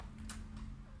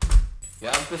Ya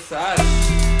empezar.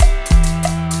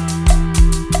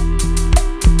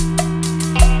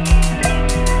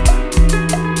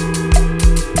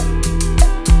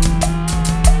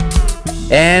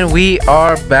 And we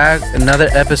are back. Another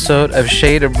episode of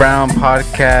Shade of Brown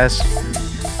podcast.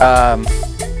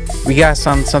 We got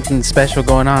something special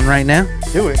going on right now.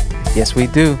 Do it. Yes, we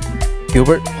do.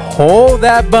 Gilbert, hold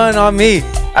that bun on me.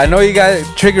 I know you got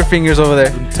trigger fingers over there.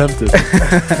 I'm tempted.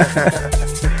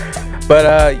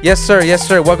 But yes, sir.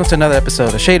 Welcome to another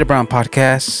episode of Shade of Brown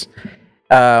podcast.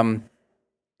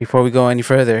 Before we go any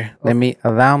further,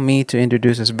 allow me to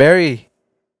introduce this very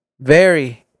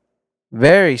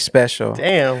special.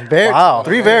 Damn. Wow.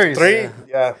 3 berries. 3?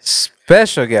 Yeah.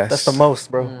 Special guest. That's the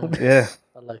most, bro. Yeah.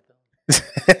 I like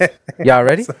that. Y'all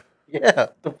ready? Yeah.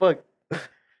 The fuck? Come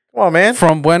on, man.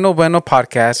 From Bueno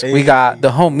podcast, we got the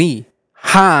homie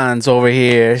Hans over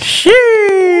here.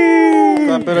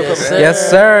 Yes,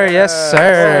 sir.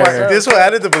 This one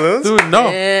added the balloons? Dude, no.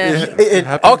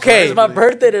 Okay. It's my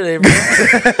birthday today, bro.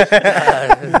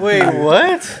 Wait,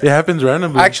 what? It happens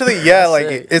randomly. Actually, yeah, like,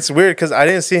 it's weird because I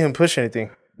didn't see him push anything.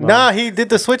 Nah, he did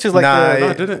the switches like Nah, no,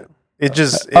 I didn't. It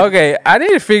just... Okay, I need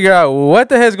to figure out what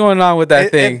the hell's going on with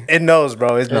that thing. It knows,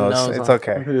 bro. It knows. knows, It's huh?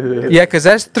 okay. Yeah, because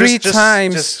that's three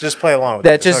times Just play along with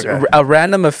that it. It's just okay. a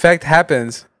random effect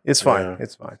happens. It's fine. Yeah.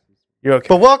 It's fine. You're okay.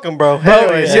 But welcome, bro.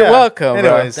 Anyways, You're yeah. welcome,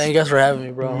 bro. Anyways. Thank you guys for having me,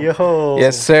 bro. Yo.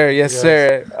 Yes,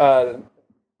 sir.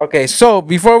 Okay, so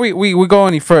before we go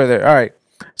any further, all right.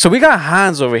 So we got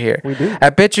Hans over here. We do. I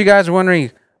bet you guys are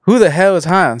wondering who the hell is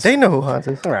Hans. They know who Hans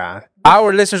is. Alright.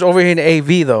 Our listeners over here in the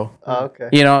AV though. Oh, okay.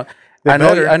 You know, They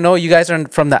better. I know you guys are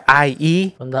from the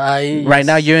IE. From the IE. Right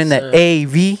now you're in the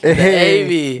AV. The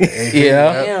AV. You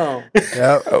know? Damn.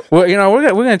 Yep. Well, you know,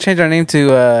 we're gonna change our name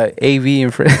to AV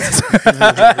and Friends.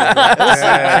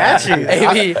 Catchy.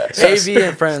 AV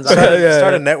and friends.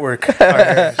 Start a network.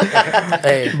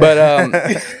 Hey. But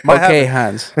okay,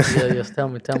 Hans. Yes, tell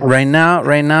me. Right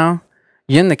now,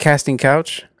 you're in the casting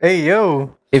couch. Hey,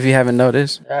 yo. If you haven't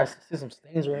noticed, Yeah, I see some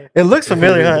stains, right? It looks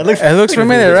familiar, huh? it looks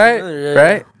familiar, right? familiar,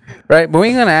 Right? Right? But we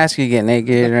ain't gonna ask you to get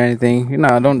naked or anything.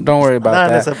 No, don't worry about Not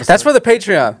in this that. episode. That's for the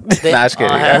Patreon. Nah, just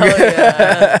kidding.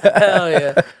 Hell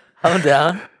yeah. I'm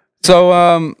down.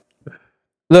 So,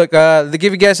 look, to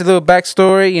give you guys a little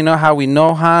backstory, you know how we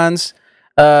know Hans.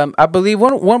 I believe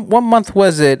one month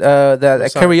was it that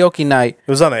karaoke night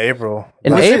It was on April.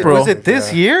 in Was April. Was it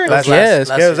this year? Yes. last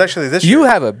Yeah, it was actually this year. You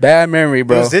have a bad memory,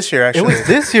 bro. It was this year, It actually. was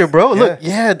this year, bro. Look,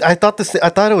 yeah, I thought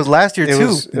it was last year It too.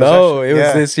 was- No, it was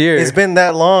yeah. this year. It's been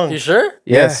that long. You sure?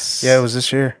 Yes. Yeah, it was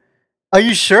this year. Are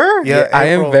you sure? Yeah, I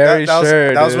am April. very that was,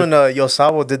 sure, That was dude. when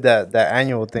Yosabo did that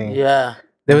annual thing. Yeah.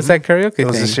 There was that karaoke It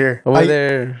was thing this year. over I-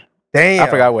 there. Damn. I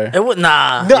forgot where. It was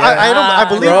nah. No, I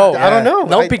believe. Bro, I don't know.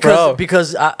 No, bro.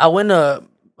 because I went to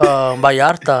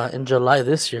Vallarta in July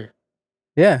this year.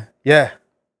 Yeah. Yeah.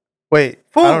 Wait.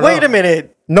 Fool, I don't wait know. a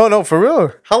minute. No, for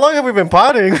real. How long have we been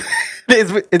potting?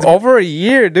 it's Over a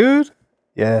year, dude.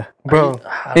 Yeah. bro.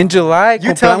 In July,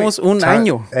 You tell me. cumplamos un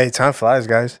año. Hey, time flies,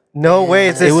 guys. No way.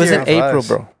 It's this It was year. in April, Flies.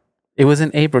 bro. It was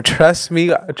in April. Trust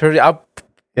me. I'll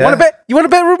Yeah. want to bet? You want to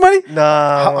bet real money?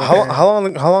 Nah. How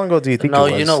long ago do you think No,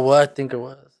 it was? you know what I think it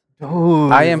was.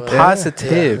 Dude, I am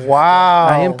positive. Wow.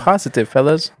 I am positive,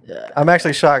 fellas. Yeah. I'm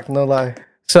actually shocked. No lie.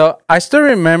 So I still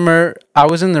remember I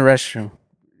was in the restroom,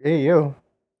 Hey yo.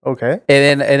 Okay.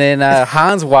 and then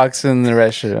Hans walks in the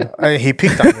restroom. He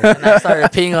peeked on me. And I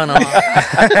started peeing on him.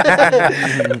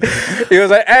 He was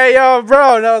like, "Hey, yo,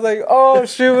 bro," and I was like, "Oh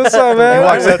shoot, what's up, man?" He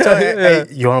walks up to me. Hey,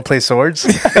 you want to play swords?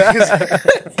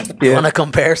 You want to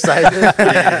compare sizes?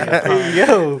 Hey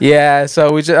yo. Yeah,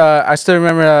 so I still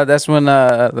remember that's when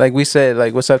like we said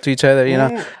like what's up to each other, you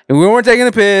know. And we weren't taking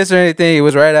the piss or anything. It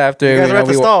was right after. You guys you were know, at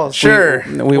the we, stalls. Sure.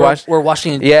 We watched. We're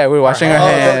washing. Yeah, we were washing our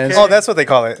hands. Oh, that's what they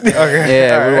call it. Okay.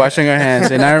 Yeah, we were washing our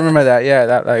hands, and I remember that. Yeah,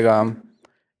 that like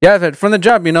yeah, but from the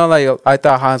jump, you know, like I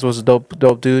thought Hans was a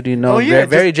dope dude, you know, Oh, yeah,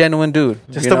 very genuine dude.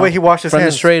 Just you the know, way he washed his from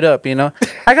hands. the straight up, you know.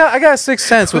 I got a sixth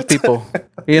sense with people.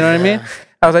 You know what I mean?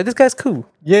 I was like, this guy's cool.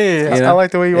 Yeah. You I know?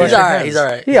 like the way you wash He's your all right. hands. He's all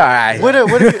right. He all right.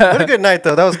 What a good night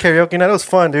though. That was karaoke night. It was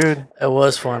fun, dude. It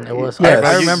was fun. It was. Yeah,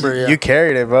 I You- remember. Yeah. You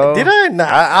carried it, bro. Did I? Nah.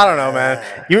 I don't know, man.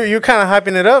 You kind of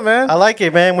hyping it up, man. I like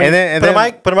it, man. When And you then- put and a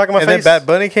then- mic on my And face. then Bad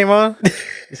Bunny came on.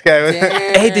 This guy was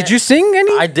Hey, did you sing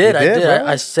any? I did. You did, bro?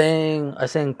 I sang.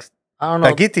 I don't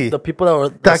know. Taquiti. The people that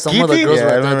were some of the Taquiti? girls Yeah, I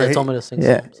were there. remember They he- told me to sing.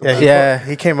 Yeah. some Yeah, Yeah.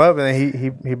 he came up and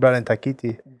then he brought in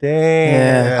Taquiti.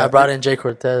 Damn. Yeah. I brought in Jay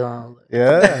Cortez.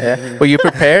 Yeah. Yeah. Were you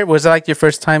prepared? Was it like your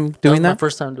first time doing My that?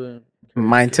 first time doing.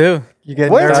 Mine too. You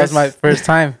get What? That nervous. was my first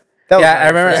time. That was Yeah, my I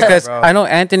remember first, because bro. I know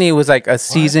Anthony was like a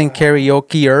seasoned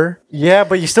karaokeer. Yeah,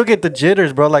 but you still get the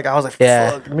jitters, bro. Like I was like,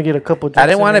 Yeah. fuck, let me get a couple. I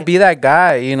didn't want to to be that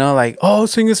guy, you know, like, oh,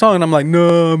 sing a song. And I'm like,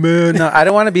 no, man, no. I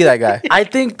didn't want to be that guy. I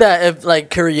think that if like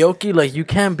karaoke, like you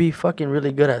can't be fucking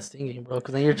really good at singing, bro,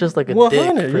 because then you're just like a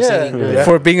 100, dick for yeah. singing good. Yeah.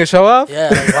 For being a show off? Yeah,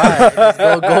 like why?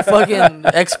 Just go fucking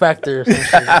X Factor or some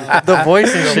shit. the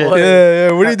voice and shit. voice.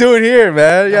 Yeah. What are you doing here,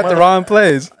 man? You're at the wrong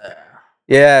place.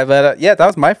 Yeah, but yeah, that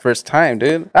was my first time,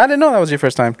 dude. I didn't know that was your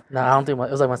first time. Nah, I don't think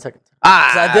it was like my second time. 'Cause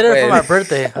Ah, I did it wait. for my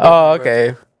birthday. Oh,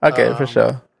 okay. Okay, for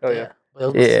sure. Oh yeah. But it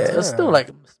was, Yeah. it was still like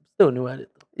still new at it.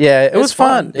 Yeah, it was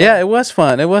fun. fun, Yeah. yeah. it was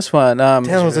fun. It was fun.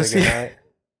 Damn, was this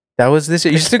That was this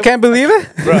year. You still can't believe it?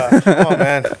 Bruh, come on,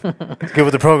 man. Let's get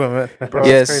with the program, man. Bro,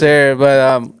 Yes, it's crazy. sir.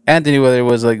 But Anthony Weather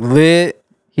was like lit.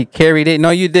 He carried it. No,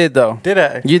 you did though. Did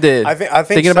I? You did. I think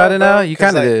Thinking about it now, you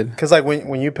kinda did. Because like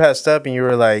when you passed up and you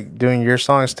were like doing your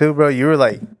songs too, bro, you were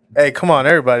like, "Hey, come on,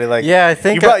 everybody!" Like, Yeah, I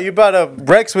think you brought up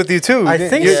Rex with you too. I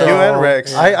think you, so. You and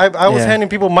Rex. I was Yeah. handing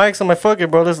people mics. I'm like, fuck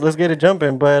it, bro. Let's get it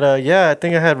jumping. But yeah, I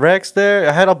think I had Rex there.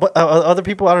 I had other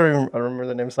people. I don't remember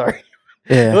the name. Sorry.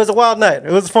 Yeah. It was a wild night.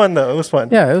 It was fun though. It was fun.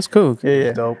 Yeah, it was cool.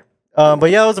 Yeah. Dope. But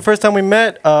yeah, it was the first time we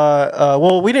met.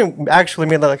 Well, we didn't actually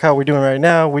meet like how we're doing right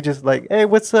now. We just like, hey,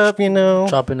 what's up? You know.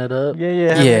 Chopping it up. Yeah,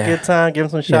 having Yeah. a good time, give him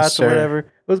some shots sir. or whatever. It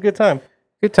was a good time.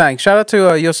 Good time. Shout out to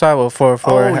Yosavo for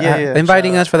Oh, yeah.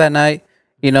 inviting Shout us for that night.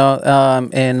 You know,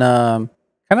 and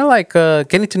kind of like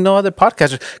getting to know other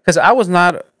podcasters because I was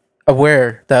not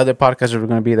aware that other podcasters were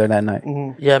going to be there that night.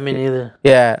 Yeah, me neither.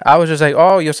 Yeah, I was just like,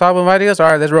 oh, Yosavo invited us. All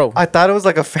right, let's roll. I thought it was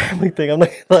like a family thing. I'm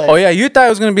like, Oh yeah, you thought it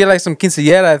was going to be like some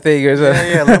quinceañera thing or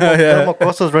something. yeah, little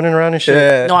mocosos running around and shit.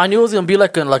 Yeah. No, I knew it was gonna be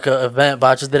like an event, but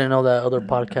I just didn't know that other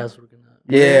podcasts were gonna.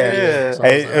 Yeah. So I was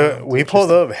Hey, like, we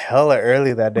pulled up hella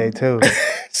early that day too.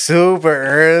 Super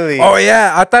early. Oh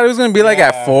yeah, I thought it was going to be like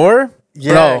at 4.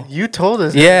 Yeah, No. you told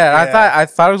us. Yeah, I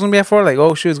thought it was going to be at 4. Like,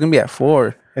 oh shoot, it's going to be at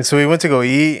 4. And so we went to go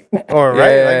eat, or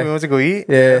right? Yeah. Like we went to go eat,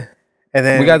 Yeah. and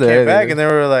then We got there came early, back, dude. and then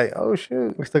we were like, "Oh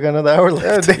shoot, We still got another hour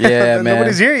left. Yeah, man.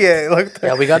 nobody's here yet." Like,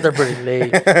 Yeah, we got there pretty late.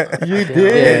 You yeah,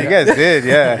 did. you guys did,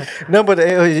 yeah. No, but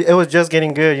it was just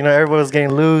getting good. You know, everybody was getting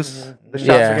loose. The shots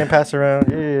Yeah. were getting passed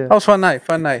around. Yeah. That was fun night.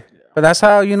 But that's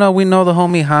how, you know, we know the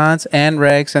homie Hans and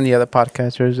Rex and the other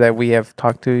podcasters that we have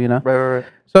talked to, you know. Right.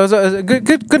 So it was a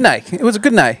good night. It was a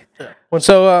good night.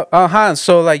 So Hans,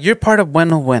 so like you're part of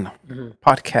Bueno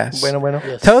podcast. Bueno.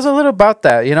 Yes. Tell us a little about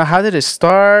that. You know, how did it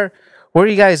start? Where are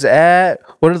you guys at?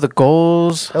 What are the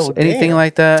goals? Oh, Anything damn.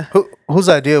 like that? Whose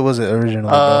idea was it originally?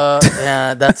 bro?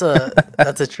 Yeah, that's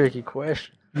a tricky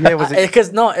question. Yeah, was it?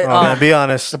 Because no, Oh, man, be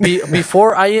honest.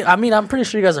 before I mean, I'm pretty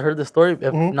sure you guys have heard this story.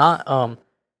 If not,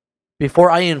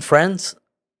 before I and Friends,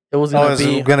 it was gonna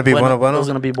be Bueno Bueno? It was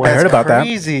gonna be I Bueno. heard about that.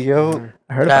 Crazy, yo.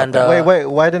 I heard about And, that. Wait.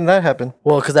 Why didn't that happen?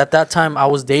 Well, because at that time I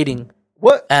was dating,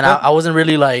 What? and I wasn't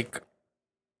really like,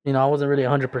 I wasn't really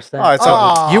 100%. Oh, it's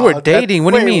all, You were dating.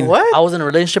 What do you mean? What? I was in a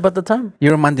relationship at the time.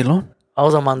 You're a mandilon? I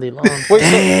was on Mandilon.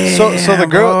 wait, so the Damn,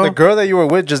 girl bro. that you were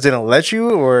with just didn't let you,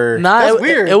 or Nah, That's it,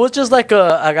 weird. It was just like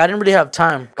I didn't really have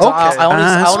time. 'Cause Okay. I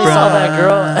only saw that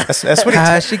girl. that's what he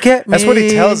How she get me? that's what he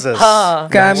tells us. Huh.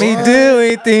 Got me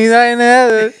doing things I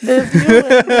never. If you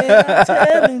with me, I'm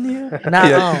telling you. Nah,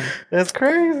 Yeah. That's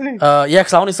crazy. yeah,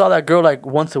 because I only saw that girl like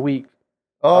once a week,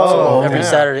 Oh, every yeah.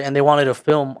 Saturday, and they wanted to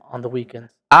film on the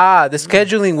weekends. The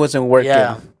scheduling wasn't working.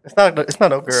 Yeah. It's not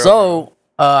a girl. So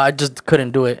I just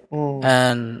couldn't do it, Mm.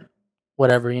 and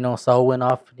whatever, Saul went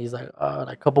off, and he's like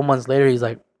a couple months later, he's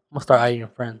like, I'm gonna start eyeing your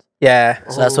friends. Yeah.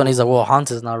 So that's when he's like, well, Hans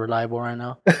is not reliable right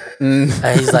now. Mm.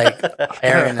 And he's like,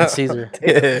 Aaron and Caesar.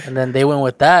 And then they went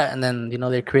with that, and then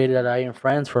they created that I Am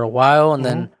Friends for a while, and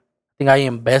then I think I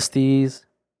Am Besties,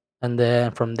 and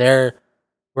then from there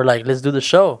we're like, let's do the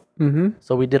show. Mm-hmm.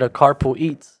 So we did a Carpool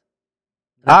Eats.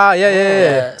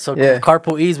 Yeah. So Yeah.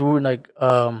 Carpool Eats, we would like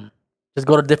just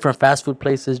go to different fast food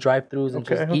places, drive-throughs, and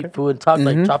just eat food and talk,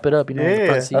 like Mhm. chop it up, in the Yeah,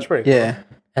 front seat. That's pretty. Yeah.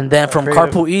 And then from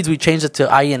creative. Carpool Eats, we changed it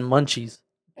to I Am Munchies.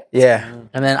 Yeah.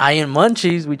 And then I Am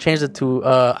Munchies, we changed it to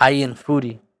I Am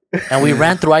Foodie. And we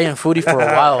ran through I Am Foodie for a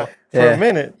while. For Yeah. a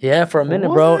minute. Yeah, for a minute,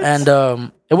 bro. What?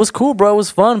 And it was cool, bro. It was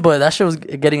fun, but that shit was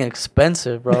getting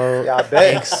expensive, bro. Yeah, I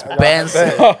bet.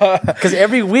 Expensive. Because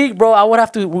every week, bro, I would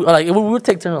have to, like, we would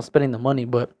take turns on spending the money,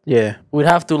 but Yeah. we'd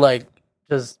have to, like,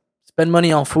 just spend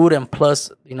money on food, and plus,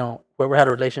 whoever had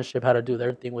a relationship had to do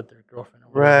their thing with their girlfriend.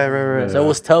 or whatever. Right. So it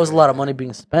was a lot of money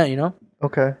being spent,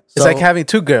 Okay. It's like having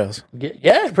 2 girls.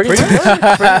 Yeah, pretty much.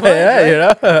 Yeah, you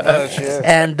know.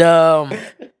 And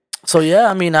so yeah,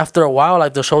 I mean, after a while,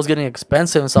 like the show's getting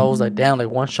expensive, and so I was like, damn, like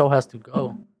one show has to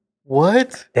go.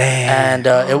 What? Damn. And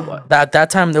at that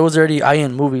time, there was already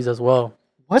IN movies as well.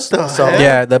 What the So- heck?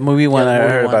 Yeah, the movie one. Yeah, I the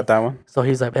movie heard one. about that one. So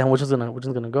he's like, man, which is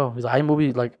gonna go? He's like,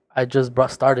 iMovie, like I just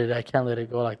started it. I can't let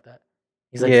it go like that.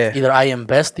 He's like, Yeah. either I am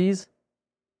Besties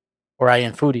or I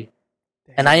am Foodie.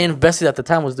 And I am Besties at the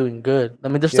time was doing good. I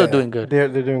mean, they're still Yeah. doing good. They're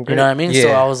doing You great. know what I mean? So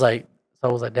Yeah. I was like,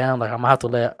 damn, like I'm gonna have to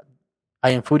let I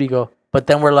am Foodie go. But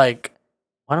then we're like,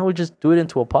 why don't we just do it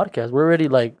into a podcast? We're already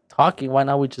like talking. Why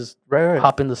not we just Right.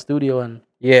 hop in the studio and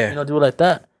Yeah. do it like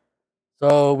that?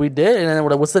 So we did, and then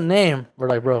we're like, what's the name? We're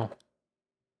like, bro,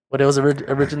 what it was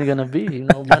originally gonna be,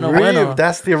 Bueno Really? Bueno.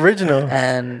 That's the original.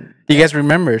 And You guys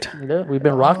remembered? yeah, we've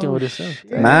been rocking Oh, with it since.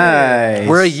 shit. Nice.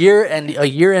 We're a year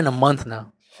and a month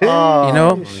now. Oh, You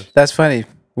know, that's funny.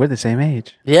 We're the same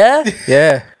age. Yeah,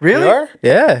 Yeah. really? You are?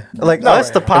 Yeah. Like No us,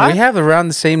 way. the And pod? we have around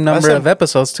the same number That's of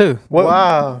episodes too. What,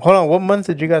 Wow. Hold on. What month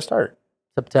did you guys start?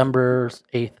 September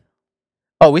 8th.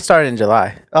 Oh, we started in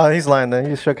July. Oh, he's lying then.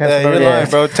 You shook hands. Yeah, with you're everybody. lying,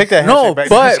 bro. Take that. No,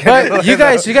 handshake back. but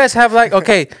you guys have like,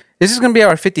 okay, this is gonna be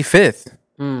our 55th.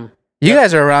 Mm. You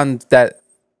guys are around that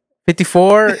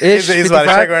 54 ish. He's about to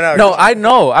check right now. No, I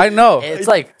know. It's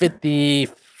like 50.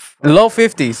 Low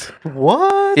 50s.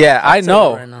 What? Yeah, I I'll tell you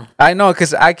know. right now. I know,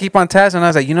 because I keep on task and I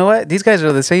was like, you know what? These guys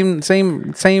are the same.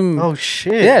 Oh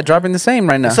shit. Yeah, dropping the same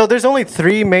right now. So there's only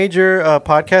 3 major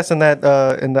podcasts in that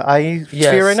in the IE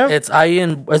sphere right now. It's I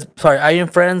am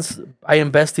Friends, I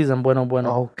am Besties, and Bueno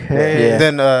Bueno. Okay. Yeah.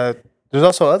 Then there's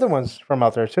also other ones from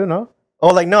out there too, no? Oh,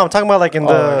 like no, I'm talking about like in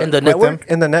the in the with network. them?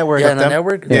 in the network. Yeah, in the them.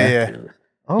 network. Yeah.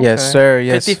 Okay. Yes, sir.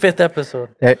 Yes. 55th episode.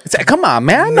 Come on,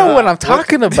 man. I know what I'm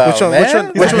talking about. Which one? Man.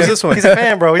 Which one's this one? He's a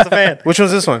fan, bro. He's a fan. Which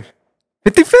one's this one?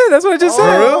 55th. That's what I just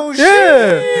said. real?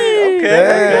 Yeah.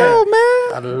 Okay. Oh,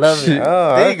 man. I love it.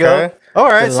 Oh, There you go. All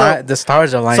right. The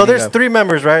stars are lining So there's up. 3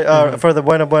 members, right? For the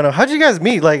Bueno Bueno. How'd you guys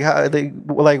meet? Like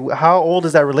how old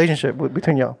is that relationship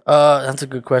between y'all? That's a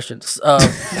good question.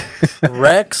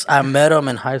 Rex, I met him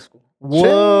in high school.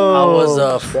 Whoa. I was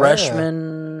a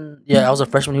freshman. Yeah, I was a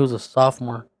freshman. He was a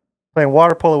sophomore. Playing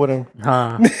water polo with him.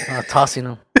 Tossing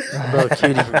him. Little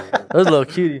cutie. That was a little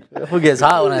cutie. Who gets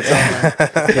hot when I tell him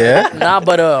that? Yeah. Nah,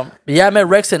 but yeah, I met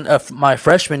Rex in my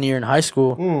freshman year in high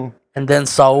school, Mm. and then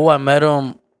Saul, I met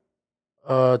him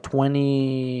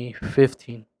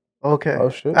 2015. Okay. Oh,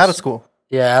 shit. Out of school.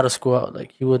 Yeah, out of school,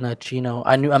 like he was at Chino.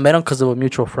 I met him because of a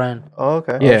mutual friend. Oh,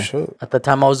 okay. Yeah. Shoot. At the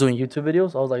time, I was doing YouTube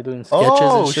videos. I was like doing sketches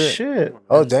Oh and shit. shit.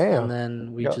 Oh, And damn.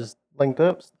 then we Yeah. just Linked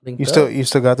up. linked You up.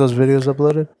 still got those videos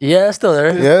uploaded? Yeah, it's still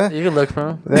there. Yeah? You can look for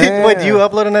him. Wait, do you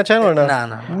upload on that channel or not?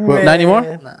 Nah. What, Not anymore?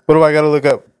 what do I got to look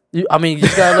up? I mean, you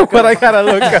just gotta look. But up. I gotta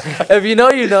look. If you know,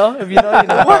 you know. If you know, you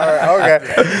know. Okay. All right,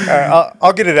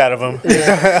 I'll get it out of him.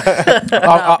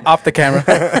 off the camera.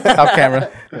 Off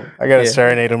camera. I got to Yeah.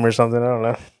 serenade him or something. I don't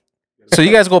know. So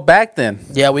you guys go back then?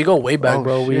 Yeah, we go way back, Oh,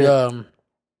 bro. We shit.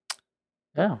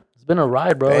 yeah, it's been a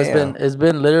ride, bro. Damn. It's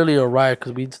been literally a ride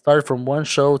because we started from one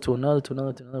show to another to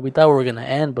another to another. We thought we were gonna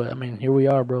end, but I mean, here we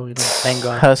are, bro. Thank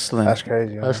God. Hustling. That's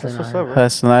crazy. Man. Hustling What's out up, here. bro?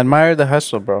 Hustling. I admire the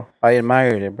hustle, bro. I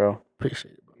admired it, bro.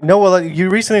 Appreciate it. No, well, you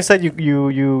recently said you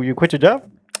quit your job.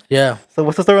 Yeah, So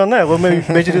what's the story on that? What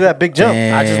made you do that big jump?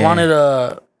 I just Damn. wanted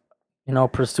to,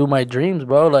 pursue my dreams,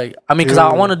 bro. Like, I mean, because I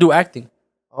Dude. want to do acting.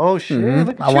 Oh shit! Mhm.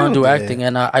 Look at I want you. to do acting,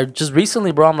 and I just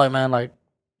recently, bro. I'm like, man, like,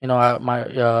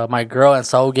 my girl and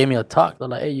Saul gave me a talk. They're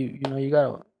like, hey, you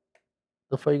gotta,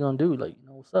 the fuck you gonna do? Like,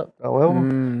 what's up? Oh, well,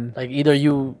 Mm. Like, either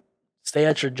you stay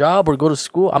at your job or go to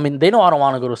school. I mean, they know I don't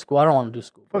want to go to school. I don't want to do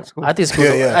school. Fuck school. I think school's,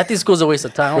 Yeah, yeah. I think school's a waste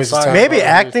of time. I'm Waste of sorry. time. maybe bro.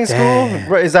 acting school.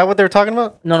 Damn. Right, is that what they're talking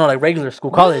about? No, like regular school,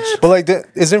 college. But like,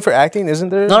 isn't for acting? Isn't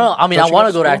there? No. I mean, Don't I you want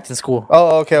to go go to school? acting school.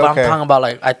 Oh, okay, But okay. I'm talking about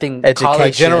like I think Education. college,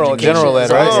 Like general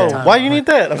is ed, a right? waste of Oh, time. why you need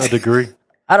that? A degree.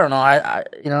 I don't know. I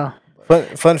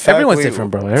Fun fact. Everyone's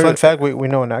different, bro. Fun fact. We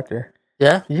know an actor.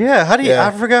 yeah. Yeah, how do you? Yeah.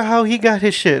 I forgot how he got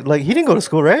his shit. Like he didn't go to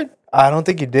school, right? I don't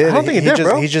think he did. I don't think he did, just,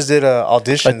 bro. He just did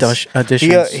auditions.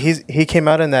 Auditions. He came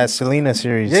out in that Selena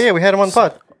series. Yeah, we had him on the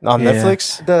pod. On Yeah.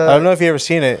 Netflix. The- I don't know if you ever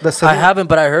seen it. I haven't,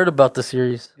 but I heard about the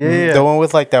series. Yeah. The one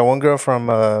with like that one girl from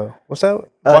what's that?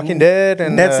 Walking Dead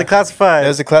and Ned's the classified.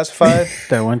 Ned's the Classified.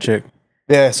 That one chick.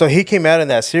 Yeah, so he came out in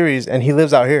that series and he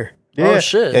lives out here. Yeah. Oh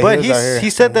shit. Yeah, he But was out here. he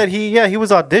said that he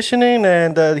was auditioning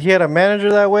and he had a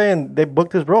manager that way and they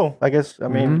booked his role. I guess I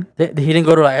mean He didn't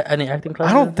go to any acting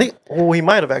class. I don't think. Oh, he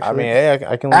might have actually. I mean, hey,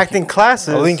 I can acting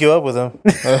classes. I'll link you up with him.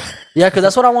 Yeah, because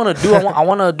that's what I want to do. I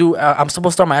want to do. I'm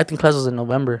supposed to start my acting classes in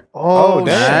November. Oh,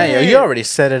 damn. Nah, shit. you already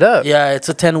set it up. Yeah, it's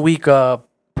a 10-week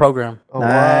program, Oh,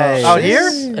 Nice. wow. Out here?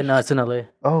 and it's in LA,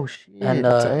 Oh shit. and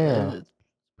damn. it's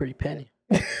pretty penny.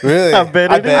 Really? I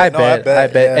bet it is. I No, bet. I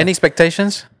bet. yeah. Any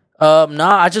expectations?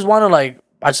 Nah, I just want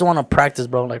to practice,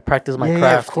 bro. Like practice my Yeah, of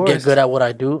craft, course. get good at what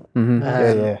I do, Mm-hmm.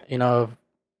 and yeah.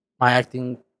 my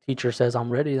acting teacher says I'm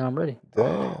ready, then I'm ready.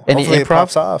 Damn. Any Hopefully it improv?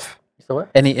 pops off. So what?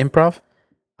 Any improv?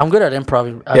 I'm good at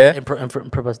improv. Yeah?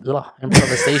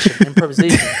 Improvisation.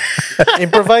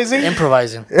 Improvising?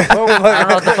 Improvising. I don't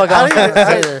know what the fuck I'm trying to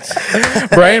say there.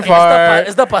 Brain fart.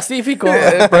 It's the Pacifico.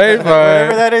 Brain Whatever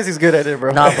fart. that is, he's good at it,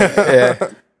 bro. Nah, but Yeah.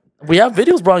 we have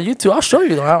videos, bro, on YouTube. I'll show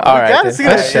you. Though. All right. gotta then. see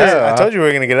that Sure. shit. I told you we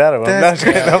were gonna get out of them. That's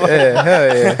No, I'm like- Yeah,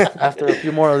 hell yeah. After a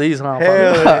few more of these, I'll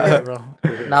Hell probably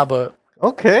bro. Nah, but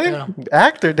Okay, Yeah.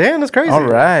 actor. Damn, that's crazy. All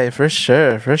right, for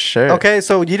sure, for sure. Okay,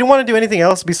 so you didn't want to do anything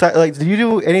else besides, like, do you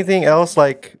do anything else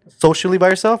like socially by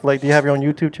yourself? Like, do you have your own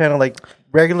YouTube channel like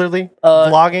regularly,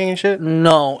 vlogging and shit?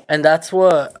 no, and that's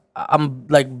what I'm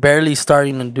like barely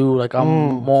starting to do. Like I'm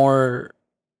more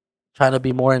trying to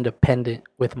be more independent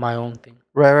with my own thing.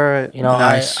 Right. You know,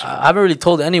 Nice. I haven't really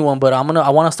told anyone, but I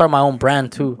want to start my own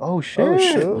brand too. Oh shit! Oh,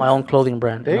 shit. My own clothing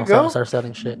brand. There you start, go. start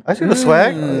selling shit. I see the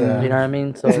swag. You know what I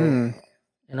mean? So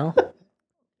you know,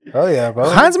 Oh yeah, bro.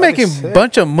 Hans That'd be making sick.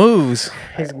 bunch of moves.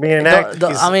 He's being an actor.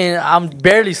 I mean, I'm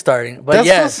barely starting, but That's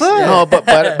yes, what's up. yeah.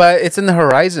 No, but it's in the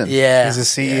horizon. yeah. He's a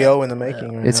CEO in the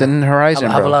making. Right It's now. in the horizon,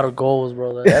 I have a bro. lot of goals,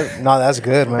 bro. That- No, that's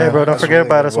good, man. Hey, bro, don't That's forget really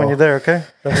about good, us when bro. you're there, okay?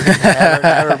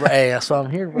 hey, that's why I'm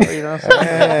here, bro. You know, what I'm saying?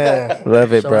 Yeah.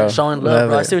 Love it, bro. Showing love,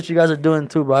 bro. I it. see what you guys are doing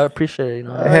too, bro. I appreciate it. You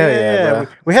know, Hell yeah, bro.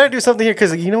 We had to do something here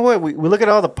because you know what? We look at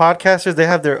all the podcasters. They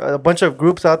have a bunch of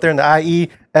groups out there in the IE,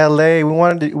 LA. We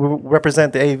wanted to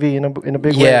represent the AV in a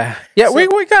big way. Yeah,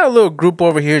 we got a little group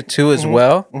over here too as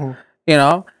well. You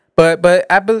know, but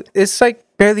it's like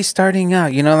barely starting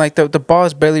out. You know, like the ball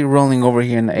is barely rolling over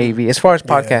here in the AV as far as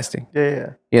podcasting.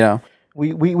 Yeah. You know,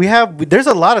 We have. There's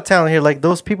a lot of talent here. Like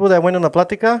those people that went on the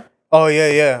Platica. Oh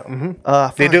yeah.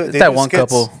 Mm-hmm. They do. They that do one skits.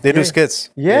 couple. They do skits.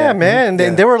 Yeah, man. Yeah.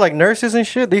 They were like nurses and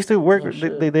shit. They used to work.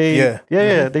 They Yeah.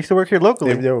 They used to work here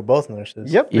locally. They were both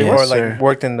nurses. Yep. Yeah. Or Yes, sir. like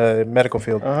worked in the medical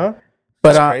field. Uh-huh.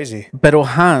 but That's crazy. But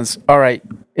Hans, all right,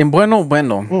 in Bueno,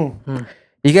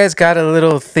 you guys got a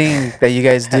little thing that you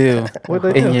guys do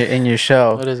What'd they do? in your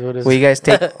show. What is Where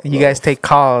you guys take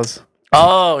calls.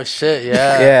 Oh shit!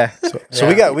 Yeah. Yeah. So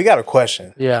we got a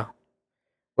question. Yeah.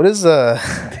 What is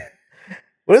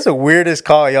what is the weirdest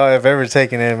call y'all have ever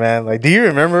taken in, man? Like, do you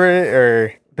remember it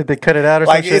or Did they cut it out or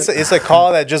like something? it's a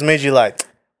call that just made you like,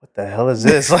 what the hell is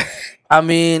this? Like, I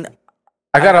mean,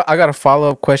 I got a follow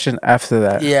up question after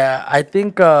that. yeah. I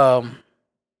think.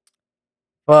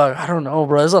 Fuck. I don't know,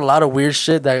 bro. There's a lot of weird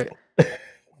shit that.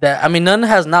 I mean, none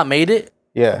has not made it,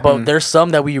 yeah. but there's some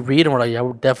that we read and we're like, yeah,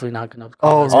 we're definitely not gonna.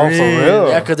 Call this. Oh, for real?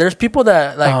 Yeah, because there's people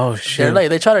that like. Oh, They're shit. like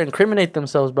they try to incriminate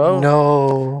themselves, bro.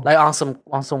 No. Like on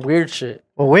some weird shit.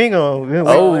 Well, we ain't gonna. We it's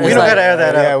don't like- gotta air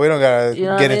that Yeah, out. we don't gotta You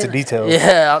know get what I into mean? details.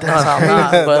 Yeah, I'm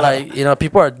not. But like, you know,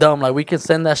 people are dumb. Like we can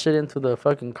send that shit into the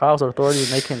fucking cops or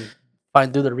authorities and they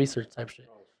can do the research type shit.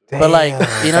 But like,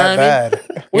 Damn, you know what I mean? bad.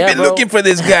 We've Yeah, been bro. looking for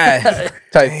this guy.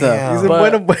 Type stuff. Damn. He's a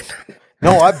But- bueno.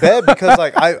 No, I bet because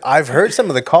like I've heard some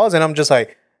of the calls and I'm just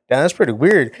like, damn, that's pretty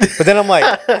weird. But then I'm like,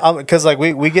 because like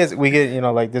we get you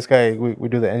know like this guy we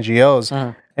do the NGOs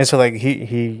and so like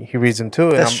he reads them too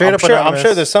and That's straight I'm up sure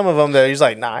anonymous. there's some of them that he's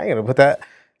like, nah, I ain't gonna put that.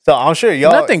 So I'm sure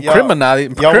y'all Nothing y'all went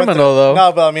criminal though.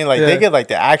 No, but I mean like Yeah. they get like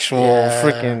the actual Yeah.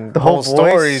 freaking The whole whole voice.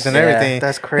 stories and Yeah. everything.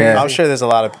 That's crazy. Yeah. I'm sure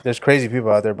there's crazy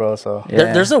people out there, bro. So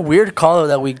Yeah. There's a weird call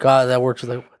that we got that we're just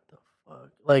like, what the fuck?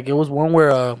 Like it was one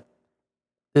where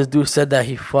this dude said that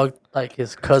he fucked like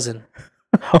his cousin.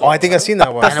 oh, I think I've seen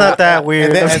that one. That's not that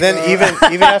weird. And then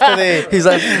even after they He's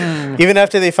like, even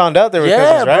after they found out they were yeah,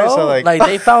 cousins, right? bro. So like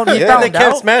they found he Yeah. found they kept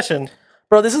out. smashing.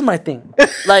 Bro, this is my thing.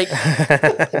 Like,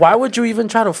 why would you even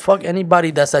try to fuck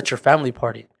anybody that's at your family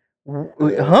party?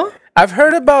 Huh? I've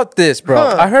heard about this, bro.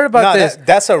 Huh. I heard about No, this.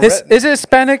 that's a This is it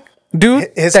Hispanic dude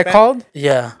Hispanic- that called?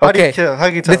 Yeah. How do you Okay. kill? How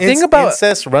do you The tell? thing about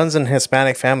incest runs in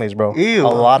Hispanic families, bro. Ew. A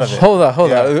lot of it. hold on.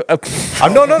 Yeah.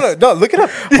 No, No, look it up.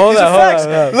 Hold These on, are hold facts.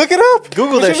 on, hold on. Look it up.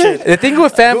 Google What that you mean? shit. the thing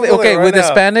with family, Google okay, it right with now.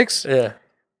 Hispanics, Yeah.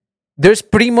 there's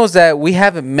primos that we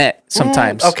haven't met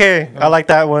sometimes. Okay, I like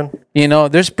that one. You know,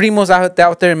 there's primos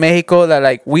out there in Mexico that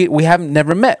like we haven't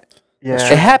never met. Yeah.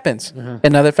 It happens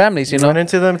in other families, you know. Run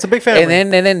into them. It's a big family.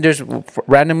 And then there's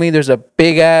randomly there's a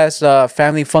big ass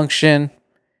family function,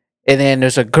 and then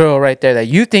there's a girl right there that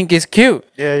you think is cute,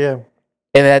 yeah.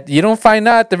 and that you don't find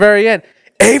out at the very end.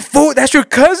 Hey, fool, that's your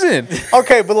cousin.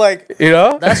 Okay, but like, You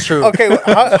know. That's true. okay,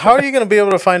 how are you gonna be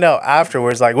able to find out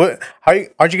afterwards? Like, what?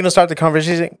 Aren't you gonna start the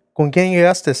conversation? ¿Con quién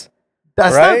llegaste?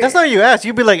 That's Right? not. That's not what you ask.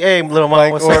 You'd be like, "Hey, little mom,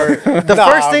 Like, what's or- up?" The Nah,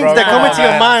 first things bro, that come come into on,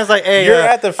 your man. mind is like, "Hey, You're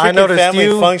at the I freaking noticed family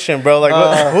you." function, bro. Like,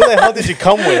 who the hell did you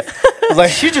come with? Like,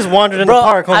 She just wandered in Bro, the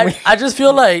park, homie. I just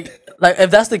feel like like if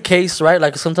that's the case, right?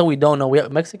 Like sometimes we don't know. We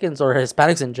have Mexicans or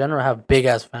Hispanics in general have big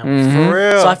ass families. For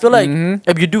real. So I feel like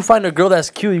if you do find a girl that's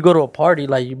cute, you go to a party,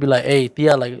 like you'd be like, "Hey,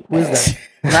 tia, like who is that?"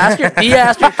 And ask your tia,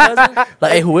 ask your cousin,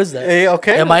 like, "Hey, who is that? Hey,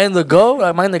 okay. Am I in the go?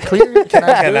 Am I in the clear? Can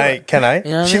I? Can I?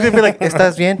 You know what She's I gonna mean? be like,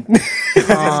 "Estás bien?"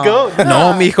 Let's go.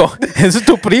 No, mijo. Esa es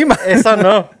tu prima. Esa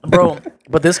no. Bro,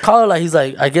 but this caller, like, he's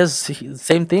like, I guess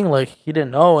same thing. Like he didn't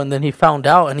know, and then he found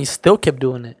out, and he still kept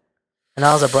doing it. And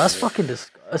I was like, bro, that's fucking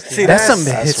disgusting. See, That's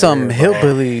That's some weird,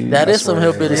 hillbilly. That is some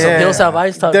hillbilly, some Yeah. Hills Have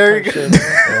Ice type, There you type go.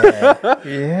 shit, bro.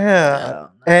 Yeah.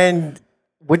 And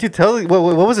what'd you tell?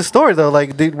 What was the story though?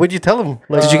 Like, what'd you tell him?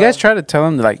 Like, Did you guys try to tell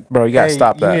him like, bro, you gotta hey,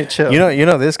 stop you need that? to chill. You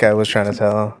know, this guy was trying to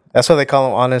tell him. That's why they call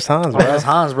him Honest Hans, bro. That's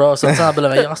Hans, bro. Sometimes I'll be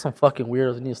like, man, y'all some fucking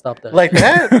weirdos. You need to stop that. like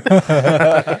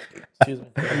that? Excuse me.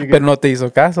 Pero no te hizo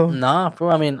caso. Nah, bro.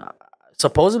 I mean,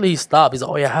 supposedly he stopped. He's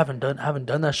like, oh yeah, I haven't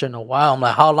done that shit in a while. I'm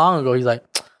like, how long ago? He's like,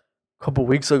 a couple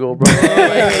weeks ago, bro.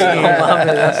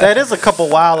 That is a couple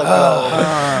while ago.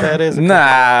 That is.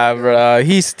 Nah, bro.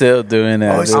 He's still doing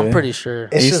that. Oh, dude. I'm pretty sure.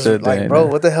 It's He's just still like, doing bro,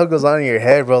 it. what the hell goes on in your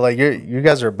head, bro? Like you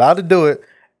guys are about to do it.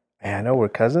 Man, I know we're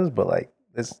cousins, but like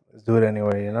let's do it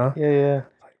anyway, you know? Yeah.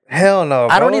 Hell no.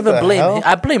 I bro, don't what even the blame. hell?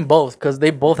 I blame both because they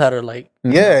both had her like.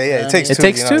 Yeah, Yeah, it takes It two.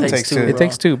 takes you two. know? It takes two, It bro.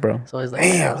 takes two, bro. So he's like,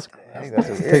 Damn. "Let's go." That's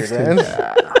weird, man.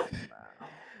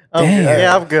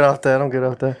 Yeah, I'm good off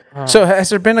that. So has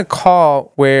there been a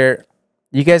call where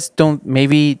you guys don't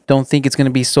think it's gonna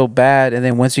be so bad, and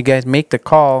then once you guys make the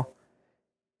call,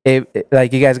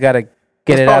 like you guys gotta get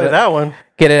That's it out probably of that one.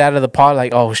 get it out of the pot.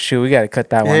 Like, oh shoot, we gotta cut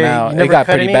that one Hey, out. you It never got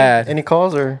cut pretty bad. Any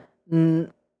calls or?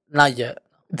 Not yet.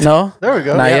 No, There we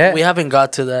go. Not yet? We haven't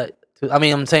got to that. I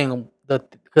mean, I'm saying that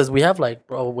because we have like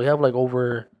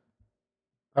over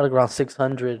probably around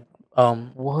 600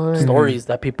 What? stories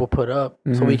that people put up,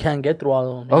 so we can't get through all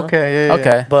of them. You know? Okay. Yeah.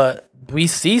 okay, But we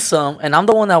see some, and I'm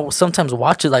the one that sometimes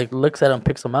watches, like looks at them,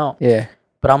 picks them out. yeah.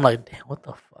 But I'm like, damn, what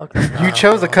the fuck? You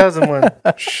chose the cousin one.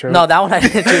 Sure. No, that one I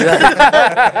didn't do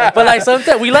that. But like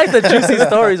sometimes we like the juicy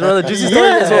stories, bro. The juicy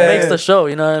stories is what makes the show.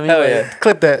 You know what I mean? Hell Like, yeah.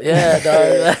 Clip that. Yeah,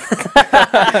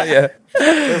 dog. Yeah.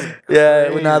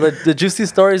 Yeah. Nah, the juicy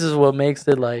stories is what makes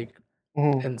it like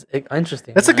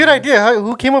interesting. That's a good idea.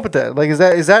 Who came up with that? Like, is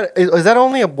that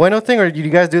only a Bueno thing, or do you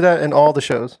guys do that in all the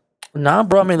shows? Nah,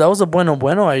 bro. I mean, that was a bueno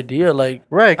idea. Like,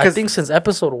 Right, I 'cause- think since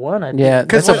episode 1. Yeah,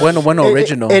 that's a bueno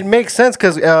original. It makes sense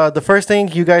because the first thing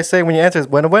you guys say when you answer is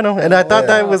bueno, and I thought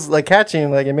that was like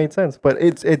catching, like it made sense. But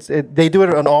they do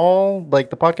it on all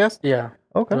like the podcast. Yeah.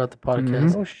 Okay. Throughout the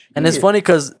podcast. Oh, shit. And it's funny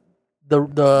because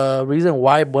the reason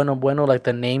why bueno, like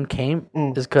the name came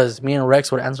is because me and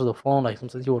Rex would answer the phone. Like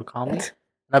sometimes he would call me, and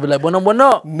I'd be like bueno.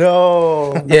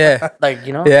 No. Yeah. Like,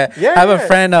 you know. Yeah. Yeah. I have a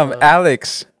friend,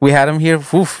 Alex. We had him here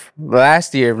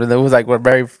last year, but there was like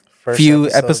very First few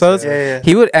episodes. Yeah.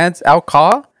 He would answer, I'll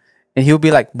call, and he would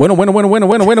be like, bueno.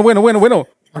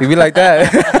 He'd be like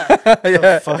that.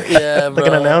 Yeah. Fuck. Yeah, bro.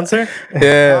 Like an announcer. Oh,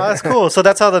 Yeah. that's cool. So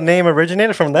that's how the name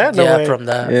originated from that. No Yeah, way. from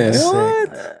that. Yeah.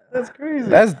 What? That's crazy.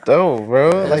 That's dope, bro.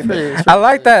 Like, pretty- I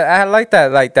like that. I like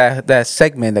that. Like that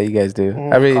segment that you guys do.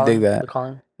 I really dig that.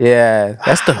 Calling. Yeah,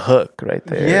 that's the hook right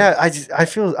there. Yeah, I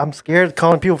feel I'm scared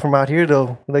calling people from out here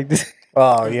though. Like this,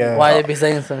 Oh yeah. Why they be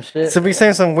saying some shit? to be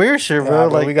saying some weird shit, bro.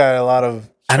 Nah, like we got a lot of.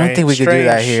 I don't think we could do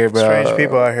that here, bro. Strange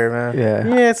people out here, man. Yeah.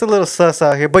 yeah, it's a little sus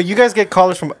out here. But you guys get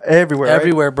callers from everywhere. right?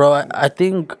 Everywhere, bro. I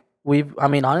think I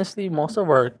mean, honestly, most of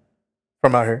our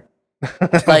From out here.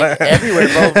 like everywhere,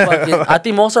 bro. Fucking, I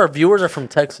think most of our viewers are from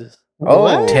Texas.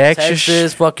 What?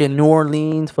 Texas, fucking New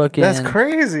Orleans, fucking That's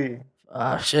crazy.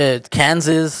 shit,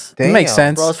 Kansas. It makes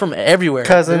sense. Bro, it's from everywhere.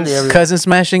 Cousins. Literally everywhere. Cousin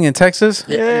smashing in Texas.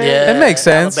 Yeah, It makes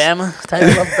sense. Alabama.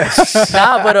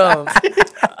 Nah, but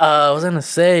I was gonna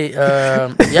say,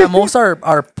 yeah, most of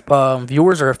our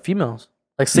viewers are females,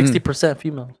 like 60%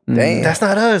 females. Damn. That's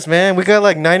not us, man. We got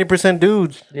like 90%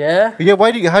 dudes. Yeah, Yeah,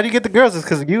 how do you get the girls? It's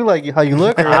because you like how you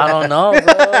look. Or? I don't know,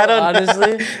 bro, I don't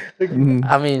honestly.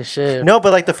 I mean, shit. No,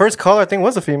 but like the first caller I think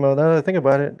was a female. Now that I think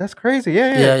about it, that's crazy.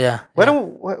 Yeah. Yeah. Why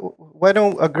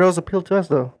don't girls appeal to us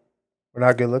though? We're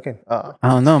not good looking. I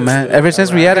don't know, man. Ever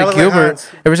since we added Gotta look Gilbert,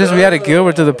 Hans. ever since we added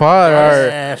Gilbert to the pod,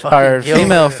 Yeah, fucking our Gilbert.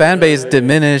 female fan base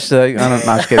diminished. Like, I don't,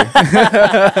 no, I'm just kidding.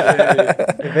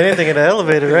 If anything, in the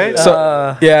elevator, right?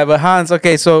 So yeah, but Hans,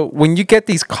 okay. So when you get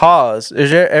these calls,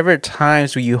 is there ever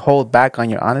times where you hold back on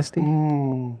your honesty?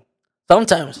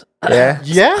 Sometimes. Yeah.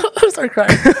 Yeah. I start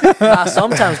crying. Nah,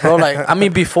 sometimes, bro. Like, I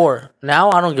mean, before. Now,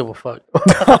 I don't give a fuck.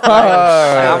 Like,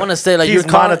 I want to say, like, He's you're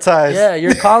calling, monetized. Yeah,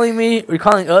 you're calling me. You're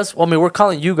calling us. Well, I mean, we're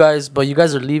calling you guys, but you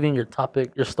guys are leaving your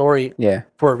topic, your story, Yeah.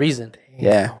 for a reason.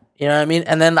 Yeah. You know what I mean?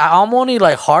 And then I'm only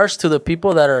like harsh to the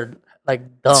people that are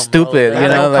like dumb, stupid. bro. You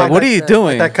know, like what are you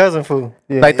doing? That cousin fool.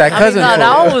 Like that I mean, cousin. nah, fool.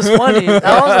 that one was funny.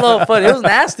 That was a little funny. It was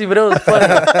nasty, but it was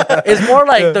funny. It's more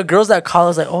like the girls that call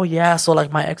us like, oh yeah, so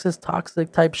like my ex is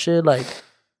toxic type shit. Like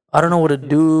I don't know what to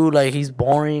do. Like he's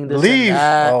boring. This Leave. And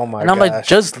that. Oh my And I'm like, gosh.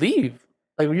 just leave.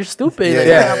 Like you're stupid.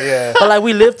 Yeah, Like, yeah. But like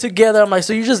we live together. I'm like,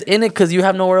 so you're just in it because you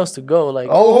have nowhere else to go. Like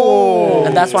Oh,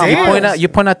 and that's why You I'm point honest. out. You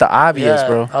point out the obvious, Yeah.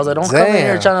 bro. I was like, don't come in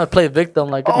here Damn. trying to play victim.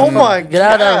 Like, get Oh the- my get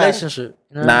out of that God. relationship.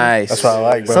 You know what I mean? Nice. That's what I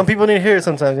like, bro. some people need to hear it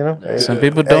sometimes, you know. Some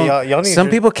people Hey, don't. y'all need some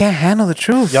your- people can't handle the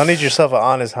truth. Y'all need yourself an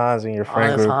honest Hans in your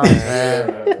friend Honest group.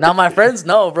 Hans, man. Now my friends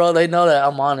know, bro. They know that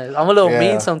I'm honest. I'm a little Yeah.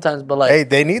 mean sometimes, but like, Hey,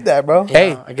 they need that, bro. you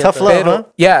Hey, know, I get tough that. love, Pero, huh?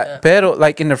 yeah, pero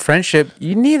like in the friendship,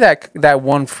 you need that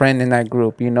one friend in that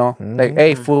group, you know? Like,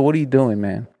 hey, fool, what are you doing,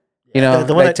 man? You know,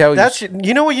 The one like that, tell that's you.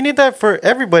 you know what, you need that for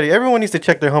everybody. Everyone needs to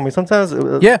check their homies. Sometimes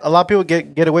Yeah. a lot of people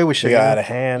get away with She shit. got you out know? of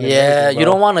hand. and Yeah, everything, you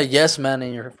bro. don't want a yes man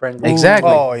in your friend group. Exactly.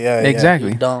 Oh yeah, yeah. Exactly.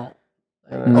 You don't.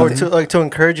 Or to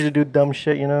encourage you to do dumb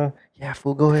shit, you know. Yeah,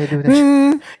 fool, go ahead, do that. shit.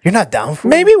 Mm, You're not down for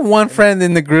maybe one friend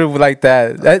in the group like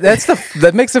that.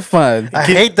 That makes it fun. I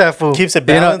hate that fool. keeps it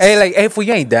You know, balanced. hey, like, hey, fool,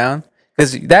 you ain't down.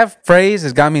 Because that phrase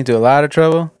has got me into a lot of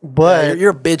trouble. But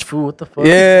You're a bitch fool. What the fuck?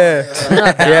 Yeah.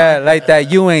 Yeah, like that.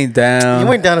 You ain't down. you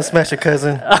went down to smash your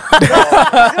cousin. You know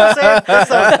what I'm saying?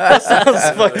 That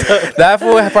sounds fucked up. That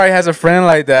fool probably has a friend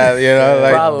like that, you know?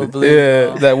 Like, Probably, yeah,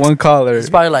 bro. that one caller. He's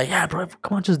probably like, yeah, bro,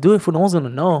 come on, just do it. For no one's gonna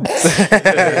know.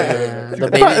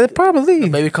 the Probably.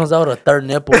 baby comes out with a third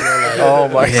nipple. Bro, like, Oh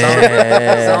my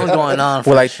Yeah. something's going on. For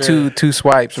With like sure. two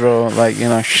swipes, bro. Like, you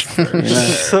know.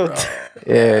 So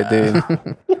Yeah, dude.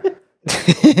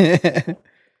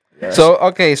 So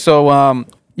okay, so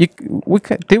we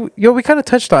kind of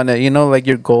touched on it, you know, like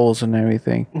your goals and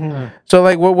everything. So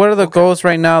like, what are the goals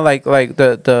right now? Like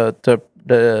the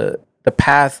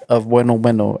path of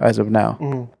Bueno as of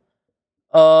now.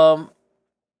 I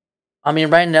mean,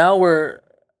 right now we're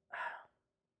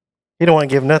you don't want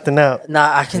to give nothing out.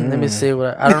 nah. I can let me say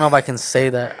what I don't know if I can say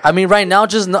that. I mean, right now,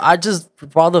 I just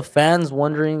for all the fans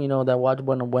wondering, you know, that watch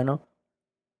Bueno.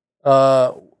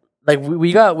 Like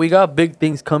we got big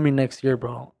things coming next year,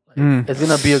 bro. Like, it's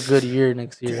gonna be a good year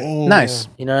next year. Nice.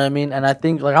 You know what I mean? And I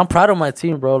think like I'm proud of my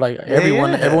team, bro. Like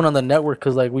everyone on the network,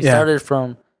 because like we Yeah. started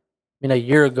from, a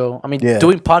year ago. I mean, Yeah.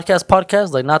 doing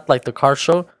podcasts, like not like the car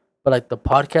show, but like the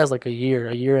podcast, like a year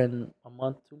and a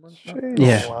month, 2 months. now.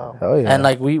 Yeah. Wow. Oh yeah. And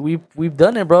like we've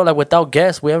done it, bro. Like without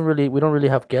guests, we don't really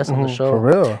have guests on the show. for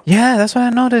real. Yeah, that's what I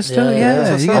noticed too. Yeah, Yeah, that's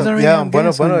what's you guys up. don't really Yeah, have Bueno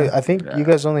guests on Bueno. there. I think you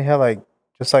guys only have like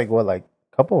just like what, like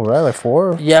couple, right? Like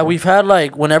 4. Yeah, we've had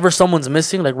like whenever someone's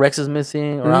missing, like Rex is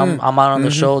missing, or I'm out on the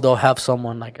show, they'll have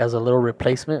someone like as a little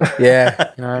replacement. Yeah.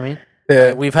 You know what I mean?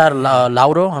 Yeah. We've had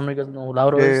Lauro. How many of you guys know who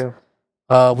Lauro is?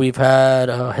 Yeah. We've had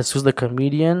Jesus the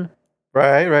comedian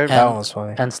Right. That And- one's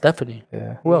funny. and Stephanie.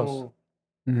 Yeah. Who else?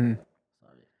 Mhm.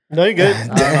 No, you're good. I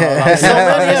don't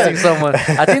know. I'm missing someone.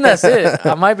 I think that's it.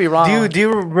 I might be wrong. Do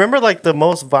you remember like the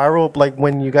most viral, like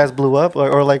when you guys blew up,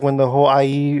 or like when the whole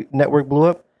IE network blew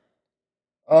up?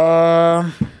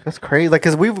 That's crazy. Like,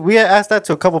 cause we had asked that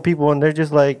to a couple people, and they're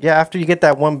just like, yeah, after you get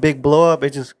that one big blow up,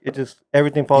 it just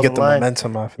everything You falls get in the line.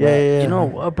 momentum off. Yeah, yeah, yeah. You know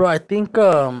what, bro? I think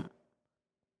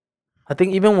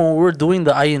even when we were doing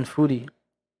the Ian Foodie,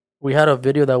 we had a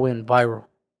video that went viral,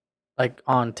 like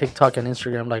on TikTok and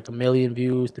Instagram, like 1 million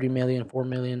views, 3 million, 4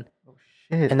 million,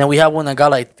 Shit. and then we had one that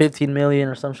got like 15 million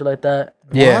or some shit like that.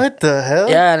 Yeah. What the hell?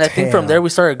 Yeah, and I think from Damn. there we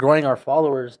started growing our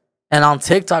followers. And on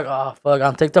TikTok,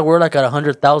 on TikTok we're like at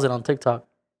 100,000 on TikTok,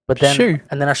 but then Sure.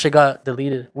 and then our shit got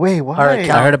deleted. Wait, why? Our I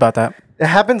account- heard about that. It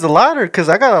happens a lot, or because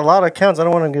I got a lot of accounts, I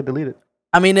don't want to get deleted.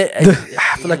 I mean, I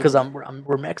feel like because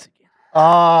we're Mexican.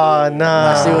 Oh no!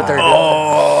 I see what they're doing.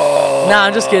 Nah,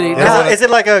 I'm just kidding. Nah, Is it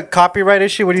like a copyright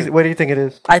issue? What do you think it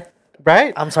is?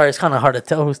 Right? I'm sorry, it's kind of hard to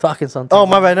tell who's talking sometimes. Oh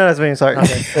my bad. No, that's me. Sorry.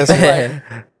 Okay.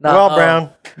 We're Nah, all brown.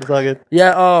 It's all good.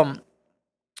 Yeah,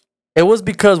 it was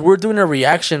because we're doing a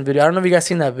reaction video. I don't know if you guys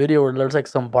seen that video where there's like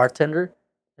some bartender,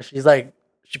 and she's like,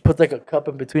 she puts like a cup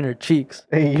in between her cheeks,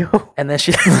 Hey yo, and then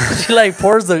she she like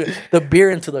pours the beer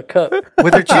into the cup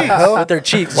with her cheeks. with her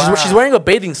cheeks. She's wearing a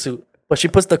bathing suit, but she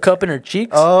puts the cup in her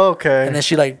cheeks, Okay. and then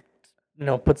she like,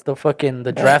 puts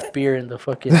the draft beer in the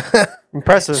fucking.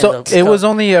 Impressive. So the it cup. was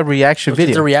only a reaction It's a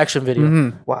video. reaction video,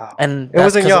 Mhm. wow. and It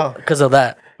wasn't y'all. because of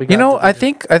that. We You got know, I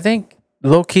deleted. think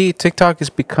low key TikTok is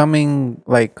becoming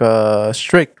like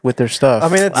strict with their stuff. I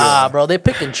mean, it's Bro, they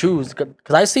pick and choose.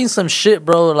 Cause I seen some shit,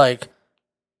 bro. Like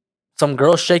some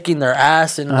girls shaking their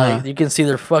ass, and like you can see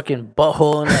their fucking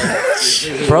butthole,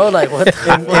 and like, bro, like what the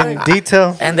fuck? in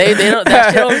detail. And they don't. That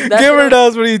shit don't, that shit Gimmer don't-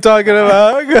 knows what he's talking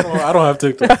about. I don't have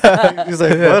TikTok. He's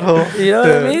like butthole. You know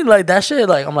what I mean? Like that shit.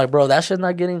 Like I'm like, bro, that shit's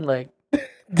not getting like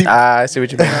I see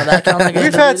what you mean. That account that got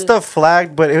We've had deleted? stuff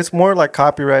flagged, but it's more like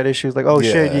copyright issues. Like, oh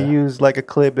shit, you Yeah. used like a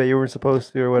clip that you weren't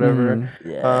supposed to or whatever. Mm.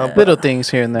 Yeah. Little things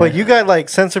here and there. But you got like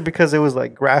censored because it was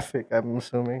like graphic. I'm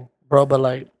assuming Bro, but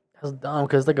like that's dumb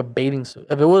because it's like a bathing suit.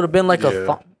 If it would have been like a Yeah.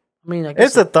 thong, I mean, I guess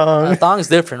it's a thong. a thong's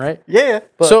different, right? Yeah.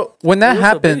 But so when that it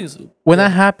was a bathing happens, suit. when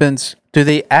that happens, do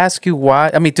they ask you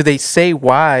why? I mean, do they say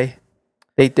why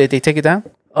they take it down?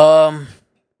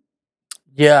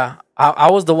 Yeah, I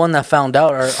was the one that found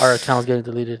out our account was getting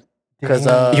deleted because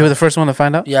You were the first one to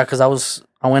find out. yeah, because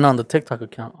I went on the TikTok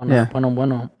account on Yeah.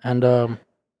 Bueno, and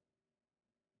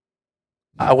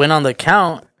I went on the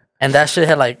account and that shit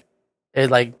had like it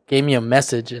like gave me a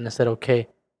message and it said okay.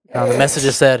 The message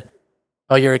just said,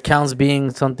 "Oh, your account's being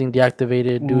something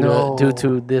deactivated due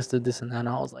to this and that." And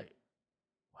I was like,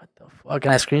 "What the fuck?"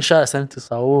 And I screenshot, I sent it to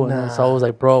Saul, and then Nah. Saul was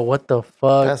like, "Bro, what the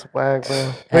fuck?" That's whack,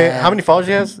 bro. Wait, how many followers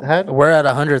you guys had? We're at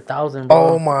 100,000, bro.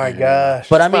 Oh my gosh.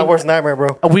 But I That's my mean, worst nightmare,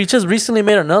 bro. we just recently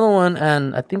made another one,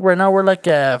 and I think right now we're like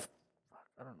at,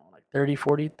 I don't know, like 30,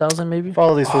 40,000 maybe.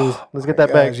 Follow these fools. Let's get that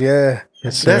Gosh, back. yeah.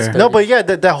 Yes, That's sir. no, but yeah,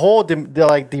 the whole the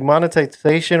like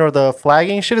demonetization or the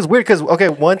flagging shit is weird. Because okay,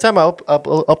 one time I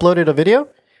uploaded a video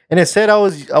and it said I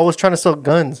was trying to sell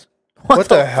guns. What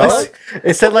the hell?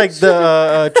 It said like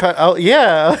the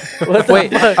yeah.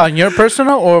 Wait, on your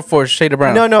personal or for Shada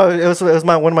Brown? No, it was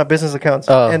one of my business accounts.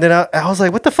 Oh. And then I was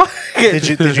like, what the fuck? Did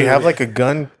you have like a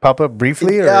gun pop up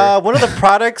briefly? Or? One of the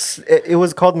products it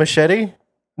was called Machete,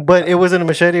 but it wasn't a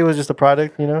machete. It was just a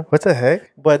product, you know. What the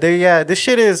heck? But this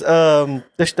shit is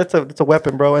that's a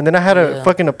weapon, bro. And then I had to Yeah.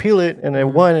 fucking appeal it, and I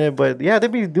won it. But yeah, they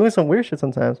be doing some weird shit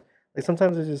sometimes. Like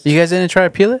sometimes it's just You guys didn't try to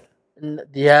peel it?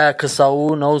 Yeah, because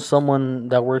Saul knows someone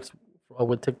that works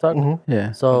with TikTok. Mhm.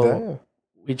 Yeah. So Damn.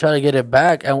 we try to get it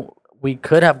back, and we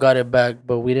could have got it back,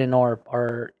 but we didn't know our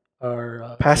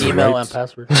Password. email and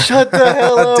password. shut the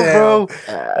hell up, Damn. bro.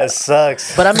 That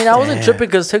sucks. But I mean, I wasn't Damn. tripping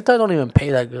because TikTok don't even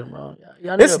pay that good, bro.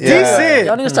 Y'all need It's to- decent.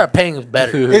 Y'all need to start paying us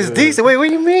better. It's decent. Wait, what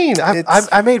do you mean? It's-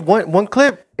 I made one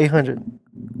clip 800.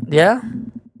 Yeah.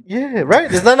 Yeah, right.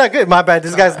 It's not good. My bad.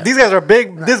 These guys are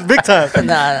big. This is big time.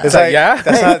 Nah, It's like, yeah?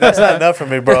 that's not enough for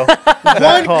me, bro.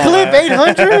 One clip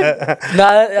 800.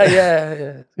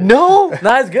 yeah. No.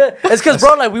 Nah, it's good. It's because,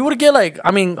 bro, like we would get like,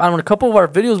 I mean, on a couple of our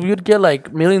videos, we would get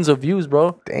like millions of views,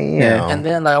 bro. Damn. And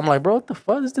then like I'm like, bro, what the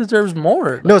fuck? This deserves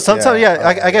more. No, sometimes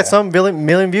Yeah. I get some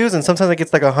million views, and sometimes it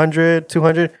gets like 100,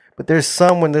 200. But there's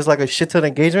some when there's like a shit ton of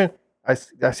engagement. I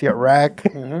see a rack.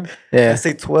 I Yeah.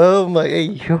 say 12. I'm like, hey,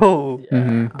 yo.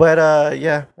 Mhm. But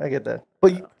yeah, I get that.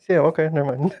 But yeah, okay,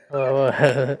 never mind.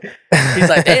 He's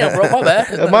like, damn, bro, my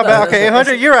bad. My bad. Okay,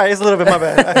 800. You're right. It's a little bit my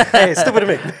bad. Hey, stupid of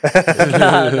me.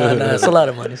 nah, it's a lot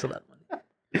of money. It's a lot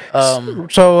of money.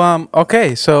 So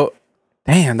okay, so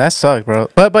damn, that sucks, bro.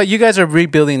 But you guys are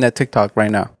rebuilding that TikTok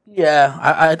right now. Yeah,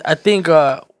 I think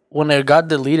when it got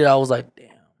deleted, I was like, damn,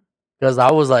 because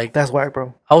I was like, That's whack,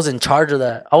 bro. I was in charge of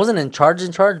that. I wasn't in charge,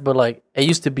 but like it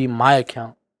used to be my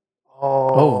account.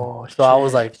 Oh, So I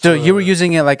was like, So you were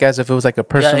using it like as if it was like a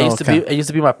personal Yeah, it used to account. be. It used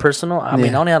to be my personal. I mean,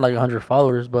 Yeah. I only had like 100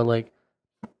 followers, but like,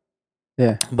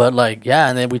 Yeah. But like, yeah,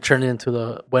 and then we turned it into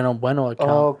the Bueno account.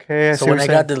 Okay. I So see when what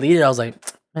it you're got deleted, I was like,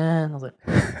 man, I was like,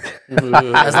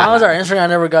 as long as our Instagram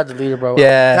never got deleted, bro.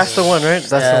 Yeah. That's the one, right?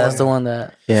 That's the one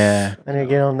that. Yeah. I need to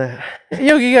get on that.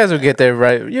 You guys will get there,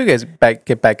 right? You guys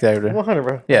get back there. 100,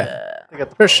 bro. Yeah. I got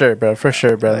the For sure, bro. For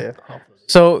sure, brother. Yeah.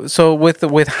 So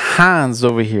with Hans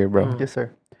over here, bro. Yes,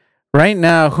 sir. Right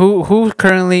now, who's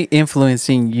currently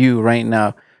influencing you right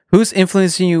now? Who's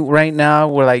influencing you right now?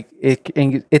 Where like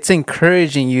it's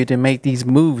encouraging you to make these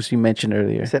moves you mentioned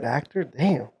earlier. You said actor?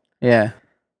 Damn. Yeah.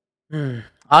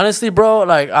 Honestly, bro,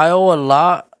 like I owe a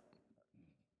lot.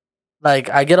 Like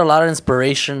I get a lot of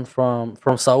inspiration from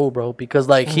Saul, bro, because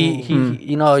like he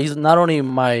you know, he's not only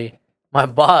my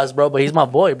boss, bro, but he's my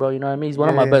boy, bro. You know what I mean? He's one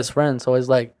of my Yeah. best friends. So it's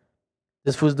like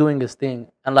this fool's doing his thing,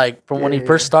 and like from when he Yeah.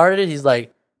 first started, he's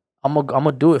like, I'm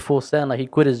gonna do it full send. Like he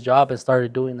quit his job and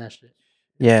started doing that shit.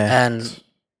 Yeah. And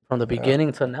from the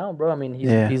beginning to now, bro, I mean,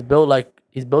 Yeah. he's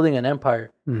building an empire.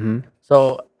 Mm-hmm.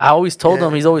 So I always told him,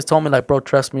 Yeah. he's always told me like, bro,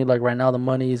 trust me. Like right now, the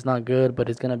money is not good, but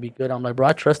it's gonna be good. I'm like, bro,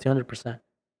 I trust you 100%.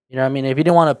 You know what I mean? If he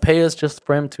didn't want to pay us just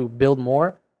for him to build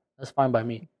more, that's fine by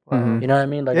me. Mhm. You know what I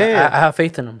mean? Like Yeah. I have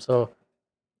faith in him, so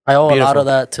I owe a lot Beautiful. of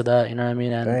that to that. You know what I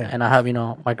mean? And Damn. and I have, you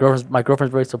know, my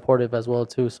girlfriend's very supportive as well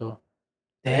too. So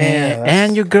Damn.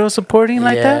 And your girl supporting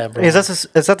like yeah, that? bro. Is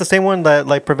that the same one that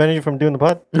like prevented you from doing the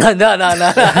pod? no.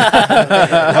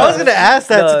 I was gonna ask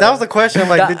that. No. That was the question. I'm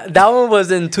like, that one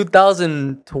was in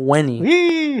 2020.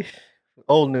 Yeesh.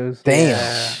 Old news. Damn.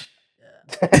 Yeah.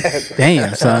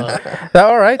 Damn, son.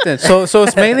 All right then. So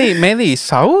it's mainly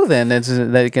Saul then. It's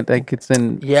like it's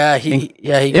in Yeah, he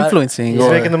got, influencing He's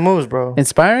or making the moves, bro.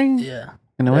 inspiring yeah,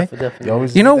 in a way. definitely. You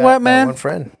always You know need what, that man? one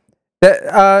friend.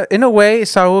 That in a way,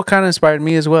 Saul kind of inspired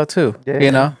me as well too. Yeah.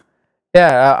 You know,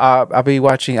 yeah. I'll be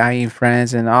watching IE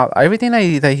Friends and everything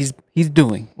that he's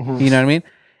doing. You know what I mean?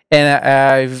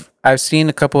 And I've seen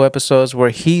a couple episodes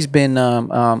where he's been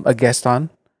a guest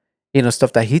on,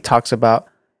 stuff that he talks about,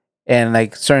 and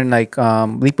like certain like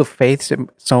leap of faith,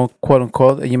 so quote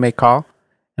unquote that you may call.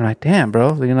 And I'm like, damn, bro,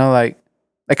 like.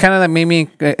 It kind of like made me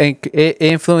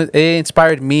it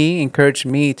inspired me, encouraged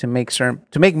me to make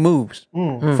moves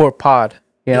for pod.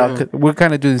 We're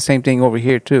kind of doing the same thing over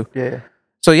here too. Yeah.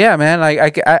 So yeah, man,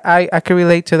 like I can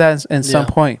relate to that in some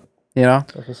point.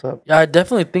 That's what's up. Yeah, I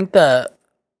definitely think that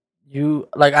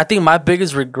I think my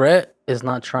biggest regret is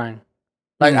not trying.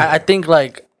 Like I think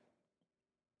like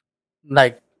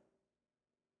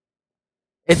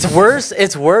it's worse.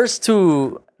 It's worse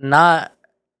to not.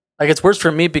 Like, it's worse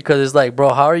for me because it's like,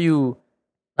 bro, how are you?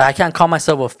 Like, I can't call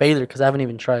myself a failure because I haven't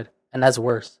even tried, and that's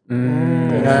worse. You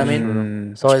know what I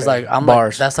mean? So it's like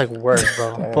Bars. that's like worse,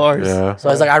 bro. Bars. Yeah. So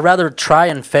it's like I'd rather try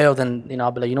and fail than I'll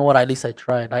be like, you know what? At least I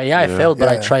tried. Like, I failed, but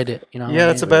I tried it. You know? Yeah,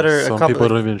 that's a better. Some people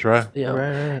don't even try. Yeah.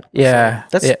 Right. Yeah,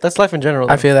 That's life in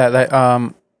general. I feel that like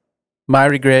my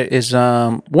regret is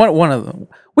one of them.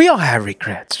 We all have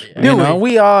regrets.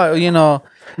 We all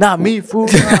Not me, fool.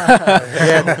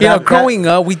 growing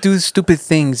up, we do stupid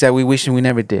things that we wish we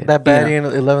never did. that baddie in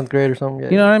 11th grade or something.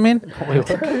 You know what I mean?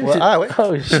 Well, wait.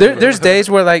 Oh, shit. There's days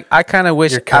where like I kind of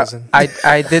wish Your cousin.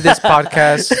 I did this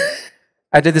podcast.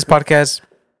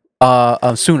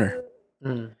 Sooner.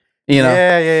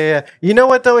 Yeah. You know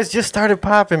what though? It's just started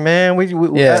popping, man. We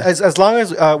Yeah. as long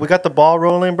as we got the ball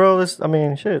rolling, bro.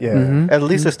 Shit. Yeah. At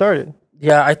least it started.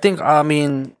 Yeah, I think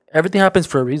everything happens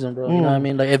for a reason, bro. You know what I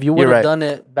mean? Like if you would have right. done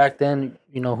it back then,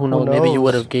 who knows? Maybe you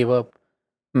would have gave up.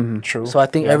 True. So I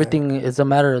think everything is a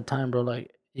matter of time, bro. Like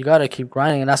you gotta keep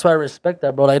grinding, and that's why I respect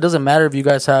that, bro. Like it doesn't matter if you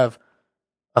guys have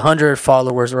 100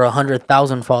 followers or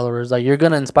 100,000 followers. Like you're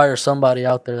gonna inspire somebody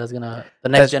out there that's gonna the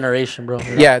next generation, bro.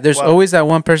 Yeah, there's always that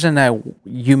one person that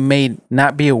you may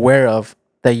not be aware of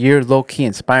that you're low key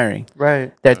inspiring.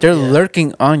 Right. That they're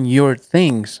lurking on your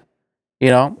things,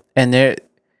 and they're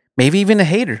maybe even a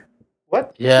hater.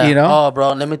 What? Yeah. Oh,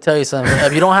 bro, let me tell you something.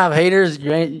 If you don't have haters,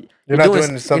 you're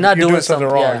not doing something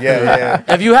wrong. Yeah.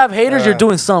 If you have haters, you're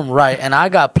doing something right. And I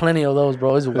got plenty of those,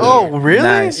 bro. It's weird. Oh, really?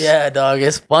 Nice. Yeah, dog.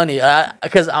 It's funny.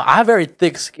 Because I have very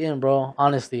thick skin, bro.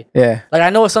 Honestly. Yeah. Like I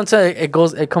know sometimes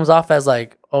it comes off as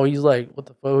like, oh, he's like, what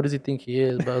the fuck? Who does he think he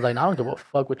is? But I was like, I don't give a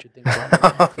fuck what you think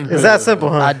about me. It's that simple,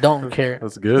 huh? I don't care.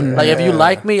 That's good. Like if you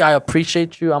like me, I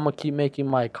appreciate you. I'm gonna keep making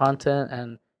my content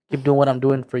and keep doing what I'm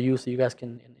doing for you, so you guys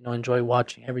can enjoy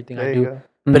watching everything I There do. you go.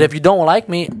 But if you don't like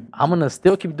me, I'm gonna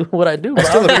still keep doing what I do. Bro.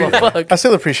 I don't give a fuck. I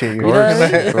still appreciate you. You know what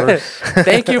I mean?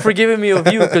 Thank you for giving me a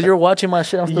view because you're watching my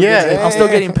shit. I'm still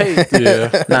getting paid.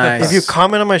 Yeah. Nice. If you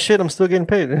comment on my shit, I'm still getting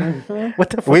paid. What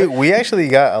the fuck? We actually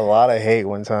got a lot of hate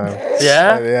one time.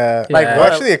 Yeah? Yeah. Like Well,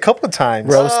 what? actually a couple times.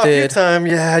 Bro. A few Roasted. time,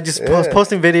 yeah. I just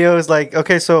posting videos. Like,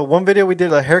 okay, so one video we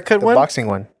did a haircut The one. boxing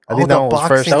one. I Oh, think the that one was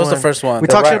boxing first. That was the one. first one. We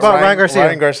talked shit about Ryan Garcia.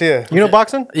 Ryan Garcia. You know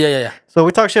boxing? Yeah. So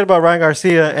we talked shit about Ryan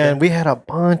Garcia, and we had a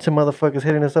bunch of motherfuckers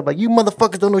hitting us up like, you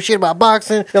motherfuckers don't know shit about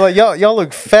boxing. They're like, y'all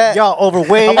look fat. Y'all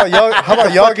overweight. How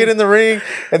about y'all get in the ring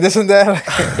and this and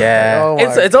that? Yeah. Oh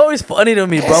my It's always funny to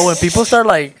me, bro, when people start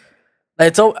like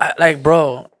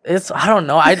bro. I don't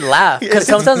know. I laugh because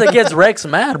sometimes it gets Rex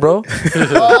mad, bro.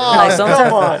 Like sometimes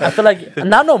come on. I feel like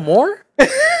not no more,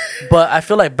 but I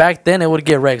feel like back then it would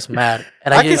get Rex mad.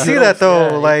 And I can see that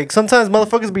though. Like sometimes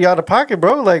motherfuckers be out of pocket,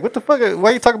 bro. Like what the fuck?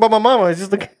 Why you talking about my mama? It's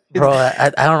just like, bro. I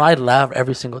don't know. I laugh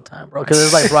every single time, bro, because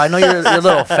it's like, bro, I know you're a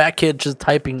little fat kid just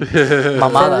typing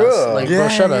mamadas. real. Like, Yeah, bro,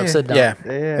 shut up, yeah. sit down. Yeah.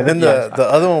 yeah. And then the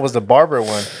other one was the barber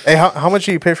one. Hey, how much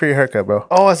do you pay for your haircut, bro?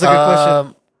 Oh, that's a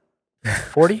good question.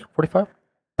 40, 45.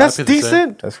 That's I think the same.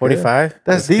 decent. That's 45.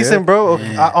 That's decent, bro.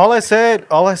 All I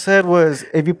said was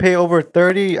if you pay over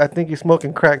 30, I think you're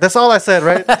smoking crack. That's all I said,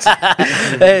 right?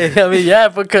 Hey, I mean, yeah,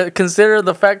 but consider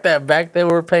the fact that back then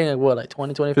we were paying like what, like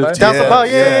 20, 25? 15. That's about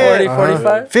 40,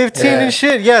 45? 15 and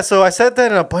shit. Yeah, so I said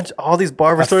that in all these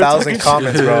barbers started 1,000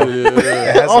 talking comments, bro. It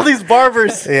shit. has All these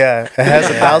barbers. Yeah, it has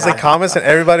 1,000 comments, and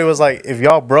everybody was like, "If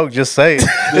y'all broke, just say it."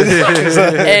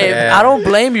 Hey, I don't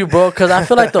blame you, bro, because I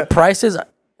feel like the prices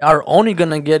are only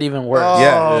gonna get even worse.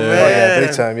 Oh, man.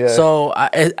 big time. Yeah. So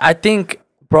I think,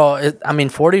 bro,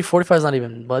 40, 45 is not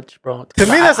even much, bro. To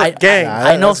me, that's a gang. Nah,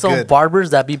 I know that's some good. barbers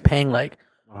that be paying like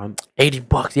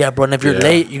 $80. Yeah, bro. And if you're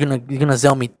late, you're gonna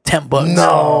sell me $10.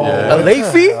 No. A late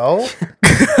fee?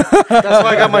 That's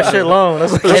why I got my shit long.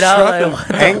 That's what And I was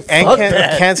like,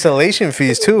 And cancellation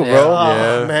fees too, bro.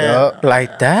 Oh, man.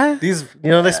 Like that? These,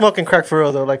 they smoking crack for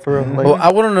real though, like for real. Like, Well,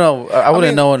 I wouldn't know. I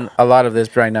wouldn't know a lot of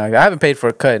this right now. I haven't paid for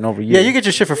a cut in over years. yeah, you get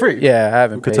your shit for free. Yeah, I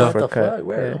haven't paid tell. for a what the cut. fuck?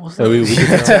 Where? What's So up? we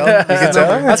can tell. You can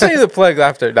tell. I'll tell you the plugs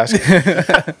after. That's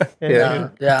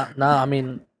Nah, I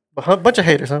mean, A bunch of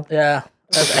haters, huh? yeah.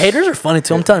 Haters are funny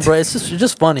too. I'm telling you, bro. It's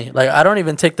just funny. Like, I don't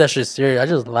even take that shit serious. I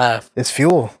just laugh. It's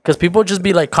fuel. Because people just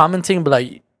be like commenting, but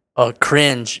like, oh,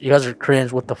 cringe. You guys are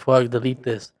cringe. What the fuck? Delete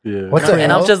this. Yeah. What the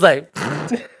And hell? I'm just like, I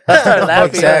start laughing.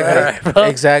 Exactly. All right, bro.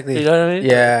 Exactly. You know what I mean?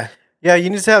 Yeah. Yeah, you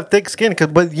need to have thick skin,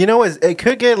 but it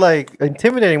could get like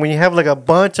intimidating when you have like a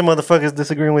bunch of motherfuckers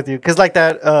disagreeing with you. Cause like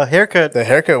that haircut, The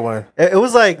haircut one. it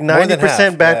was like More than 90%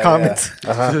 half. bad Yeah, comments. Yeah.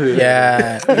 Uh-huh.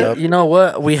 Yeah. Yup. You know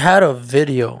what? We had a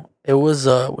video. It was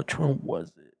which one was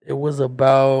it? It was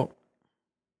about.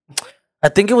 I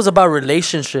think it was about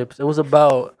relationships. It was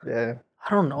about. Yeah. I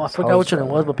don't know. I forgot which one it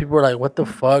was, but people were like, "What the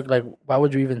fuck? Like, why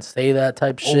would you even say that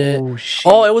type shit?"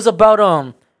 Shit. Oh, it was about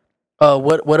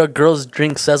what a girl's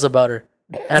drink says about her,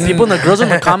 and people in the girls in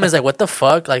the comments like, "What the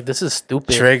fuck? Like, this is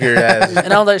stupid." Triggered as.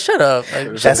 And I was like, "Shut up!" Like,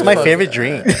 shut That's the my fuck favorite up.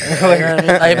 drink. You know what I mean?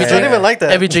 Like, if you I don't drink, even like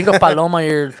that. if you drink a paloma,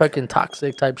 you're fucking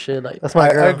toxic type shit. Like, That's my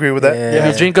I girl. agree with that. Yeah.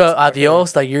 if you drink a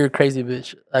adios, like you're a crazy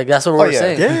bitch. Like that's what we're yeah.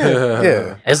 saying. Yeah.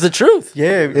 Yeah. It's the truth.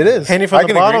 Yeah. It is. Henny I from the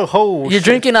can bottle. agree. Oh, You're shit.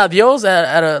 drinking adios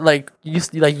at a like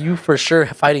you for sure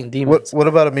fighting demons. What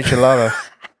about a michelada?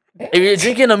 If you're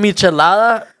drinking a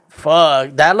michelada,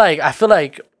 fuck that. Like I feel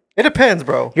like It depends,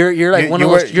 bro. you're like You- one you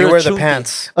of wear- those. you You're wear a the chunti.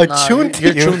 pants. A Nah, chunti?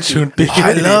 You're chunti.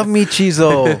 I love Michis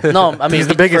though. No, I mean He's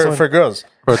the biggest one. For girls.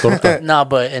 For torta. Nah,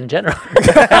 but in general.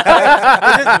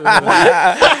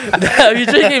 If you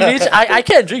drinking micha, I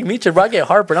can't drink micha, bro. I get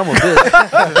heartburn. I'm a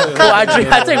bitch. Bro,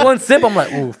 I take one sip. I'm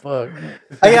like, ooh, fuck.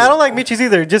 Yeah, I don't like Michis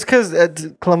either. Just because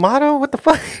Clamato, what the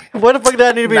fuck? What the fuck did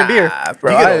I need to be in beer? Nah,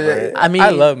 bro. You get over it. I mean, I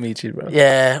love Michis, bro.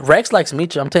 Yeah, Rex likes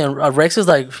micha. I'm telling you, Rex is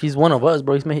like he's one of us,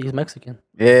 bro. He's Mexican.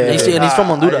 Yeah. And he's from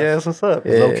Honduras. Yeah, that's what's up.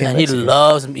 Yeah. Low-key And he Mexican.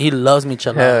 loves Hell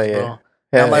micheladas, yeah. bro.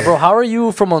 And I'm like, bro, how are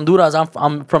you from Honduras?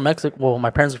 I'm from Mexico. Well,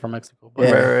 my parents are from Mexico. But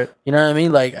Yeah. Right. you know what I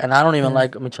mean? Like, and I don't even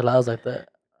like micheladas like that.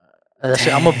 And that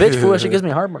shit, I'm a bitch fool. That shit gives me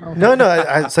heartburn. No,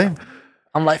 I same.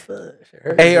 I'm like, fuck. shit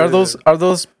hurts. Hey, are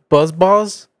those buzz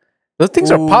balls? Those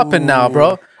things are popping now,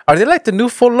 bro. Are they like the new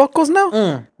Four Locos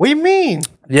now? What do you mean?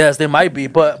 Yes, they might be.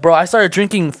 But bro, I started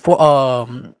drinking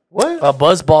What? a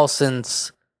buzz ball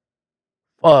since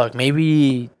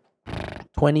maybe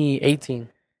 2018.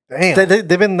 Damn. They've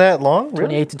been that long?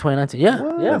 Really? 2018, 2019.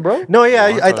 Yeah, yeah, bro. No,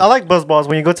 yeah, I like buzz balls.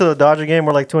 When you go to the Dodger game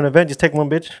or like to an event, just take one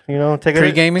bitch. Take it.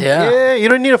 Pre-gaming? Yeah. Yeah, you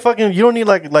don't need you don't need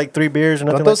like 3 beers or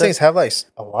nothing Don't those like things have like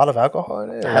a lot of alcohol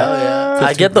in it? Hell yeah.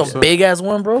 I get the big ass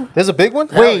one, bro. There's a big one?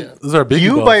 that. Wait, yeah. Those are big.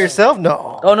 you by yourself?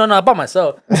 No. Oh no, not by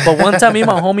myself. But one time, me and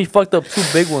my homie fucked up 2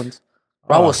 big ones.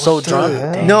 Bro, I was so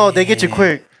drunk. No, they get you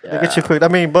quick. They get you quick. I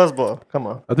mean, buzz ball. Come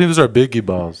on. I think those are biggie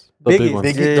balls. The big Biggie. ones.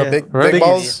 Big, Yeah. the big, Right? big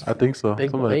balls? I think so. Big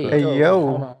Something like hey, that. Hey, hold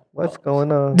yo. on. What's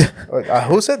going on?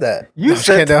 Who said that? You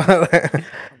said that.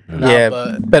 Yeah,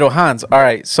 but- Bueno Hans. All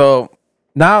right, so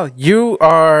now you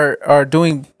are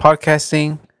doing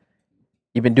podcasting.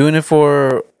 You've been doing it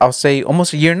for I'll say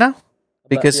almost a year now,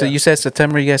 because yeah. you said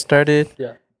September you guys started.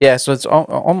 Yeah. Yeah, so it's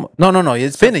no.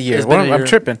 It's been a year. It's been a I'm year.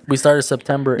 tripping. We started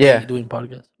September Yeah. 8 doing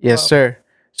podcasts. Yes, sir.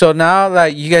 So now,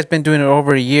 like you guys been doing it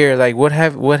over a year. Like, what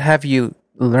have you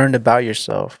learned about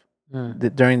yourself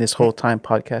during this whole time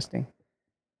podcasting?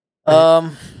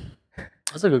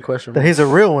 That's a good question. that he's a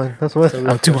real one. That's what.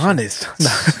 I'm too honest.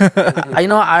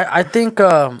 I think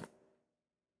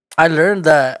I learned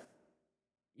that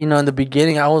in the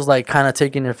beginning I was like kind of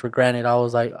taking it for granted. I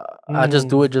was like I just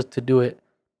do it just to do it.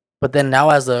 But then now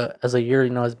as a year,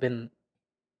 it's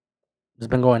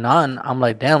been going on, I'm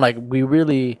like, damn, like we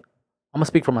really I'm gonna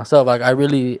speak for myself. Like I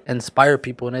really inspire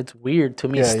people, and it's weird to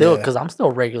me Yeah, still yeah. because I'm still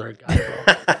a regular guy,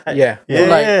 bro. Yeah.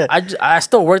 Yeah. Like I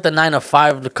still worked a 9 to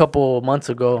 5 a couple months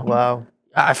ago. Wow.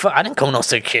 I didn't come no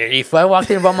security. If I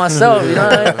walked in by myself, you know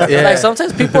what I mean? Yeah. Like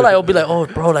sometimes people will be like, oh,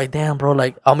 bro, like damn, bro,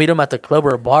 like I'll meet them at the club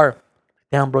or a bar.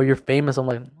 Damn, bro, you're famous. I'm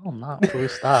like, no, I'm not.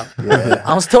 Please stop.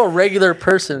 I'm still a regular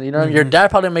person. Your dad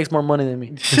probably makes more money than me.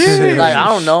 Like I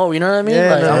don't know. You know what I mean?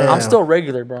 Yeah, Like no. I'm still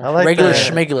regular, bro. I like Regular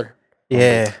that. schmegular.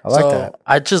 Yeah. I like So that.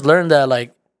 I just learned that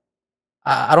like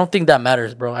I don't think that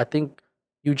matters, bro. I think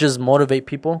you just motivate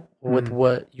people with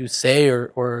what you say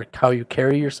or how you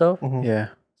carry yourself. Yeah.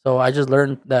 So I just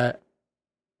learned that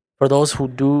for those who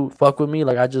do fuck with me,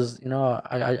 like I just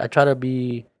I try to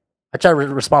be I try to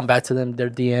respond back to them, their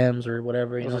DMs or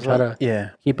whatever. You know, try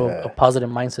to keep a positive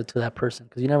mindset to that person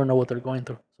because you never know what they're going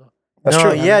through. So. That's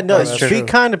no, true. yeah, no. That's Be true.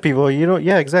 kind to people. You don't.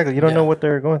 Yeah, exactly. You don't know what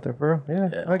they're going through, bro.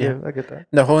 Yeah, I get that.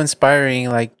 The whole inspiring,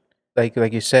 like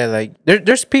you said, like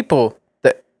there's people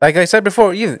that, like I said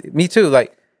before, you, me too.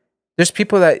 Like there's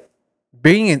people that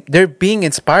they're being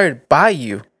inspired by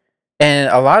you, and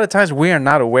a lot of times we are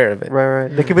not aware of it. Right.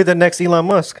 They could be the next Elon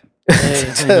Musk.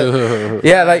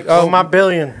 Yeah, like my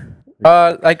billion.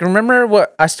 Like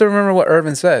I still remember what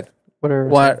Irvin said.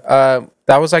 Whatever.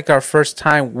 That was like our first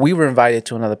time we were invited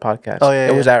to another podcast. Oh, yeah,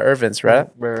 it was at Irvin's, right?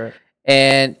 Right.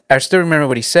 And I still remember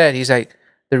what he said. He's like,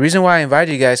 the reason why I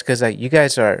invited you guys because like you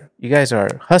guys are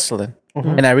hustling,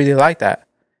 and I really like that,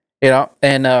 you know.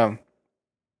 And I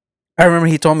remember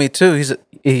he told me too.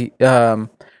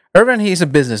 Irvin, he's a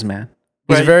businessman.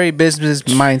 He's Right. very business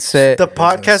mindset. The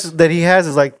podcast that he has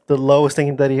is like the lowest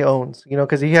thing that he owns. You know,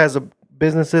 because he has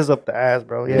businesses up the ass,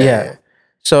 bro. Yeah.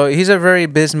 So he's a very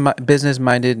business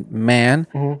minded man,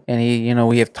 and he, you know,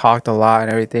 we have talked a lot and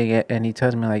everything. And he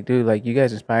tells me like, dude, like you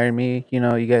guys inspire me. You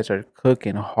know, you guys are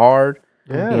cooking hard.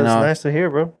 Yeah, you that's know? nice to hear,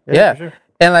 bro. Yeah. For sure.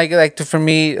 And for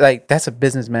me, like that's a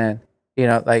businessman. You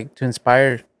know, like to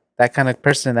inspire that kind of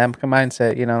person, that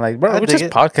mindset. You know, like bro, we're just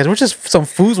podcast. We're just some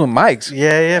fools with mics.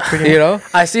 Yeah, pretty. You know,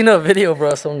 I seen a video,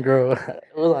 bro. Some girl. It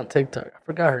was on TikTok. I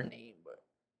forgot her name, but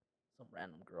some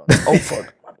random girl. Oh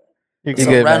fuck. You Some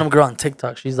good, random man. girl on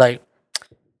TikTok. She's like,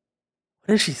 what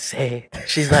did she say?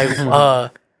 She's like,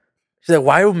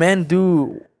 why do men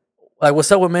do like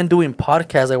what's up with men doing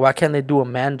podcasts? Like, why can't they do a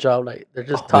man job? Like, they're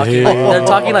just talking. Like, they're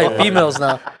talking like females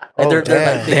now. Like, they're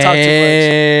like, they talk too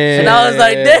much. And I was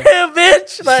like, damn,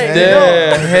 bitch. Like,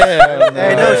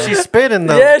 Hey, no, she's spitting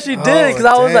though. yeah, she did. Because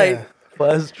I was like,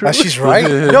 well, that's true. She's right.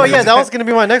 No, yeah, that was gonna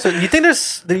be my next one. You think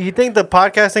the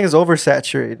podcasting is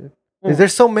oversaturated? Is there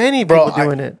so many people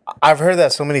doing it? I've heard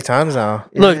that so many times now.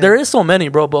 Look, there is so many,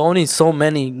 bro, but only so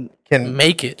many can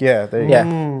make it. Yeah, there you Yeah.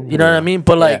 go. You know what I mean?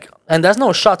 But like, and that's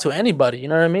no shot to anybody. You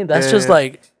know what I mean? That's just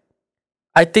like,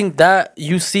 I think that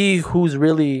you see who's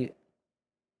really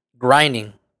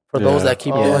grinding for those that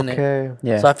keep doing it. Okay.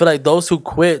 yeah. So I feel like those who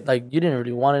quit, like you didn't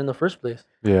really want it in the first place.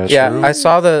 Yeah, Yeah, true. I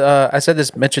saw I said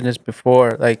mentioned this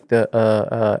before, like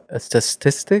the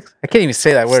statistics. I can't even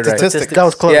say that word right. Statistics. That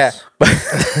was close. Yeah,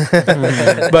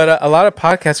 but a lot of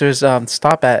podcasters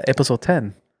stop at episode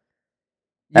 10.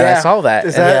 And I saw that.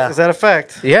 Is and- that a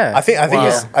fact? yeah. I think Wow.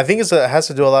 it has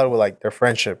to do a lot with like their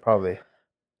friendship, probably.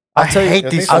 I tell you- hate You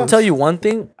these. think I'll tell you one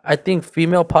thing. I think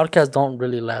female podcasts don't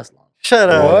really last long. Shut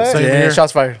up. What? Same Yeah, here.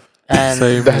 shots fired. And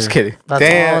Same I was here. kidding. that's all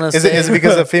I Damn. want Is to it say.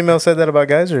 because a female said that about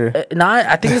guys or? No,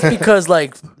 I think it's because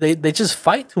like they just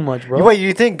fight too much, bro. Wait,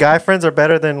 you think guy friends are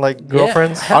better than like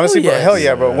girlfriends? hell Honestly, bro, yes. hell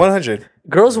yeah, bro. 100.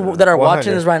 Girls that are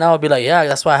watching 100. this right now will be like, yeah,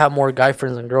 that's why I have more guy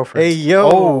friends than girlfriends. Hey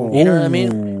yo, You know what I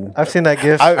mean? I've seen that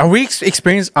gif. Are we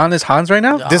experiencing honest Hans right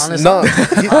now? This Honest no.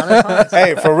 Hans.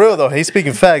 Hey, for real though, he's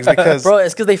speaking facts because Bro,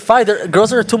 it's because they fight.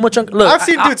 Girls are too much. Look, I've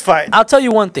seen dudes fight. I'll tell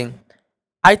you one thing.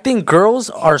 I think girls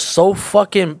are so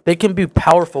fucking. They can be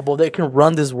powerful, but they can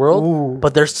run this world.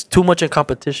 But there's too much in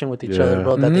competition with each other, Yeah.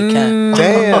 bro, that they can't.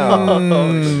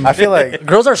 damn. I feel like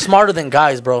Girls are smarter than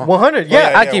guys, bro. 100.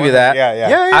 Yeah, I give you that. Yeah, yeah.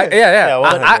 yeah. Yeah.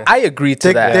 100. I agree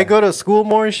to that. They go to school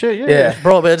more and shit. Yeah. Yeah.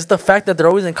 Bro, but it's the fact that they're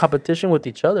always in competition with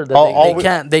each other that All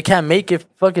they can't make it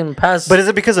fucking past. But is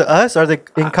it because of us? Are they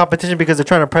in competition because they're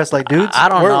trying to press like dudes? I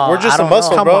don't know. We're just I a don't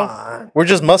muscle, know. bro. We're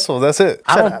just muscle. That's it.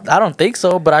 I don't think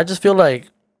so, but I just feel like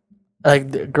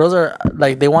the girls are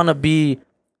like they want to be,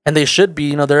 and they should be.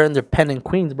 You know, they're independent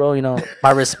queens, bro. You know, my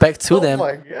respect to them. Oh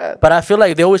my god. But I feel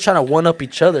like they always trying to one up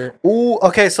each other. Ooh.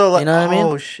 Okay. So like, You know what I mean?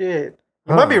 Oh shit.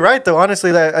 You might be right though.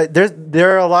 Honestly, that there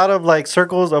are a lot of like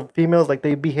circles of females like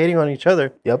they be hating on each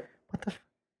other. Yep.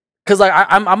 Cause like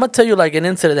I'm gonna tell you like an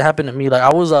incident that happened to me. Like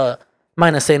I was I'm not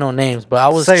gonna say no names, but I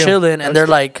was Say 'em. chilling and they're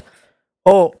like,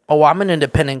 oh, I'm an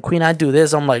independent queen. I do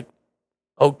this. I'm like,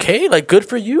 okay, like good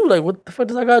for you. Like what the fuck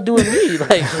does that got to do with me?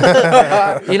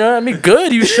 Like, you know what I mean?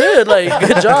 Good, you should. Like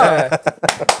good job.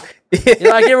 You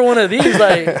know, I gave her one of these.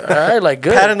 Like, all right, like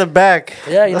good. Pat in the back.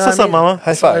 Yeah, you know That's what what's I up, mean? mama.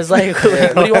 High five. It's like,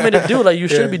 what do you want me to do? Like, you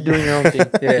should be doing your own thing.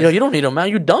 You know, you don't need a man.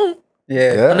 You don't.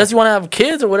 Yeah. Unless you want to have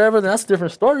kids or whatever, then that's a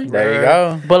different story. There you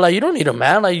go. But like, you don't need a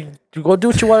man. Like, you go do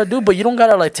what you want to do, but you don't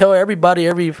gotta like tell everybody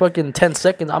every fucking 10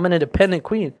 seconds I'm an independent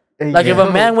queen. Hey, Like, if yo.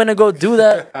 a man went to go do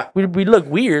that, we look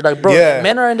weird. Like, bro, Yeah.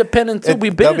 men are independent too.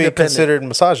 We've been That'd be independent. considered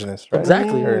misogynist, right?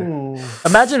 Exactly. Or-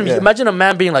 Imagine a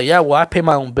man being like, yeah, well, I pay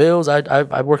my own bills.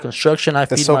 I work construction. I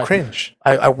That's feed so my cringe.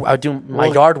 I do my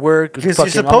yard work. Because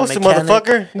fucking, you're I'm a supposed to, mechanic.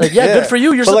 motherfucker. Like, yeah, good for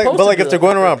you. You're but supposed but to. like do if they're that.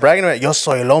 going around bragging about yo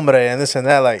soy el hombre and this and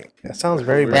that, like that sounds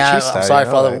very Yeah, machista. I'm sorry, you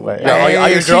know? father. Like, All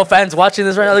your girl fans watching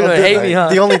this right now, they're gonna hate me, huh?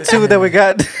 The only two that we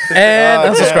got.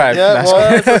 And unsubscribe.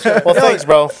 Yeah, well, thanks,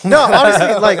 bro. No,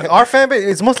 honestly, like our fan base,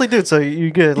 it's mostly dudes, so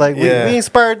you good. Like we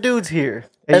inspire dudes here.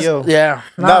 Hey, yo. Yeah,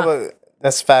 No, but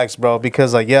that's facts, bro.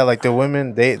 Because like like the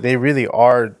women, they really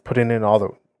are putting in all the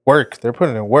work. They're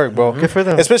putting in work, bro. Good for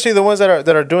them. Especially the ones that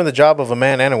are doing the job of a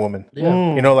man and a woman.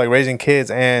 Yeah. You know, like raising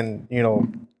kids and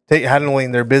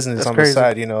handling their business That's on crazy. the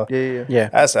side. You know, Yeah.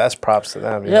 that's props to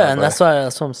them. you yeah, know, and but-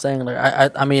 that's what I'm saying.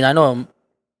 Like I mean, I know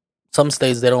some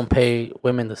states they don't pay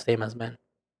women the same as men.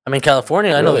 I mean,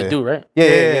 California, I know they Really? do, right? yeah.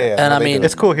 And No, I they mean, do.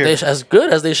 It's cool here. as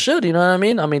good as they should. You know what I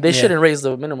mean? I mean, they shouldn't raise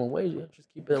the minimum wage. Just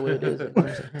keep it the way it is. You know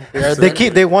what I'm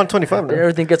saying? They want 25 now.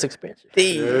 Everything gets expensive.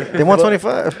 They want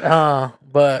 25.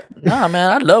 But nah, man,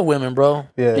 I love women, bro.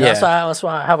 Yeah. Yeah. That's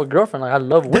why I have a girlfriend. Like I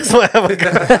love women. That's why I have a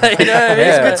girl. You know what I mean?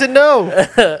 Yeah. Good to know.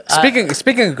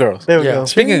 Speaking of girls, There we Yeah. go.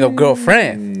 speaking of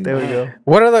girlfriend, There we go.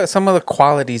 what are some of the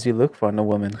qualities you look for in a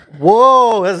woman?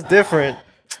 Whoa, that's different.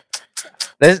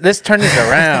 Let's turn this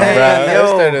around, Hey, bro. yo.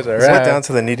 Let's turn this Let's get around. down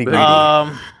to the nitty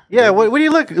gritty. Yeah, what do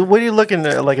you look? What are you looking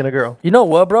at, like in a girl? You know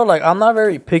what, bro? Like I'm not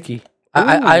very picky.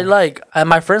 I like, and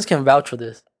my friends can vouch for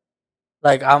this.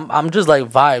 Like I'm just like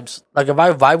vibes. Like if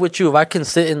I vibe with you, if I can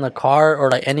sit in the car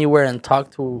or like anywhere and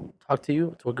talk to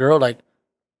you, to a girl, like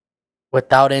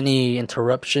without any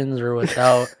interruptions or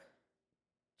without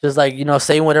just like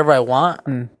saying whatever I want,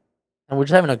 and we're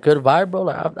just having a good vibe, bro.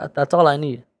 Like that's all I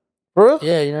need. For real?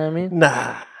 Yeah, you know what I mean?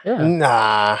 Nah,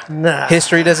 Yeah. Nah,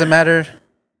 History doesn't matter.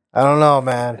 I don't know,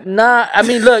 man. Nah, I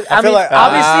mean, look, I feel mean, like-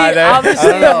 obviously, I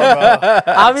don't know,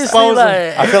 bro. obviously,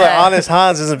 like, I feel like Honest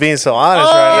Hans isn't being so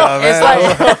honest right now,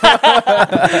 man.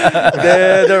 it's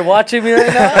like they're watching me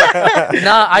right now.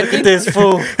 Nah, I think this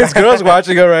fool. This girl's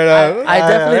watching it right now. I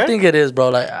definitely Alright. think it is, bro.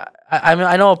 Like, I mean,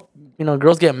 I know,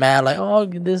 girls get mad, like, oh,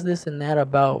 this, and that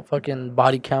about fucking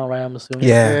body count, right? I'm assuming.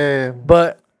 Yeah.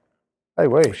 But Hey,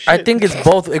 wait. I think it's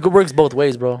both. It works both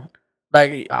ways, bro.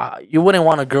 Like, you wouldn't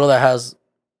want a girl that has,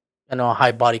 a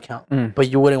high body count, but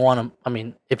you wouldn't want to. I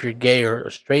mean, if you're gay or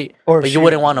straight, Or but you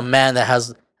wouldn't want a man that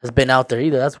has been out there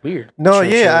either. That's weird. No, True,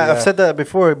 yeah, true, I've yeah. said that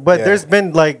before, but Yeah. there's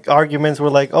been like arguments where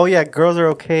like, oh yeah, girls are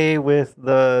okay with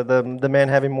the man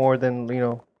having more than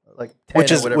like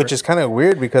 10 Which is kind of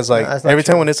weird because like that's not every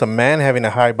time true. when it's a man having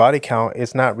a high body count,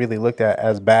 it's not really looked at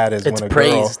as bad as It's when a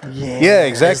praised. girl. yeah. Yeah,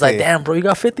 exactly. It's like, damn, bro, you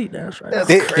got 50. That's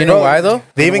right. You know why though?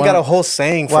 They even You know got why? a whole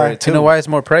saying for Why? it too. You know why it's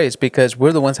more praise? Because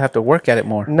we're the ones that have to work at it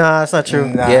more. Nah, that's not true.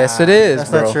 Nah. Yes, it is, That's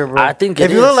bro. not true, bro. I think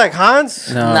if it you look is. like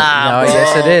Hans, No, Nah, no, bro.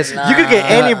 yes, it is. Nah. you could get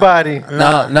anybody.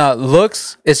 No,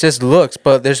 looks. It's just looks,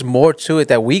 but there's more to it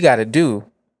that we got to do.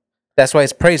 That's why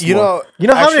it's praised You more. know, You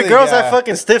know how many actually, girls yeah. I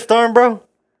fucking stiffed arm, bro?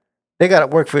 They gotta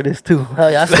work for this too.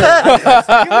 Hell yeah, I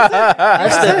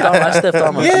stepped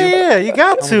on my few. Yeah, you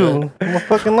got to. I'm a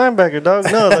fucking linebacker, dog.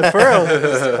 No, like for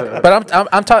real. But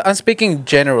I'm speaking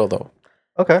general though.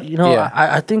 Okay. Yeah.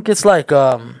 I think it's like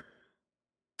I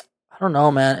don't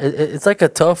know, man. It's like a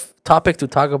tough topic to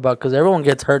talk about because everyone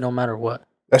gets hurt no matter what.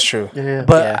 That's true. Yeah.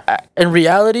 But in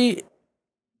reality,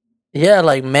 yeah,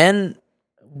 like men,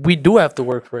 we do have to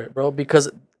work for it, bro. Because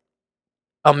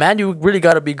a man, you really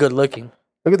got to be good looking.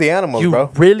 Look at the animals, You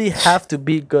bro. really have to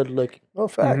be good looking. No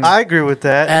fact. I agree with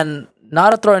that. And not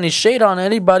to throw any shade on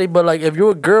anybody, but like if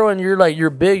you're a girl and you're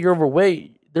big, you're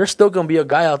overweight, there's still gonna be a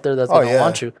guy out there that's gonna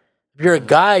want you. If you're a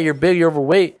guy, you're big, you're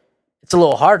overweight, it's a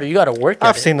little harder. You gotta work at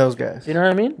I've it. seen those guys. You know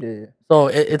what I mean? Yeah. So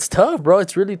it's tough, bro.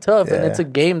 It's really tough, and it's a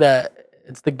game that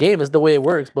it's the game. It's the way it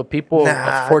works. But people,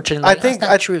 Nah, unfortunately, I think that's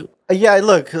not true. Yeah,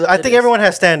 look, I think is. everyone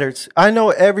has standards. I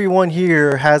know everyone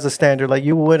here has a standard. Like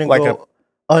you wouldn't Like go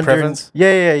under. preference?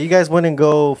 Yeah. You guys wouldn't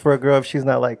go for a girl if she's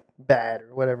not like bad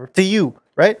or whatever. To you,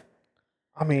 right?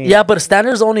 I mean, Yeah, but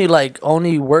standards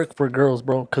only work for girls,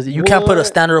 bro. Because you can't put a What?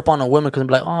 standard up on a woman because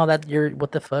be like, oh, that you're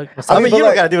what the fuck. What's I up? mean, but you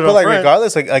don't gotta do it But up like, front.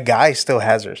 regardless, like a guy still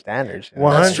has their standards. you know?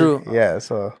 100. That's true. Yeah.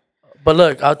 So But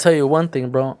look, I'll tell you one thing,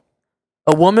 bro.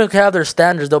 A woman can have their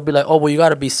standards. They'll be like, oh, well, you got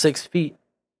to be 6 feet,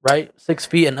 right? 6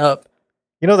 feet and up.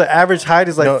 You know the average height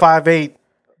is like No. 5'8".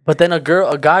 But then a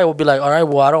guy will be like, all right,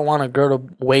 well, I don't want a girl to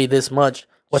weigh this much.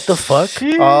 What the fuck?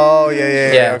 Oh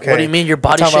yeah. Yeah. Okay. What do you mean? You're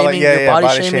body talking about, shaming? like, You're yeah, body,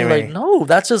 body shaming? Like, shaming. no,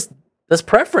 that's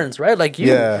preference, right? Like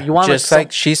you want Just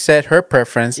like she said her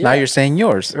preference. Now Yeah. you're saying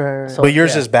yours. Right. So, But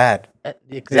yours yeah. is bad.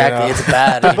 Exactly, Yeah. it's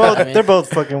bad. They're you know what both I mean? they're both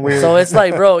fucking weird. So it's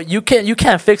like, bro, you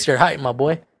can't fix your height, my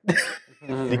boy.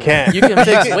 You can't. You can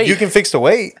fix weight. You can fix the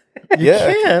weight.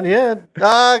 Yeah. Yeah,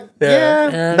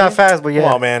 yeah. Not fast, but yeah.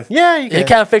 Come on, man. Yeah, you can. You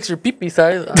can't fix your pee-pee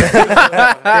size. There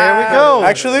we go.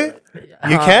 Actually,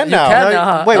 you can now. You can now,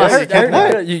 huh? Wait, No, I heard-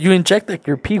 what? You inject like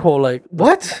your pee hole, like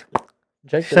What?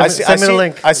 inject I it. see, Send me the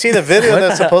link. I see the video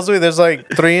that supposedly there's like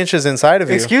 3 inches inside of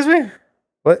you. Excuse me?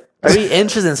 What? 3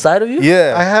 inches inside of you.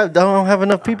 Yeah. I don't have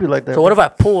enough pee like that. So what if I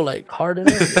pull like hard in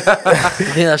it? You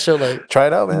think that should like? Try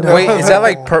it out, man. Wait, is that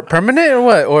like permanent or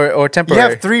what, or You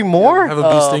temporary? have 3 more? Have a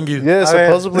bee sting you. Yeah,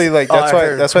 supposedly like that's I why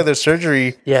heard. there's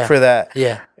surgery Yeah. for that.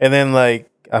 Yeah. And then like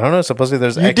I don't know, supposedly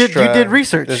there's You extra. did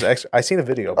research. There's extra. I seen a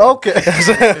video. Bro. Okay.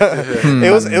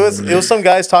 It was some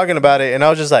guys talking about it, and I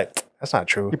was just like, that's not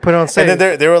true. You put it on And save.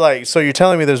 then they were like, so you're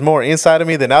telling me there's more inside of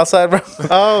me than outside, bro?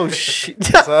 Oh, shit.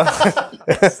 So-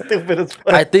 Stupid as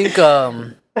fuck. I think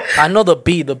I know the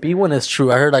bee one is true.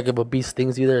 I heard like if a bee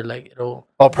stings you there, like it'll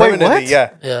Oh, permanently, what? yeah.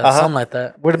 yeah something like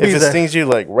that. Where the If bees it at? stings you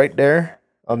like right there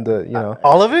on the,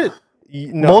 All of it?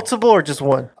 no, Multiple or just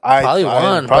one? Probably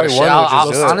one. Probably but one. shit,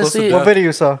 Which is good. honestly, What video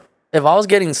you saw? if I was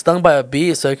getting stung by a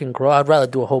bee so it can grow, I'd rather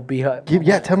do a whole beehive.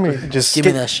 Yeah, tell me. Just Give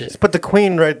me that shit. Put the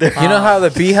queen right there. You know how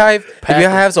the beehive, the Pack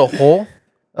beehive it. has a hole?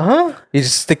 Uh-huh. You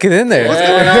just stick it in there.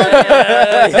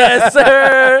 Yes,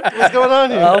 sir. What's going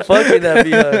on here? I'll fucking that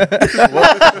beehive.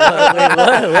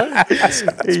 What?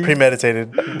 it's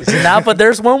premeditated. Nah, but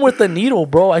there's one with the needle,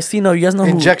 bro. I see. No, you guys know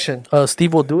Injection. who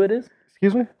Steve will do it is.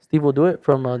 Excuse me? Steve will do it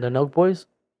from the Nook Boys.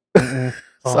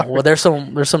 Well, there's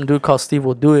some dude called Steve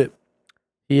will do it.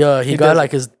 He does got it.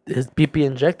 like his PP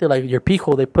injected, like your pee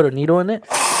hole. They put a needle in it.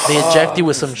 They inject you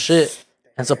with some shit,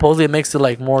 and supposedly it makes it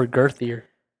like more girthier.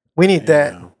 We need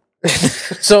that.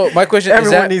 So my question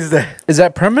Everyone needs that. is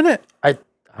that permanent? I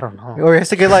don't know. Or he has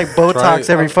to get like Botox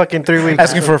every fucking 3 weeks.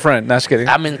 Asking for a friend. Not just kidding.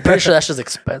 I mean, pretty sure that's just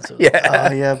expensive. Yeah.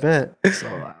 Oh, yeah, I bet.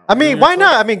 I mean, why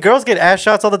not? I mean, girls get ass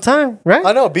shots all the time, right?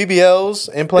 I know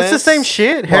BBLs, implants. It's the same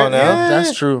shit. Come on now. Yeah.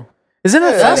 That's true. Isn't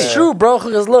that funny? That's true, bro.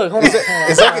 Because look, hold on.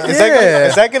 Is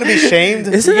that gonna be shamed?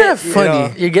 Isn't that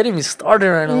funny? You're getting me started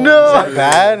right now. No.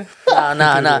 Bad?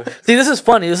 Nah. See, this is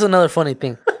funny. This is another funny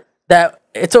thing. That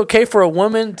it's okay for a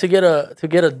woman to get a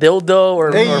dildo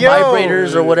or Hey, yo.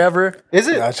 vibrators or whatever, Is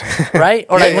it? right?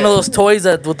 Or like Yeah. one of those toys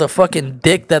that with the fucking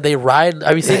dick that they ride.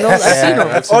 Have you seen those? I've seen them.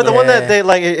 Or the one that they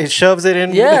like, it shoves it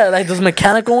in? Yeah, like those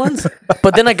mechanical ones.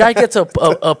 But then a guy gets a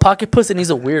pocket puss and he's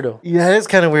a weirdo. Yeah, it's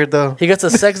kind of weird though. He gets a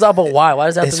sex doll, but why? Why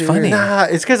does that have It's to be funny. weird? Nah,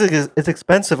 it's because it's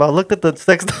expensive. I looked at the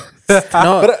sex dolls.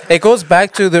 No, it goes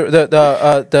back to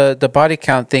the body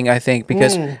count thing. I think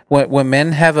because when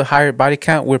men have a higher body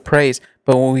count, we're praised.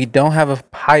 But when we don't have a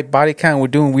high body count, we're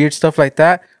doing weird stuff like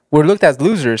that. We're looked at as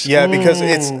losers. Yeah, because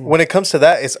it's when it comes to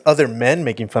that, it's other men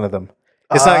making fun of them.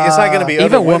 It's not gonna be even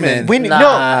other women. women.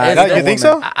 Nah, No, you think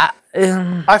so?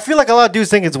 I feel like a lot of dudes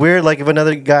think it's weird. Like if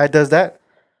another guy does that.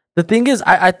 The thing is,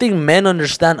 I think men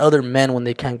understand other men when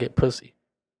they can't get pussy.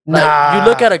 Like, Nah. you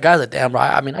look at a guy like, damn, bro.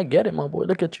 I mean, I get it, my boy.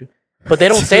 Look at you. But they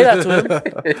don't say that to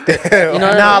him. You know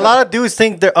what Nah, I a mean? lot of dudes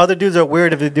think that other dudes are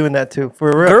weird if they're doing that too.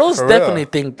 For real. Girls For real. definitely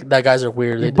think that guys are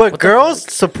weird. They do. But What the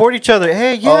girls support each other.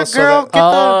 Hey, yeah, Oh, so girl, that- get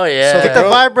Oh, the yeah. get the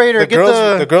vibrator, The get girls,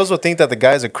 the. the girls would think that the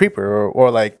guy's a creeper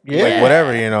or like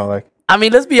whatever, like. I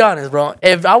mean, let's be honest, bro.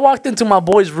 If I walked into my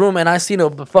boy's room and I seen a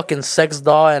fucking sex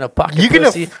doll and a pocket You gonna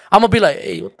pussy, I'm gonna be like,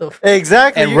 hey, what the f-?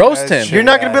 Exactly. And You- roast him. You're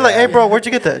not gonna be like, hey, bro, where'd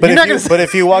you get that? But You're if not you, gonna. but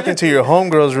if you walk into your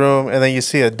homegirl's room and then you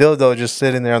see a dildo just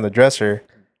sitting there on the dresser,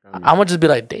 I'm gonna just be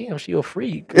like, damn, she a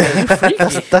freak. Like, you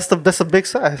freaky. that's a big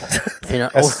size. You know?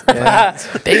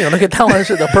 Damn, look at that one.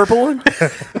 The purple one?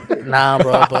 Nah,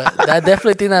 bro. But I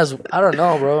definitely think that's, I don't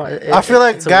know, bro. I feel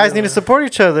like it's a guys weird need to one. support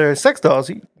each other. Sex dolls.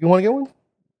 You want to get one?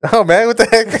 oh man, what the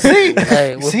heck? See,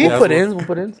 Hey, we'll, See? we'll put in. We'll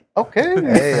put in. okay.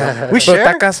 Hey, We But share.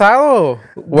 está casado.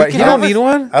 What? can You don't have need it.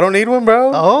 one? I don't need one, bro.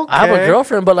 Okay. I have a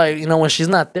girlfriend, but like, you know, when she's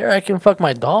not there, I can fuck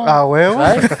my dog. Ah, well,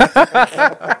 Right?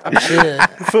 Shit.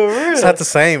 for real. It's not the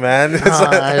same, man. It's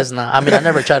Nah, it's not. I mean, I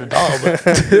never tried a dog, but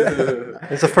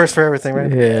It's a first for everything,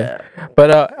 right? Yeah.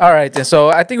 But all right then. So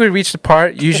I think we reached the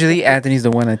part. Usually Anthony's the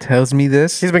one that tells me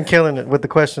this. He's been killing it with the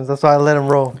questions. That's why I let him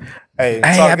roll. hey, it's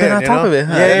Hey, all I've been good, on you top know? of it.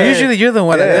 Huh? Yeah. Usually you're the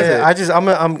one that does it.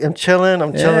 I'm chilling.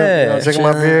 I'm chilling. Yeah. Drinking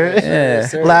my beer, Yeah.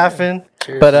 laughing.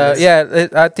 But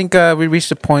I think we reached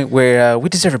the point where we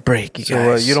deserve a break. You So,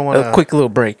 guys. you don't wanna- a quick little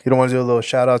break. You don't want to do a little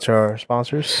shout out to our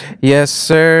sponsors? Yes,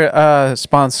 sir.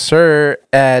 Sponsor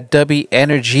at W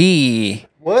Energy.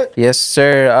 What? Yes,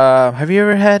 sir. Have you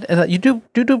ever had? You do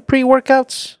pre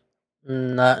workouts?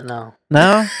 no.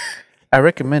 No. I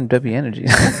recommend W Energy.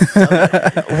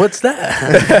 What's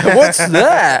that? What's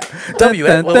that? W-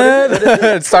 what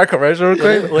is Start commercial real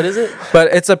quick. What is it?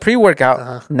 But it's a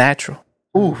pre-workout, natural.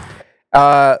 Oof.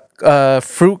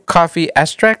 Fruit coffee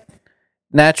extract,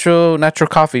 natural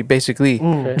coffee, basically.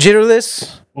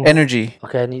 Jitterless energy.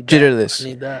 Okay, I need that. Jitterless. I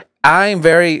need that. I'm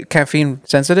very caffeine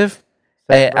sensitive.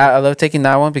 I love taking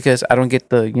that one because I don't get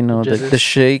the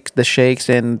the shakes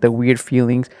and the weird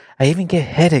feelings. I even get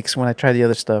headaches when I try the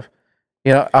other stuff.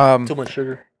 Too much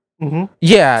sugar.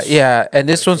 Yeah, and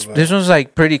this one's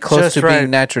like pretty close Just to right.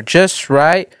 being natural, just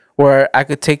right, where I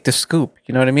could take the scoop.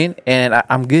 You know what I mean? And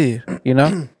I'm good.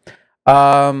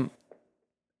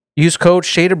 Use code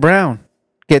Shader Brown,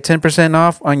 get 10%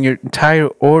 off on your entire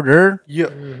order.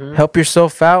 Yeah. Help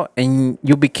yourself out, and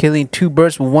you'll be killing two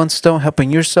birds with one stone,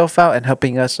 helping yourself out and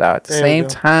helping us out at the There you same go.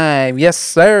 time. Yes,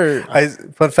 sir.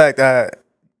 Fun fact: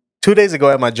 2 days ago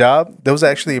at my job, there was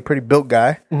actually a pretty built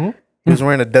guy. He was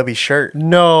wearing a W shirt.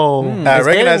 No. I It's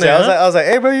recognized it. getting there, I was like,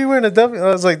 "Hey, bro, you wearing a W?"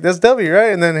 I was like, "That's W,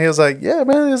 right?" And then he was like, "Yeah,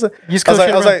 man." He was like, Use I was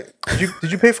code like,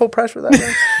 "Did you pay full price for that?" Man?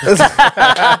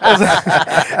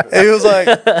 And he was like,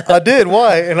 "I did.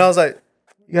 Why?" And I was like,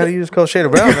 "You got to use code Shader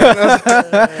Brown,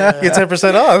 man. Get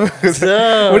 10% off."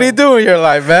 What are you doing in your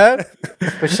life, man?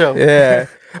 For sure. Yeah.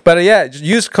 But just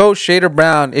use code Shader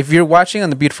Brown. If you're watching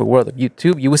on the beautiful world of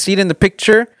YouTube, you will see it in the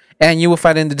picture and you will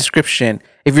find it in the description.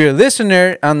 If you're a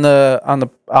listener on the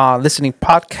listening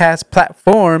podcast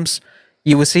platforms,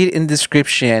 you will see it in the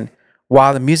description.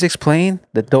 While the music's playing,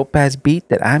 the dope ass beat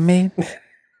that I made.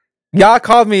 Y'all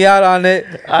called me out on it.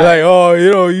 Like, oh,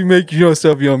 you make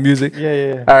yourself your own music.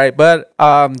 Yeah. All right, but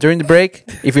during the break,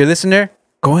 if you're a listener,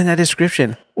 go in that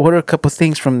description. Order a couple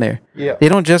things from there. Yeah. They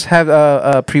don't just have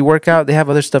a pre-workout. They have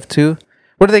other stuff too.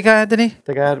 What do they got, Anthony?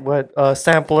 They got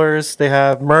samplers. They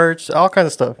have merch, all kinds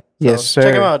of stuff. So Yes, sir.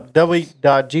 Check them out.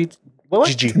 W.G. What?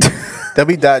 GG.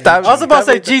 W. dot I was about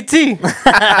to say GT.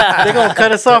 They're gonna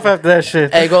cut us off after that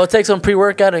shit. Hey, go take some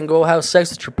pre-workout and go have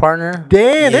sex with your partner.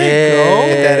 Damn, there you go.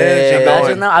 Get that energy Imagine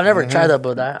going. that. I've never tried that,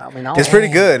 but I It's pretty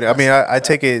good. I mean, I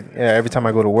take it every time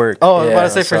I go to work. Oh, I was about to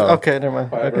say so- okay, never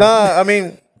mind. Okay. Nah, I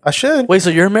mean, I should. Wait, so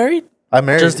you're married? I'm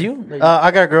married. Just you? Like, I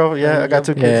got a girl. Yeah, I got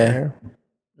 2 kids. Yeah.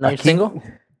 no, you're single?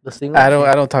 The single? I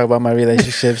don't talk about my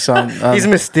relationships. He's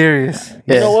mysterious.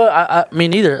 You know what? I me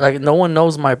neither. Like no one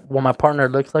knows what my partner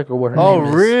looks like or what her Oh, name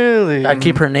is. really? I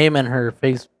keep her name and her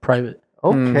face private.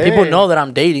 Okay. People know that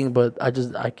I'm dating, but I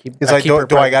keep. It's I like, keep her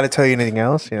do I private. got to tell you anything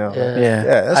else? You know? Yeah. Yeah.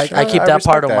 that's I keep that respect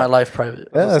part of that. my life private.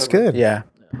 Yeah, that's good. Yeah.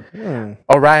 Hmm.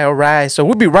 All right. So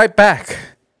we'll be right back.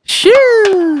 Shoo.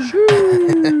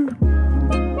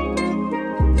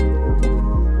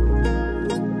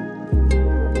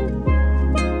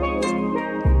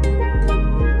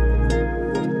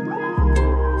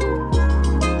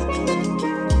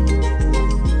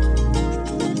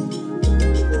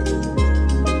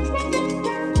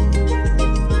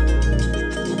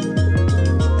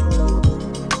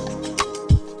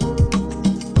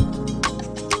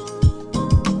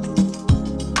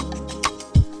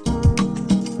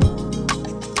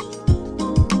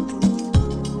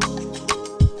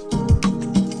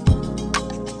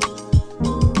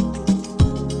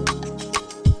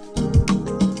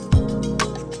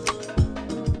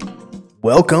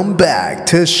 Welcome back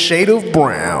to Shade of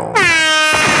Brown.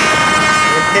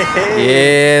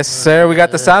 Yes, sir. We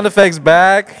got the sound effects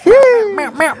back. Hold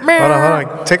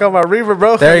on. Take off my reverb,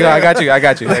 bro. There you go. I got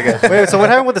you. Wait, so what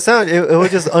happened with the sound? It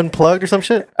was just unplugged or some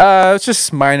shit? It's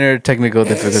just minor technical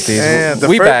difficulties. Man,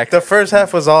 we back. The first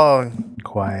half was all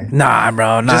quiet. Nah,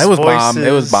 bro. Nah, Just it was bomb.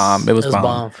 It was voices. bomb. It was It was bomb.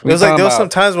 bomb. It was like there was some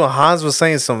times when Hans was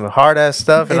saying some hard ass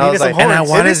stuff, and It I was needed like, some and I horns.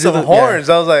 wanted It needs some some- horns.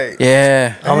 I was like,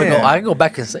 Yeah. Man. I can go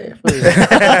back and say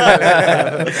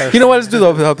it. You know what? Let's do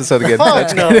the whole episode again.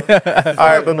 Fuck no. all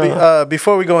right. But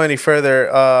before we go any further,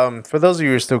 for those of you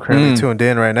who are still currently tuned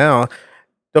in right now,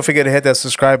 don't forget to hit that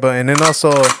subscribe button, and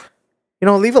also,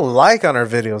 leave a like on our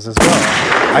videos as well.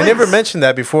 I never mentioned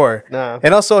that before. Nah.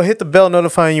 And also hit the bell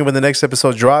notifying you when the next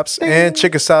episode drops, and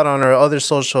check us out on our other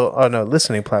social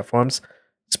listening platforms: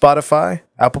 Spotify,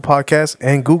 Apple Podcasts,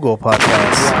 and Google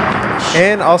Podcasts.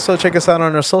 And also check us out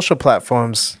on our social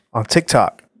platforms on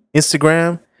TikTok,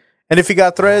 Instagram, and if you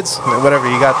got threads, whatever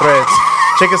you got threads,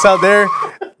 check us out there.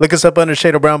 Look us up under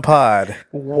Shade of Brown Pod.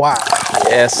 Wow.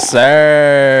 Yes,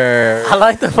 sir. I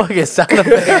like the fucking sound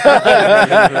effects.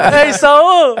 Hey,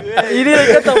 Saul, you need to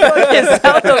get the fucking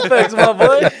sound effects, my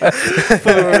boy.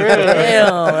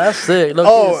 Damn, that's sick. Look,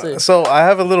 Oh, sick. so I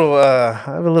have a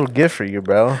little gift for you,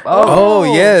 bro. Oh,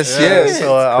 yes.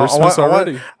 So Christmas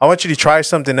already. I want you to try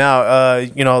something out.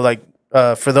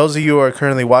 For those of you who are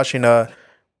currently watching,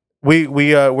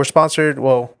 we're sponsored.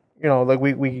 Well,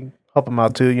 we help them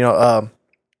out too.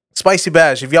 Spicy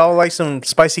Bash. If y'all like some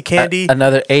spicy candy,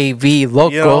 Another AV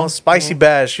local. Spicy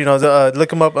Bash. Look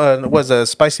them up. What's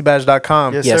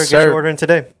spicybash.com. Yes, Yes, sir. Get sir. your order in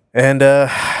today. And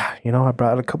I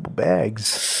brought a couple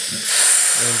bags.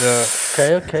 And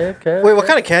Okay. Wait, what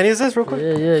kind of candy is this, real quick?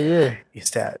 Yeah. it's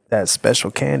that special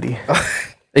candy.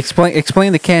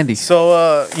 Explain the candy.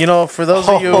 So for those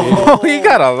of you, Oh, you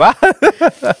got a lot.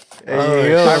 There you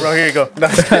go. all right, bro, here you go.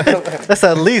 That's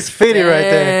at least 50 right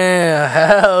there. Yeah,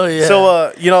 hell yeah.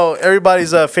 So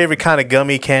everybody's favorite kind of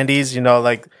gummy candies,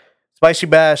 like Spicy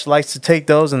Bash likes to take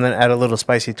those and then add a little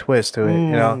spicy twist to it,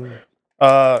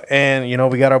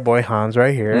 and we got our boy Hans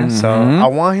right here, so I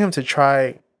want him to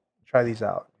try these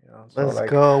out. So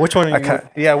Let's go. Which one are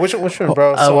you? Which one,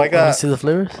 bro? So I let me got see the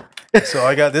flavors.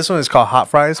 this one is called hot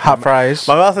fries. Hot fries.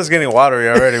 My mouth is getting watery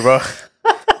already, bro.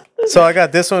 So I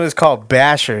got this one is called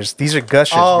Bashers. These are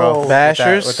gushers, bro.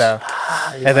 Bashers. With that.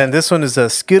 And then this one is a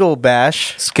Skittle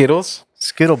Bash. Skittles.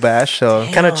 Skittle Bash. So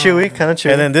Kind of chewy.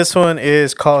 and then this one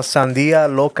is called Sandia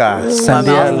Loca. Sandia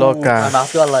My Loca.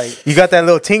 mouth got like, You got that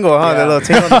little tingle, huh? That little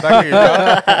tingle on the back of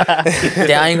your jaw.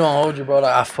 yeah, I ain't gonna hold you, bro.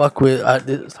 Like, I fuck with.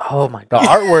 Oh my The god.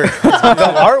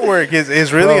 artwork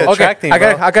is really attracting.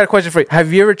 Okay, bro. I got a question for you.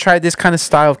 Have you ever tried this kind of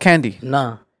style of candy?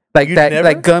 Nah. Like You that, never?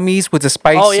 like gummies with the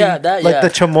spicy. Oh yeah, that like yeah. the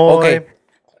chamoy. Okay.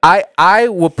 I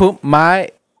will put my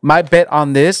bet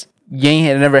on this. You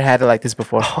ain't never had it like this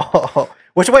before.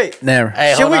 Which way? Never.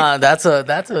 Hey, Should hold we- on. That's a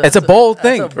It's a bold that's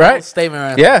thing, a bold right? Statement,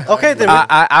 right? Yeah. Okay, then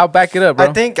I'll back it up, bro.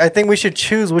 I think we should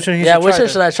choose which one he Yeah, should which try one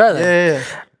should I try then?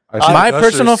 Yeah. my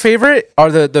personal favorite are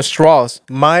the straws.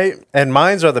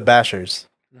 Mine's are the Bashers.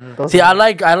 Those See, are-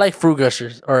 I like fruit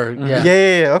gushers. Or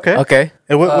Yeah. Okay. Okay.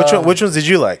 And which ones did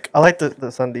you like? I like the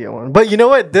Sandia one. But you know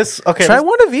what? This okay. Try let's-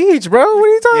 one of each, bro. What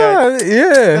are you talking about?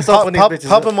 Yeah. let's open these bitches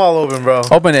Pop up. them all open, bro.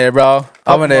 Open it, bro.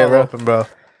 Open it, bro. Open, bro.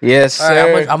 Yes, all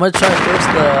sir. right, I'm gonna try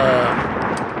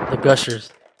first the gushers.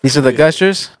 These are the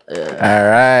gushers. All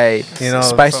right.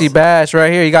 Spicy bash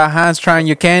right here. You got Hans trying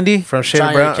your candy. From Shade Trying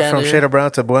of Brown, your from candy. Shade of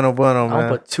Brown to Bueno, I'm gonna man.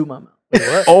 put two in my mouth. Wait,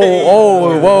 what?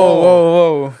 Oh,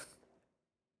 whoa.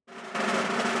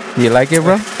 You like it,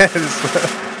 bro?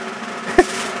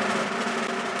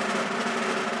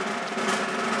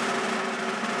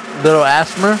 Little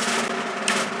asthma.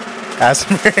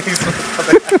 Asthma.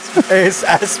 It's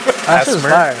Asper. That's just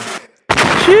fire.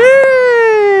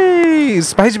 Jeez.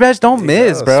 Spicy bash don't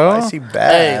miss, bro. Spicy Hey,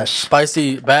 Bash.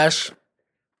 spicy bash.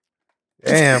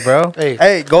 Damn, bro. Hey.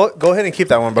 Hey, go ahead and keep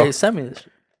that one, bro. Hey, send me this.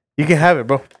 Shit. You can have it,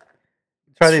 bro.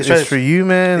 Try these. It's for you,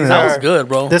 man. These That are- was good,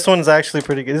 bro. This one's actually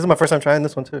pretty good. This is my first time trying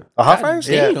this one too. A hot God fries?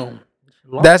 damn.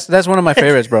 That's one of my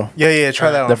favorites, bro. Yeah. Try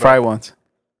that one. The bro. fried ones.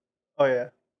 Oh yeah.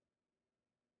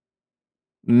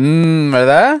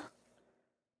 ¿Verdad?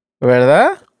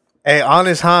 ¿Verdad? Hey,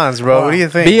 honest Hans, bro. What do you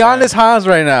think? Be honest, Hans,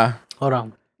 right now. Hold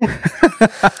on.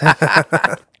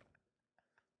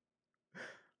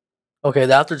 Okay,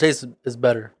 the aftertaste is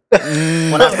better.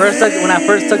 When I first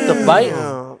took the bite,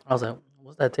 I was like,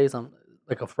 "What's that taste?" I'm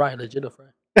like a fry, legit a fry.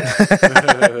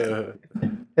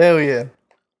 Hell yeah.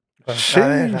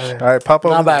 Sheesh. All right, Papa.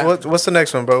 Not bad. What's the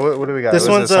next one, bro? What do we got? This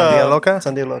What is one's it, Sandia Loca?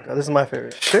 Sandia Loca. This is my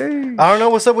favorite. Sheesh. I don't know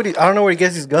what's up with I don't know where he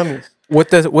gets these gummies. With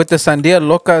the sandia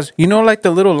locas, like the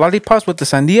little lollipops with the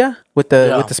sandia with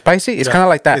the spicy. It's kind of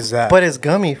like that. Is that? But it's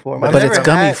gummy form. But it's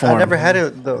gummy form. I've never had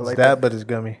it though. It's Like that, but it's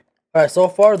gummy. All right, so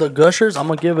far the gushers, I'm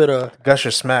gonna give it a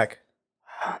Gusher smack.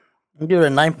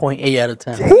 9.8 out of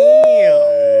 10.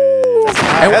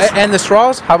 And the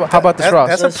straws? How about the straws?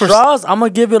 that's The straws, I'm gonna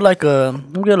give it like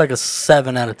a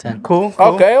 7 out of 10. Cool.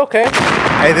 Okay.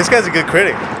 Hey, this guy's a good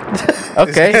critic.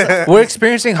 Okay. We're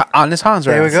experiencing honest Hans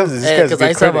right There we now. go. This Hey, guy's a because I good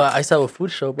used to have critic. a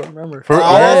food show, bro. Remember?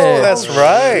 Oh, that's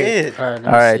right. Shit. All right,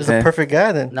 All right, He's a then. perfect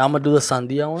guy then. now I'm gonna do the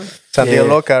sandia one. Sandia Yeah.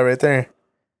 Loca right there.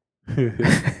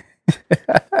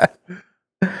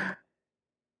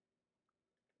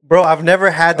 Bro, I've never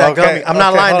had that gummy. I'm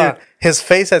not lying, hold dude. on. His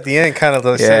face at the end kind of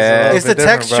looks. Yeah. It's the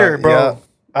texture, bro.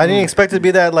 I didn't expect it to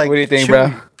be that like. What do you think,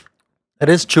 chewy. bro? It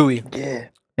is chewy, Yeah.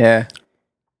 Yeah.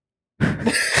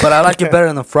 but I like it better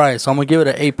than the fries, so I'm gonna give it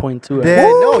an 8.2. Yeah.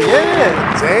 No.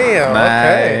 Yeah. Damn.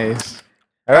 Okay. Nice.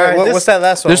 All right. Alright, What's this- that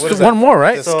last one? There's What is one that? more,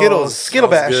 right? The Skittles. Skittle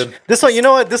Sounds Bash. good. This one, you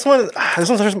know what? This one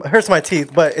hurts my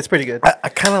teeth, but it's pretty good. I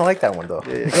kind of like that one though.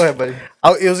 Yeah, go ahead, buddy.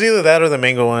 It was either that or the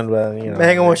mango one, but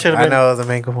Mango one should've I been- know the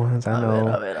mango ones. I know.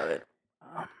 Of it.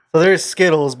 So there's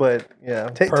Skittles, but yeah.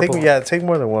 Take Purple. take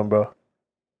more than one, bro.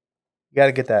 You got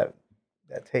to get that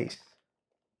taste.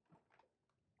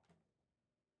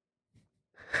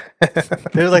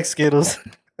 They're like Skittles.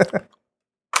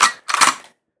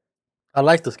 I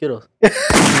like the Skittles.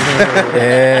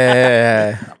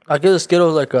 Yeah. I give the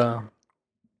Skittles like a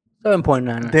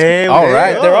 7.9. All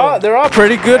right, they're all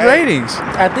pretty good ratings.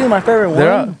 I think my favorite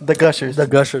They're one, The Gushers. the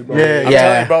Gushers, bro. Yeah, I'm Yeah.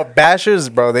 telling you, bro.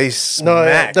 Bashers, bro. They No,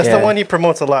 smack. that's Yeah. the one he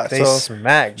promotes a lot. They So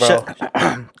smack, bro.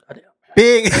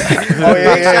 big, Oh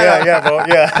yeah, bro.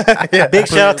 Yeah. big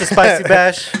shout out to Spicy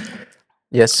Bash.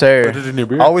 Yes, sir. Put it in your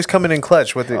beer. Always coming in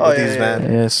clutch with, with these,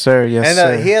 man. Yes, sir. Yes, And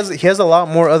sir. he has a lot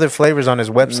more other flavors on his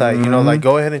website. You know, like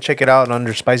go ahead and check it out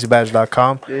under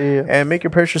spicybash.com Yeah. and make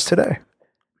your purchase today.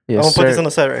 I'm Yes, gonna put sir. this on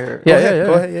the side right here. Yeah, ahead, yeah,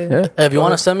 go ahead, yeah. Hey, if you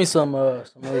want to send me some of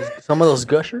those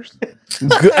gushers,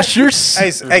 Gushers.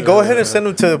 Hey, go ahead and send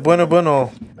them to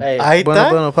Bueno hey, I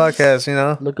thought podcast. You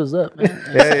know, look us up, man.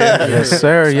 yeah. Yes,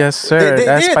 sir. Yes, sir.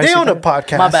 That's they spicy. own a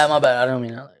podcast. My bad. I don't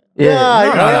mean that. Yeah.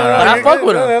 Yeah, But I fuck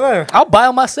with them. I'll buy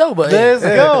them myself, but hey. Let's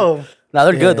go. Nah,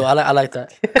 they're good though. I like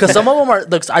that because some of them are.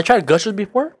 Look, I tried gushers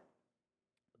before.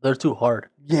 They're too hard,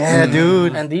 Yeah,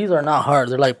 dude. and these are not hard.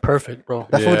 They're like perfect, bro.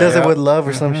 That fool does it with love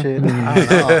or some shit. I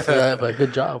don't know, but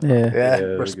good job. Yeah. Yeah.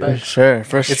 For Respect. sure.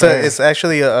 For sure. It's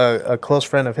actually a close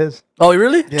friend of his, Oh,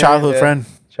 really? childhood friend.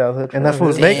 childhood, And that friend.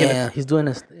 fool's making it. Yeah, he's doing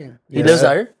his thing. He Yeah. lives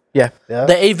out here. Yeah. Yeah.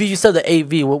 The AV. You said the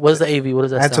AV. What is the AV? What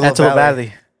does that stand? Antelope Antelope Valley.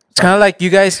 Valley. It's kind of like you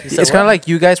guys. said It's kind of what? like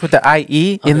you guys with the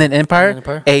IE Inland Empire.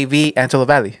 Empire. AV Antelope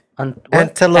Valley.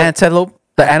 Antelope. Antelope,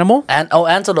 the animal.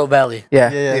 Antelope Valley.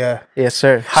 Yeah. Yeah. Yeah. Yes,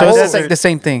 sir. High So it's desert. like the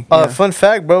same thing. Fun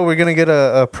fact, bro. We're gonna get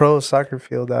a pro soccer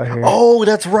field out here. Oh,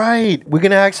 that's right. We're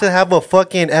gonna actually have a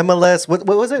fucking MLS. What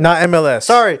was it? Not MLS.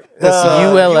 Sorry,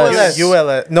 ULS.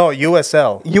 ULS. No,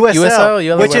 USL.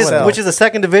 USL, which is USL. which is the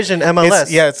second division MLS.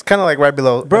 It's kind of like right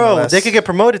below. bro, MLS. they could get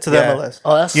promoted to the Yeah. MLS.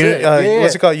 Oh, that's Uni- sick. Yeah.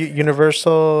 What's it called?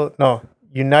 Universal? No,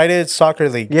 United Soccer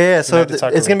League. Yeah, so United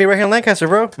Soccer it's gonna be right here in Lancaster,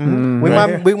 bro.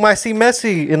 We might see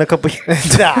Messi in a couple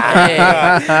years.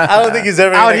 I don't think he's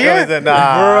ever Out gonna here? go with it.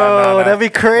 Nah, Bro, that'd be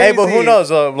crazy. Hey, but who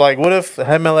knows? Like, what if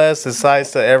MLS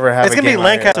decides to ever have? It's a gonna be game out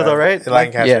here? Lancaster though, right?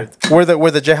 Lancaster. Where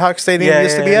the Jayhawk Stadium Yeah,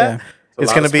 used to yeah, be yeah. at. It's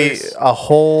lot gonna of be space. a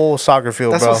whole soccer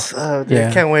field, That's bro. what's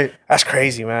Yeah. can't wait. That's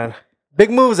crazy, man.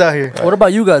 Big moves out here. What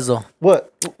about you guys though?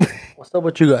 What? What's up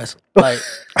with you guys? Like,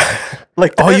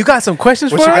 Like Oh, you got some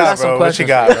questions What for you us? got, some bro? What you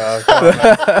questions. got, bro? Come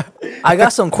on, man. I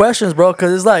got some questions, bro.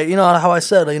 Because it's like, you know how I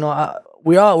said, you know,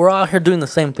 we're all out here doing the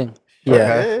same thing. Yeah.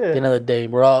 At the end of the day,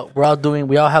 we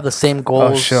all have the same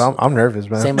goals. Oh shit, I'm nervous,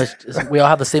 man. we all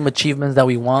have the same achievements that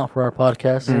we want for our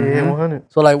podcast. yeah, 100.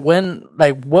 So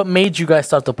what made you guys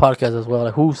start the podcast as well?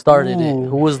 Like, who started it?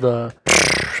 Who was the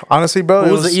Honestly, bro,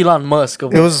 who was the Elon Musk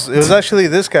of it was actually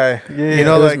this guy. Yeah, you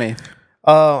know, It was like me.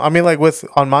 I mean, like with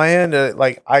on my end,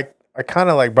 like I kind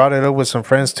of like brought it up with some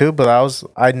friends too, but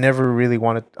I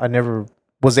never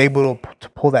was able to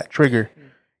pull that trigger,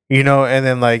 you know. And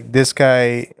then like this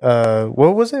guy,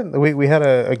 what was it? We had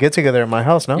a get together at my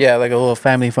house, no? Yeah, like a little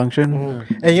family function.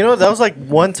 And you know that was like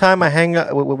one time I hanged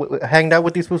out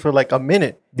with these fools for like a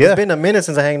minute. Yeah. It's been a minute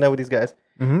since I hanged out with these guys.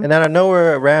 Mhm. And out of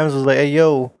nowhere, Rams was like, "Hey,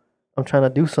 yo, I'm trying to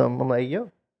do something." I'm like,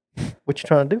 "Yo, what you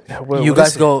trying to do?" you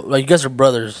guys go like you guys are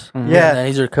brothers. Yeah. and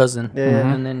he's your cousin.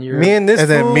 Yeah. and then you're Me and this And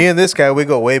then fool, me and this guy, we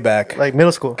go way back. like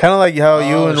middle school. Kind of like how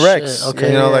you Oh, and shit. Rex. Okay.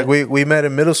 You know, Yeah. like we met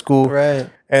in middle school, Right.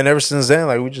 and ever since then,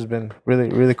 like we just been really,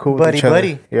 really cool with Buddy, each other.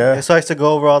 buddy. Yeah. So I used to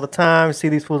go over all the time, see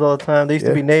these fools all the time. They used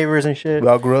to Yeah. be neighbors and shit. We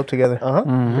all grew up together.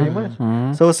 Pretty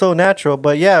much. So it's so natural.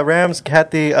 But yeah, Rams had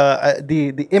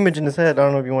the image in his head. I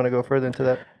don't know if you want to go further into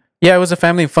that. Yeah, it was a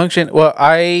family function. Well,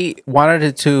 I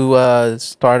wanted to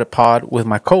start a pod with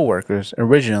my coworkers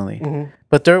originally,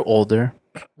 but they're older,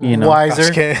 you know,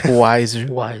 Wiser, wiser,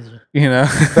 wiser. you know,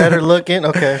 better looking.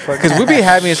 Okay, fuck because we be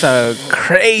having some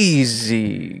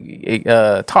crazy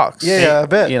talks. Yeah, I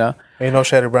bet. You know, Ain't no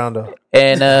Shadow Brown though.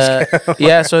 and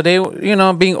yeah, so they, you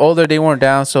know, being older, they weren't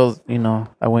down. So you know,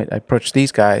 I approached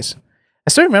these guys. I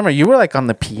still remember you were like on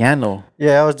the piano.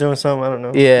 Yeah, I was doing something. I don't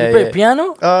know. Yeah, You play yeah,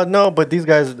 piano? No, but these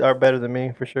guys are better than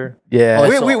me for sure. yeah.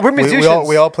 Oh, We're musicians.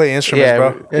 We all play instruments, Yeah,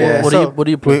 bro. Yeah. What so- do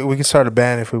you play? We can start a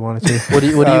band if we wanted to. What do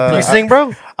you play? You sing,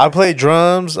 bro? I play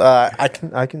drums. I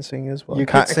can sing as well. You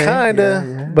can sing? Kinda,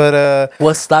 Yeah, yeah. but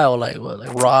What style? Like what?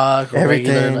 Like rock? Or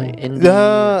Everything. Regular, like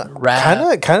indie,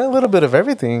 rap. kind of a little bit of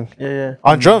everything Yeah.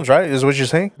 on drums, right? Is what you're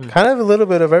saying? Kind of a little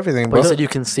bit of everything, But bro. you said you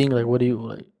can sing. Like, what do you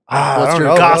like? I what's don't your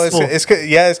know, bro. gospel? It's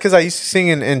because I used to sing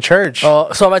in church. So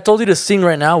if I told you to sing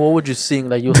right now, what would you sing?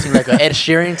 Like you'll sing like a Ed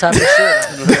Sheeran type of shit.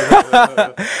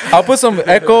 I'll put some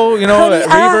echo, you know,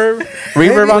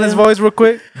 reverb on his voice real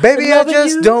quick. Baby, I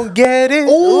just don't get it.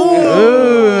 Ooh,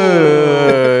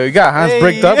 you got Hans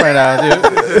bricked up right now, dude.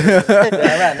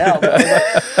 right now,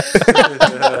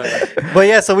 But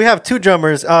yeah, so we have two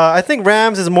drummers. I think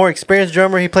Rams is a more experienced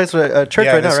drummer. He plays for a church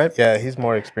right now, right? Yeah, he's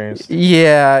more experienced.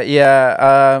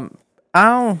 Yeah.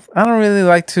 I don't really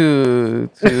like to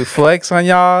flex on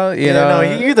y'all. You know.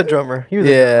 No, you're the drummer. You're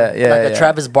the Yeah. Like a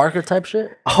Travis Barker type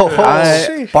shit.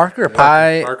 Barker or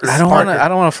Parker? I don't want to. I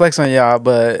don't want to flex on y'all,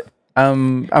 but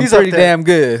I'm He's pretty up there. damn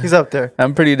good. He's up there.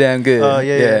 I'm pretty damn good.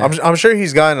 Yeah. I'm sure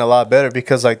he's gotten a lot better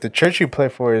because like the church you play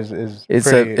for is It's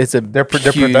pretty, their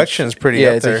production's pretty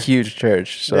up it's there. a huge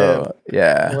church. So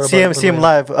yeah. What See him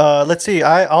about- live. Let's see.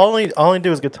 I only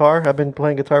do is guitar. I've been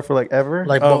playing guitar for like ever.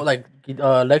 Like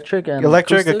electric and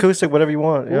electric, acoustic, whatever you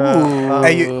want. Yeah.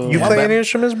 Hey, you play any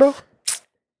instruments, bro?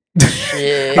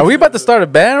 Shit. Are we about to start a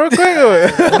band real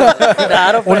quick? Nah,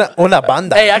 I don't play- Una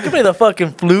banda. Hey, I can play the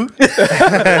fucking flute,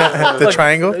 The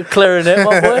triangle. clarinet,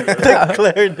 my boy.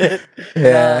 Clarinet.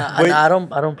 Yeah. Nah,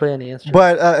 I don't play any instrument.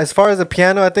 But as far as the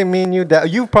piano, I think me and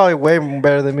you probably way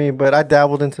better than me. But I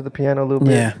dabbled into the piano a little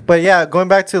bit. Yeah. But yeah, going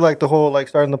back to like the whole like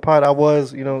starting the pod, I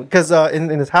was because in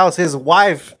his house, his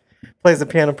wife plays the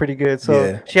piano pretty good.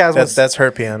 So she has that's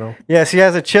her piano. Yeah, she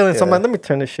has it chilling. So I'm Yeah. like, let me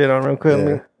turn this shit on real quick. Yeah.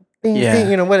 Let me, ding, Yeah.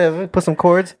 ding, whatever. Put some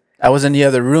chords. I was in the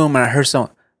other room and I heard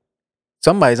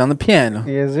somebody's on the piano.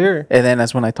 Yes, sir. And then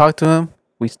that's when I talked to him.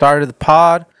 We started the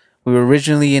pod. We were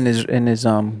originally in his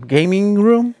gaming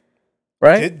room,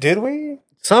 right? Did we?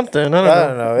 Something. I I don't know.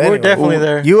 don't know. We were Anyway, definitely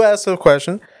there. You asked a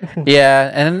question.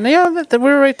 Yeah, and we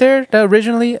were right there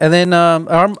originally. And then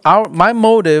my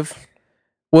motive,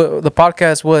 the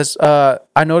podcast was,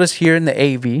 I noticed here in the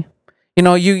AV,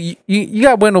 you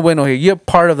got Bueno here. You're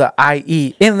part of the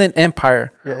IE Inland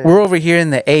Empire. Yeah. We're over here in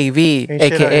the AV, Ain't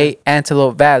shit out aka here.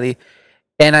 Antelope Valley,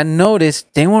 and I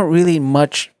noticed they weren't really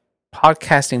much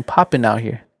podcasting popping out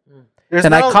here.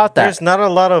 And I caught that. There's not a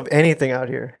lot of anything out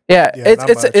here. Yeah, Yeah, not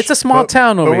it's much. a small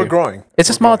town over But here. we're growing. It's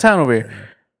a small town over here.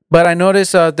 But I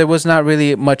noticed there was not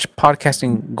really much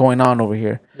podcasting going on over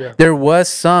here. Yeah. There was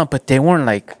some, but they weren't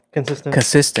like Consistent.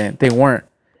 consistent. They weren't.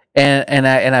 And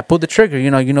I pulled the trigger.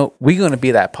 We're gonna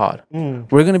be that pod. Mm.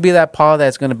 We're gonna be that pod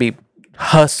that's gonna be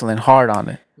hustling hard on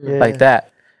it Yeah. like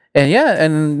that.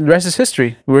 And the rest is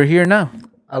history. We're here now.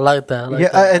 I like that. I like Yeah,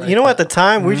 that. I like at the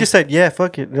time we just said, yeah,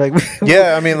 fuck it. Like,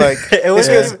 Yeah, I mean, like It was-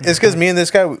 it's because me and this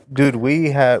guy, dude,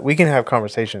 we can have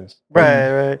conversations.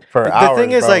 right. For the hours,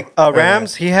 thing is, bro. like, Yeah.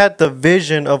 Rams, he had the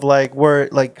vision of like where,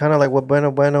 like, kind of like what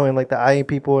Bueno and like the IE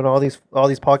people and all these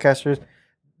podcasters.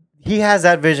 He has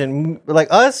that vision. Like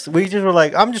us, we just were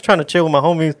like, I'm just trying to chill with my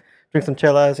homies, drink some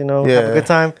chelas, have a Yeah. good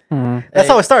time. Mhm. That's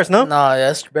how it starts, no? No,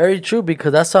 that's very true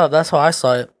because that's how I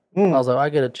saw it. Mm. I was like, I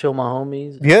get to chill my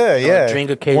homies. Yeah. Drink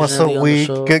occasionally Once a on the week,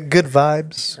 show. Good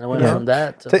vibes. And I went Yeah. from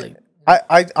that to Take- like,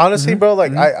 I honestly, bro,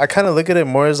 like I kind of look at it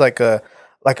more as like a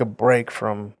break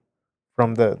from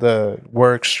the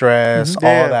work stress, all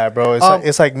Yeah. that, bro.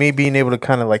 It's like me being able to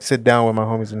kind of like sit down with my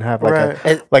homies and have like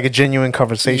Right. a genuine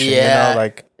conversation. Yeah.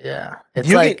 Like yeah, Do it's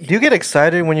you, like do you get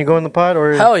excited when you go in the pod,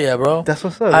 or hell yeah, bro. that's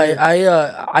what's up?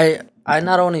 yeah. I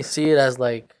not only see it as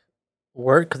like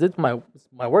work because it's my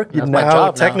work, that's my Now,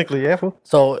 job now. technically, yeah. Fool.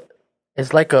 So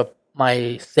it's like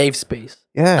my safe space.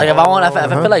 yeah, Like if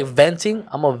I feel like venting,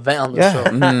 I'm a vent on the yeah.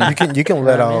 show. you can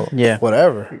let know what I out Yeah.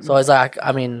 whatever. So it's like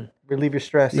I mean, Relieve your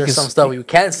stress. there's can some stuff you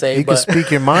can't say, You can but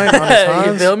speak your mind on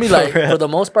you the feel me? Like real. for the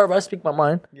most part, I speak my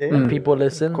mind, Yeah, and people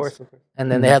listen, of course. and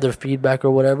then they have their feedback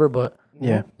or whatever. But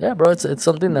Yeah. yeah, bro, it's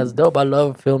something that's dope. I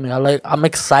love filming. I'm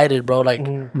excited, bro. Like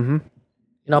Mm-hmm.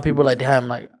 people are like, damn,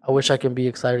 like I wish I can be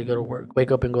excited to go to work,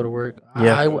 wake up and go to work.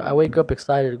 Yeah. I wake up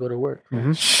excited to go to work.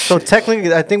 So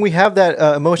technically, I think we have that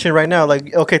emotion right now.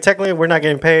 Like, okay, technically, we're not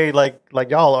getting paid like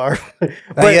y'all are,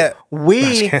 but yet.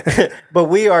 but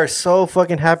we are so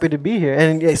fucking happy to be here,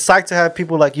 and it's psyched to have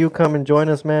people like you come and join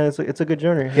us, man. It's a good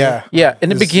journey. Yeah, Yeah. In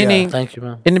the beginning, Thank you,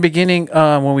 man. in the beginning,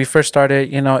 when we first started,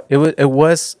 it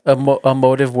was a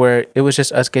motive where it was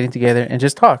just us getting together and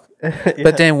just talk.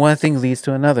 But then one thing leads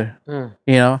to another.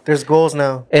 There's goals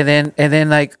now. And then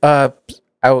like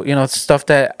stuff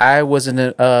that I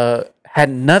wasn't had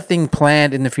nothing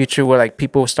planned in the future where like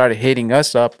people started hitting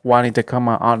us up wanting to come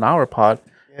on our pod.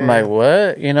 I'm like,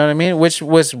 what? You know what I mean? Which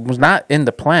was not in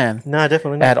the plan Nah,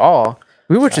 definitely not. at all.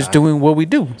 We were just doing what we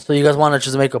do So you guys want to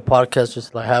just make a podcast,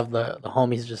 just like have the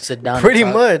homies just sit down, and Pretty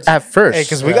talk? much. at first. hey,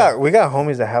 because we got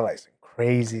homies that have like some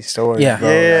crazy stories. Yeah. bro.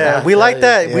 Yeah, Like, we like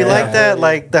that. We Yeah. like that.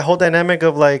 Like the whole dynamic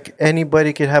of like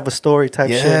anybody could have a story type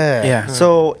shit. Yeah.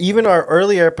 So even our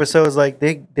earlier episodes, like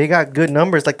they got good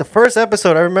numbers. Like the first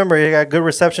episode, I remember it got good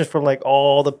receptions from like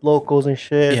all the locals and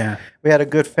shit. Yeah. we had a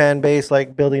good fan base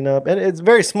like building up, and it's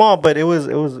very small, but it was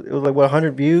like what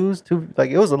 100 views,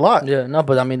 it was a lot. Yeah, no,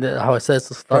 but I mean, how it says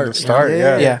to start. the start, you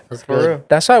know? yeah. Yeah. That's For good. real.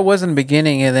 That's how it was in the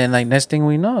beginning, and then like next thing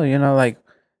we know, like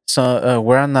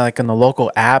we're on like on the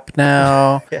local app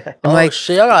now. Yeah. I'm Oh like,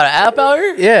 shit, y'all got an app out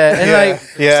here? yeah, and like,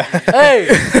 yeah. Hey,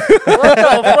 what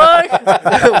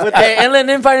the fuck? Hey, Inland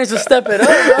Empire needs to step it up,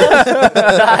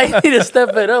 bro. I need to step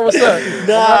it up. What's up?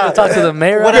 Nah, to talk to the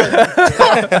mayor. What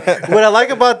I like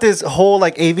about this whole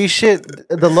like AV shit,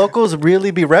 the locals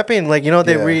really be repping. Like, you know,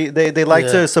 they like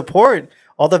Yeah. to support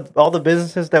all the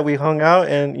businesses that we hung out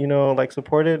and, you know, like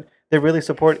supported. They really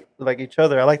support like each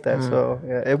other. I like that. So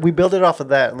yeah, we build it off of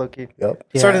that, Loki. Yep.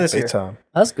 Starting this Big year. time.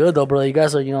 That's good though, bro. You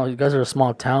guys are a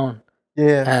small town,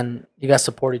 Yeah. and you guys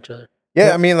support each other.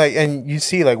 Yeah, I mean, like, and you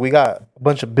see, like, we got a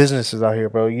bunch of businesses out here,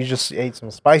 bro. You just ate some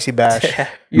spicy bash,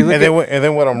 you look and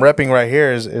then what I'm repping right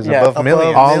here is above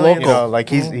million. All You local. know, like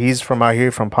he's from out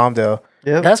here, from Palmdale.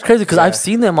 Yep. That's crazy because I've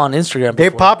seen them on Instagram. They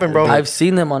before. popping, bro. I've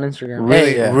seen them on Instagram.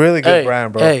 Really, Hey, really good hey,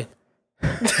 brand, bro. Hey,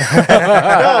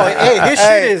 No, hey, his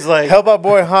shit is like Help out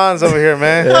boy Hans over here,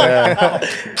 man.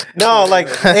 no, like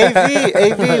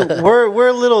AV. We're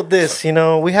a little this, you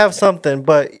know. We have something,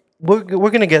 but we're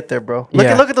gonna get there, bro.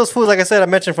 Yeah. Look at those fools. Like I said, I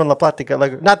mentioned from La Platica.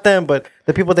 Like not them, but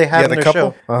the people they have Yeah, in the their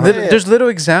couple. show Uh-huh. Yeah. there's little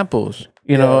examples,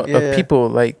 you know, yeah. of people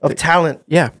like, of talent.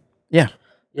 yeah.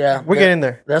 yeah, We're getting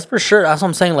there. That's for sure. That's what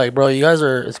I'm saying. Like, bro, you guys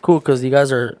are. It's cool because you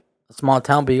guys are a small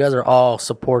town, but you guys are all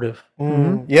supportive.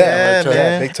 Yeah,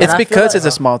 man. big time. It's I feel because like- it's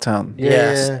a small town.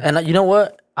 Yes, Yeah. and you know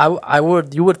what?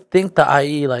 You would think the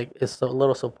IE like is a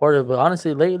little supportive, but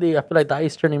honestly, lately I feel like the IE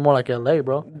is turning more like LA,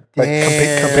 bro. Like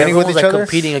Damn. competing with Everyone's, each like, other.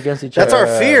 competing against each That's other.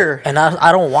 our fear. And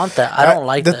I don't want that. I don't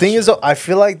like the that thing shit. is, though, I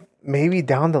feel like maybe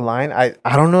down the line, I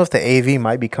don't know if the AV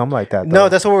might become like that. Though. No,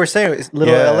 that's what we're saying. It's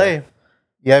little Yeah. LA.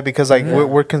 yeah, because like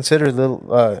we're considered a little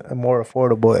more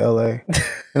affordable LA.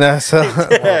 You know, so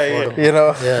Yeah. you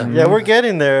know, yeah. Yeah, we're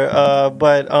getting there.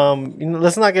 But you know,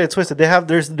 let's not get it twisted.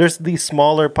 There's these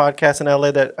smaller podcasts in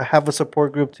LA that have a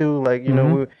support group too, like you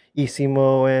know,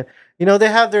 Isimo, and you know they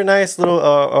have their nice little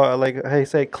like how you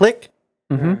say click.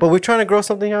 But we're trying to grow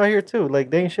something out here too. Like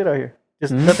they ain't shit out here.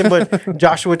 Just nothing but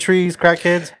Joshua trees,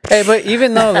 crackheads. Hey, but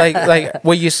even though like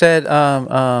what you said,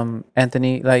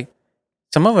 Anthony, like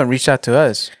some of them reached out to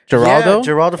us. Geraldo,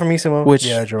 Yeah, Geraldo from Isimo. which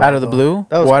Yeah, out of the Geraldo. blue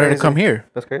That was wanted to crazy. come here.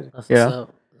 That's crazy. That's Yeah. what's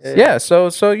up. Yeah,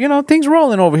 so you know things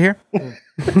rolling over here.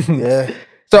 yeah.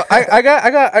 So I got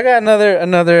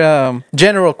another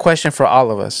general question for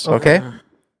all of us. Okay.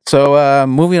 So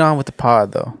moving on with the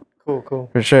pod though, Cool.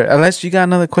 for sure. Unless you got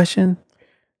another question,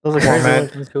 Those are Come on, crazy.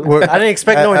 man. That's cool. We're- I didn't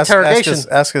expect no interrogation.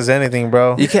 Ask us anything,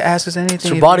 bro. you can ask us It's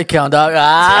anything. your body count, dog.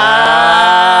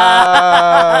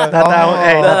 Not that one.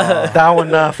 Hey, that one.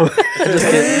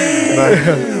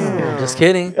 Just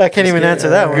kidding. I can't even answer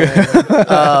that one.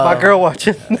 My girl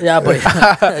watching. Yeah, but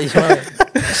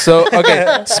So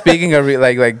okay, speaking of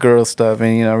like girl stuff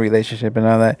and you know relationship and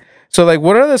all that. So like,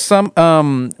 what are some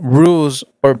rules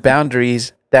or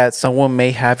boundaries that someone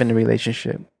may have in a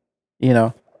relationship? You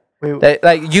know, Wait, that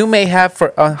like you may have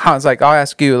for Hans. Like I'll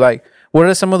ask you, like, what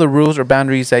are some of the rules or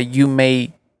boundaries that you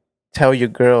may tell your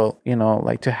girl, you know,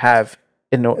 like to have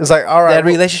in It's like, all right, that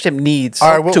relationship needs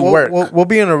all right, to work. We'll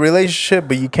be in a relationship,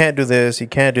 but you can't do this, you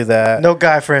can't do that. no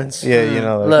guy friends. Yeah, you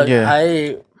know. Like, look,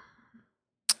 Yeah.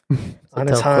 On tough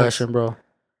his hands. question, bro.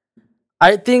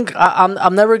 I think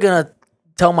I'm never gonna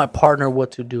tell my partner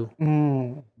what to do.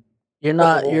 Mm, You're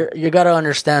not. You gotta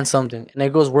understand something, and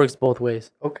it works both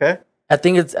ways. okay. I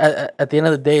think it's at the end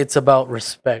of the day, it's about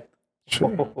respect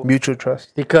mutual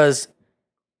trust. because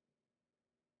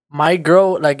my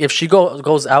girl, like, if she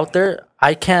goes out there,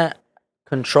 I can't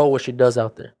control what she does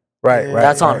out there. Right, Yeah. right.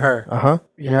 That's on her. Uh-huh.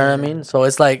 You know what I mean? So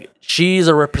it's like she's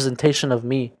a representation of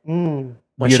me Mm,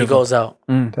 when she Beautiful. goes out.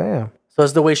 Damn. So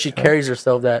it's the way she carries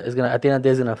herself that is gonna at the end of the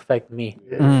day is gonna affect me.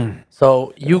 Mm.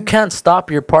 So you can't stop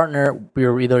your partner,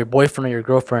 either your boyfriend or your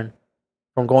girlfriend,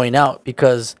 from going out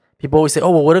because people always say,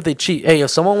 "Oh, well, what if they cheat?" Hey, if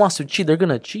someone wants to cheat, they're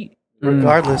gonna cheat.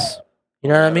 regardless. You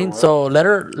know what I mean? So let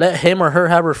him or her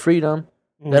have her freedom.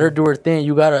 Let her do her thing.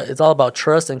 It's all about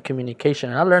trust and communication.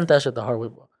 And I learned that shit the hard way,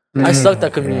 bro. I sucked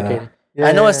at communicating.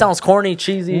 I know it sounds corny,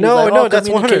 cheesy. No, like, no, that's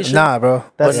 100. communication. Nah, bro.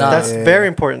 That's But nah. that's Yeah. very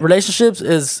important. Relationships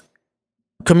is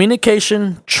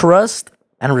communication, trust,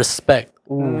 and respect.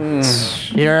 You know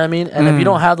what I mean? And if you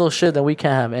don't have those shit, then we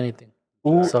can't have anything.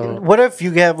 So What if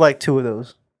you have like two of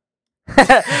those?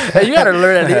 Hey, you gotta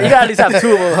learn. You gotta at least have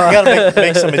two of them. You Huh? gotta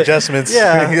make some adjustments.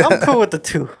 Yeah, I'm cool with the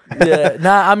two. Yeah.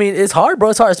 Nah, I mean it's hard, bro.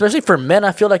 It's hard, especially for men.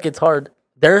 I feel like it's hard.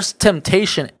 There's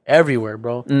temptation everywhere,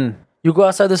 bro. You go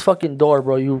outside this fucking door,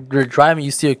 bro. You're driving.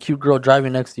 You see a cute girl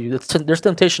driving next to you. There's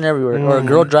temptation everywhere. Or a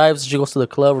girl drives. She goes to the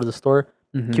club or the store.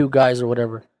 Cute guys or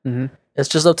whatever. It's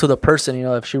just up to the person, you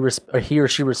know, if he or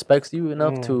she respects you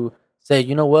enough to say,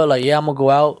 you know what, like, yeah, I'm gonna go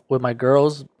out with my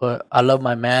girls, but I love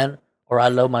my man or I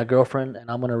love my girlfriend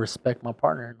and I'm gonna respect my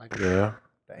partner. Like Yeah.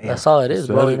 that's all it is,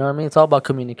 bro. You know what I mean? It's all about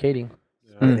communicating.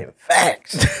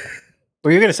 Facts.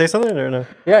 Were you gonna say something or no?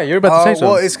 Yeah, you're about to say something.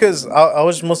 Well, it's because I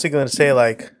was mostly gonna say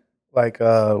like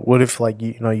what if like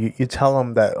you tell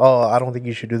them that, oh, I don't think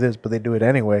you should do this, but they do it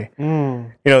anyway.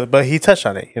 But he touched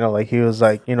on it. Like he was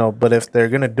like, but if they're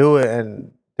gonna do it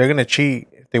and they're gonna cheat,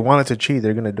 if they wanted to cheat,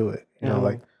 they're gonna do it.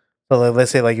 Like, so like,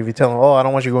 let's say like if you tell them, oh, I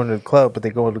don't want you going to the club, but they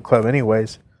go to the club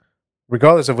anyways,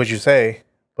 regardless of what you say.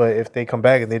 But if they come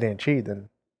back and they didn't cheat, then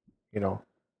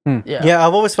Yeah,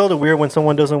 I've always felt it weird when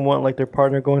someone doesn't want like their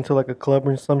partner going to like a club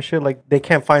or some shit. Like they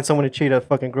can't find someone to cheat at a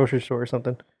fucking grocery store or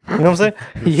something. You know what I'm saying?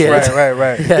 Yeah.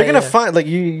 Right. Yeah, They're gonna find like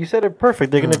you said it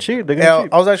perfect. They're gonna cheat. They're gonna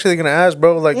cheat. I was actually gonna ask,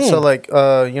 bro. Like, so like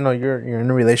you're in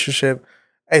a relationship.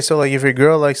 Hey, so like if your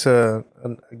girl likes a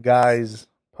guy's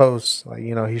post, like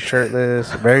he's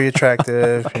shirtless, very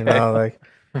attractive, like.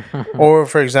 Or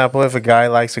for example, if a guy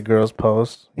likes a girl's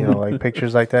post, like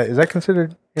pictures like that, is that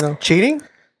considered Cheating?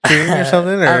 cheating or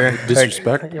something, or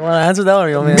Disrespect. You want to answer that or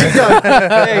you want me to?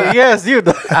 Hey, yes, you.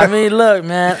 I mean, look,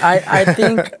 man. I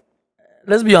think.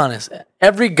 Let's be honest.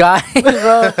 Every guy,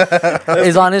 bro,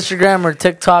 is on Instagram or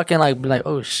TikTok and like be like,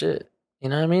 oh shit, you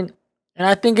know what I mean? And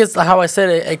I think it's how I said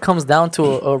it. It comes down to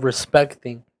a respect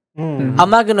thing. I'm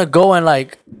not gonna go and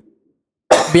like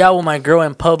be out with my girl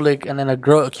in public and then a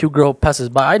cute girl passes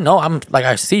by. I know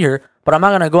I see her, but I'm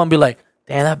not gonna go and be like,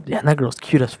 damn, that girl's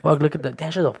cute as fuck. Look at that.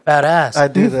 Damn, she's a fat ass. I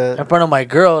do that in front of my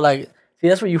girl. Like, see,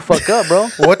 that's where you fuck up, bro.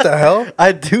 what the hell?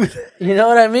 I do that. You know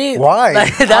what I mean? Why?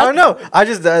 Like, I don't know. I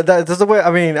just that's the way.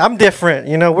 I mean, I'm different.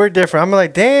 We're different. I'm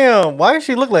like, damn, why does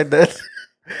she look like that?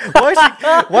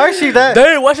 Why is she that?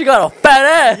 Dude, why she got a fat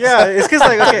ass? Yeah, it's because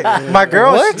like okay, my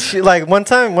girl, she, like one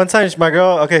time, my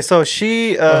girl. Okay, so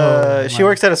she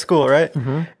works at a school, right?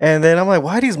 And then I'm like,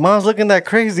 why are these moms looking that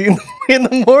crazy in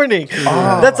the morning?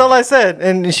 That's all I said,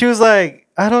 and she was like,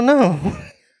 I don't know.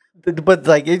 But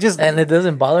like it just And it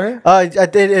doesn't bother her? it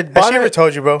Has she bothered ever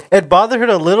told you, bro? it bothered her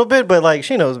a little bit, but like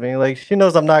she knows me. Like she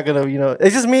knows I'm not gonna,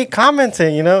 it's just me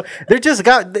commenting, They're just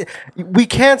we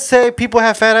can't say people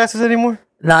have fat asses anymore.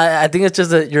 Nah, I think it's just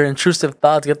that your intrusive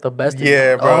thoughts get the best of you.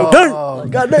 Yeah, bro. Oh,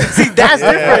 God, see, that's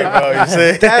different. Bro, you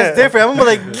see? That's different. I'm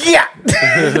like, yeah,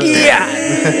 yeah,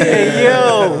 hey,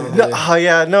 yo. No, oh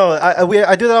yeah, no,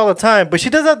 I do that all the time. But she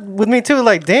does that with me too.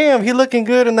 Like, damn, he looking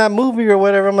good in that movie or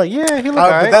whatever. I'm like, yeah, he look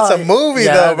alright. But that's a movie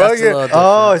though, bro. that's a little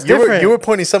Oh, it's different. You were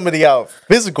pointing somebody out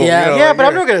physical. Yeah. Yeah, but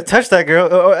I'm not gonna touch that girl.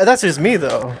 That's just me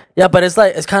though. Yeah, but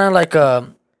it's kind of like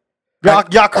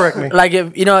Y'all correct me. like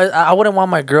if I wouldn't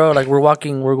want my girl like we're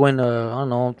going to I don't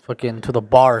know fucking to the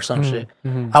bar or some shit.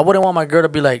 I wouldn't want my girl to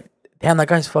be like, damn, that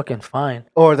guy's fucking fine.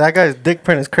 Or that guy's dick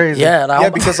print is crazy. Yeah,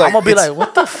 like, because I'm like gonna be like,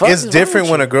 what the fuck? it's different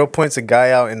when a girl points a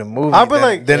guy out in a movie. I'll be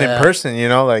like, than in person.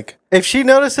 Like if she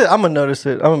noticed it, I'm gonna notice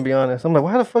it. I'm gonna be honest. I'm like,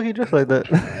 why the fuck you dressed like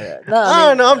that? Nah, I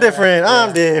don't know. I'm different.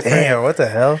 I'm different. damn, what the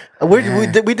hell? We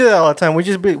do that all the time. We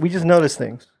just notice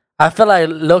things. I feel like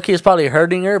Loki is probably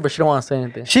hurting her, but she don't want to say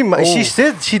anything.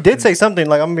 She did say something.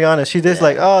 Like I'm gonna be honest. She did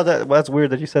like, oh, that's weird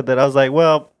that you said that. I was like,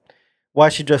 well, why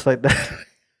is she dressed like that?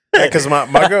 Because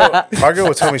my girl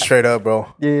will tell me straight up, bro.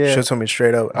 Yeah. She'll tell me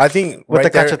straight up. I think With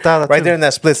right the cachetada, right too. there in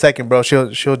that split second, bro. She'll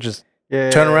just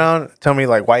turn around, tell me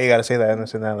like why you gotta say that and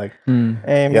this and that. Like,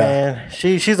 Hey man,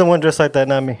 she's the one dressed like that,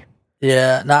 not me.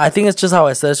 Yeah, nah, I think it's just how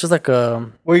I said. It's just like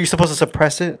Were you supposed to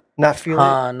suppress it, not feel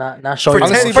it? not show you.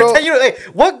 Pretend, bro. Pretend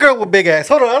hey, what girl with big ass?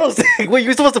 Hold on, I don't think. Wait,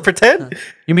 you supposed to pretend?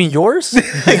 You mean yours?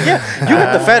 Yeah, you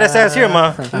got the fattest ass here,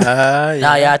 ma.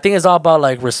 Nah, yeah, I think it's all about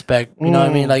like respect. You know what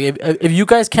I mean? Like if you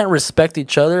guys can't respect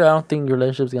each other, I don't think your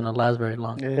relationship's gonna last very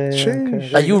long. Yeah,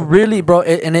 okay. Like you really, bro,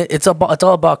 it's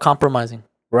all about compromising.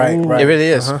 right. It really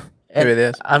is. It really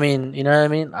is. I mean, you know what I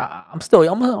mean?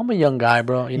 I'm a young guy,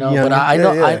 bro. But Young, I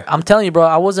know yeah. I'm telling you, bro.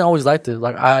 I wasn't always like this.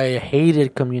 Like I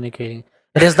hated communicating,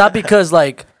 and it's not because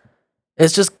like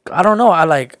it's just I don't know. I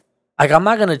like I'm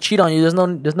not gonna cheat on you.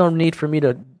 There's no need for me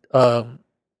to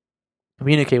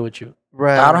communicate with you.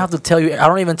 Right. I don't have to tell you. I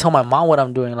don't even tell my mom what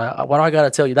I'm doing. Like why do I gotta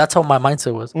tell you? That's how my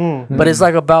mindset was. But it's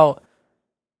like about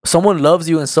someone loves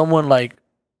you and someone like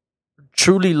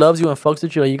truly loves you and fucks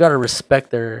with you, like, you gotta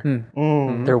respect their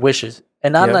wishes.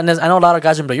 And I know a lot of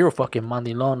guys are like, you're a fucking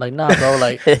mandilon. Like, nah, bro.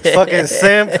 Like, Fucking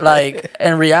simp. like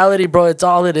in reality, bro, it's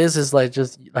all it is like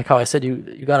just like how I said,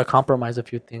 you gotta compromise a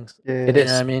few things. Yeah, It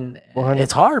is. I mean,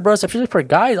 it's hard, bro. Especially for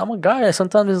guys. I'm a guy.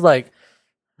 Sometimes it's like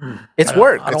It's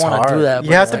work. I don't It's want to hard. do that.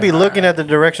 You have to be looking at the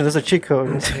direction. There's a cheat code.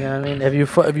 You know what I mean?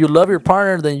 If you love your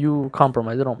partner, then you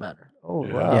compromise. It don't matter. Oh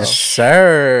wow. Yes,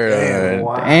 sir. Damn.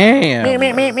 Wow. Damn. You got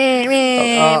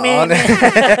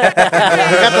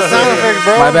the sound effects,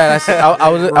 bro. My bad.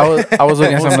 I was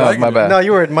looking at something else. My bad. No,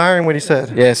 you were admiring what he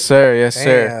said. Yes, sir. Yes,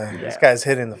 sir. Damn, this guy's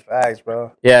hitting the facts,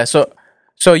 bro. Yeah.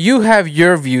 So you have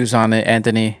your views on it,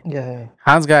 Anthony. Yeah.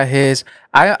 Hans got his.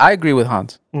 I agree with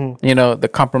Hans. Mm. You know, the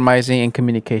compromising and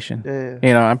communication. Yeah.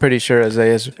 You know, I'm pretty sure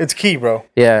Isaiah is. It's key, bro.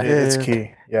 Yeah. It's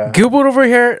key. Yeah. Gilbert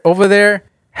over there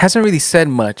hasn't really said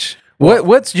much.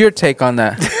 What's your take on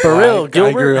that? For real, I agree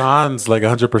Gilbert. with Hans like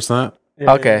 100%.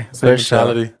 Okay. Same There's some.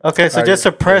 mentality. Okay, so just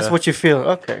suppress Yeah. what you feel.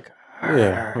 Okay.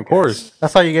 Yeah, of course.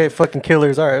 That's how you get fucking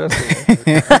killers. All right. That's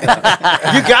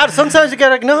you got. Sometimes you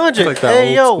gotta acknowledge it. Like that Hey,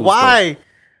 old yo, school why?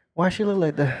 Why she look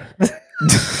like that?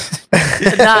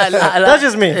 Nah, That's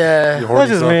just me. Yeah, That's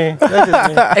just me. That's just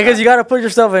me. because you gotta put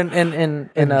yourself in their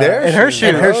In her shoes.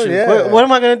 In her shoes. Yeah. What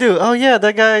am I gonna do? Oh yeah,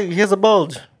 that guy, he has a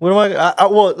bulge. What am I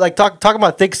well, like talking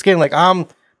about thick skin, like I'm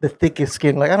the thickest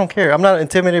skin. Like I don't care. I'm not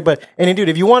intimidated, but any dude,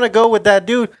 if you want to go with that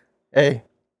dude, hey,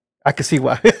 I can see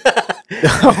why. You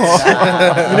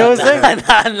know what I'm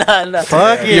saying? nah.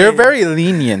 Fuck it. You're very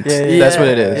lenient. Yeah. That's what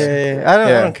it is. Yeah. I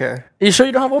Yeah. don't care. You sure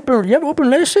you don't have open? You have open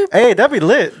relationship? Hey, that'd be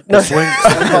lit. No,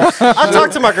 I'll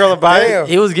talk to my girl about Damn. it.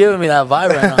 He was giving me that vibe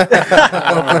right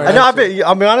now. I know.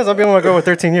 I'll be honest. I've been with my girl for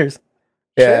 13 years.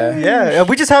 Yeah. Yeah,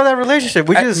 we just have that relationship.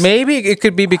 We just Maybe it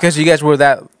could be because you guys were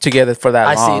that together for that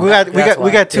I see. long.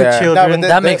 we got two Yeah. children.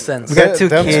 That makes sense. We got two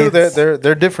them kids. Two,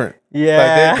 they're different.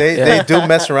 Yeah. Like they do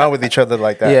mess around with each other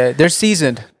like that. Yeah, they're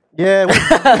seasoned. Yeah,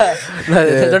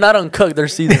 They're not uncooked. They're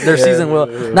seasoned. They're seasoned well.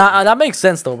 Nah, that makes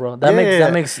sense though, bro. That Yeah.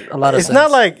 makes a lot of it's sense.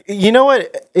 not like, you know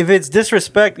what? If it's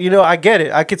disrespect, I get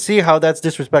it. I could see how that's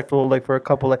disrespectful, like for a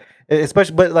couple, like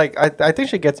especially. But like, I think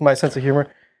she gets my sense of humor.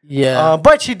 yeah.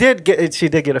 But she did get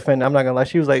offended. I'm not gonna lie.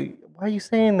 She was like, "Why are you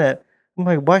saying that?" I'm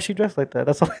like, "Why is she dressed like that?"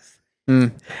 That's all.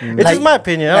 It's Like- just my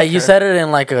opinion. I don't Like you care. said it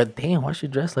in like a damn. Why she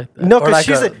dressed like that? No, Or 'cause like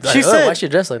she a- said- like, she oh, said- why she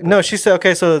dressed like that? No, she said,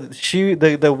 okay, so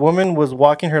the woman was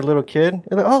walking her little kid. And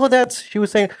like, oh, she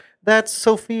was saying, that's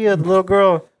Sophia, the little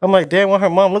girl. I'm like, damn, why her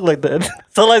mom look like that?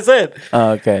 That's all I said.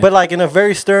 Okay. But like in a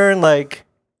very stern, like,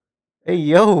 hey,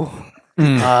 yo,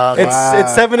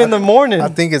 it's 7 in the morning. I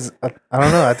think it's. I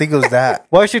don't know. I think it was that.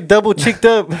 Why is she double cheeked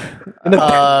up?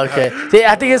 Okay. See,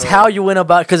 I think it's how you went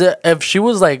about. Because if she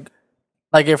was like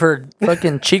if her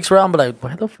fucking cheeks were on, but like,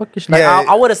 why the fuck is she? Like, Yeah,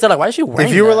 I would have said like, why is she wearing?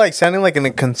 If you were that? like sounding like in a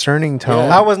concerning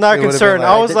tone, I was not it would've been concerned.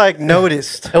 I was like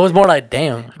noticed. it was more like,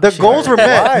 damn. The goals were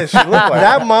met. Why? She looked like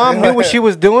That mom knew what she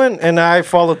was doing, and I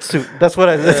followed suit. That's what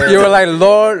I did. you were like,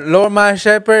 Lord, my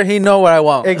shepherd, he know what I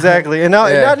want. Exactly. And now,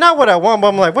 Yeah. not what I want, but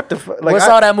I'm like, what the fuck? Like, What's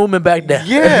all that movement back there?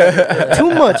 yeah,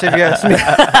 too much if you ask me.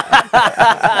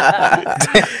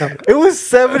 It was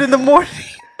 7 in the morning.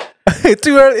 It's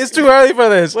too early. It's too early for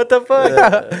this. What the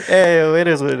fuck? Hey, it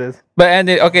is what it is. But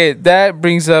Andy, okay, that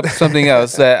brings up something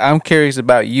else that I'm curious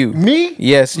about you. Me?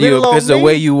 Yes, you, Little old because the me?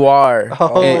 way you are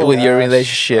Oh, with your gosh.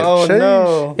 relationship. Oh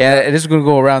no. Yeah, and this is gonna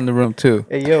go around the room too.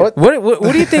 Hey yo,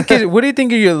 What do you think? What do you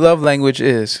think your love language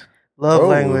is? love Oh.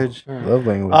 language. love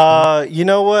language. You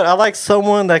know what? I like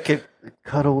someone that could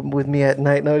cuddle with me at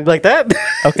night. No, like that.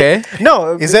 Okay,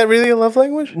 No, Is that really a love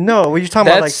language? no? What you talking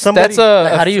about? Like that's somebody.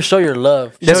 Like, how do you show your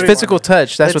love? that's Show- physical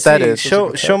touch. That's what Let's that see,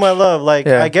 is. Show my love. Like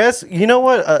Yeah. I guess you know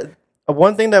what.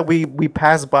 One thing that we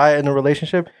pass by in a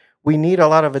relationship, we need a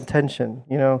lot of attention.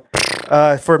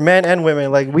 For men and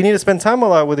women, like we need to spend time a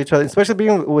lot with each other, especially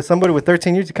being with somebody with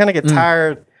 13 years. You kind of get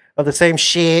tired of the same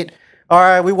shit. All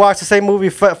right, we watched the same movie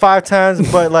 5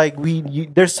 times, but like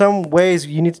there's some ways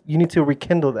you need to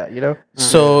rekindle that.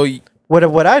 So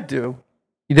What I do.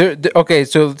 okay,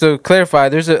 so to clarify,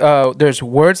 there's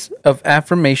words of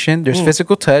affirmation, there's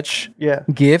physical touch, Yeah.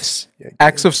 gifts,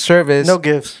 acts of service, No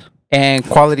gifts. and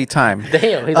quality time.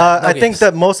 Damn. he's like, I no think gifts.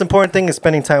 the most important thing is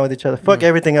spending time with each other. Fuck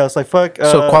everything else. Like fuck.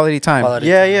 So quality time. Quality.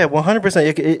 Yeah,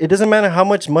 100%. It doesn't matter how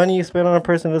much money you spend on a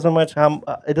person. It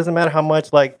doesn't matter how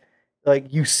much like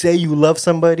you say you love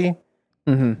somebody.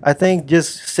 Mm-hmm. I think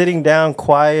just sitting down,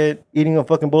 quiet, eating a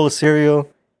fucking bowl of cereal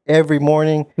every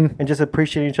morning, and just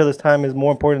appreciating each other's time is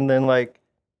more important than like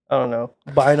I don't know,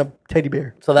 buying a teddy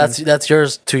bear. So that's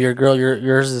yours to your girl.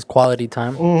 Yours is quality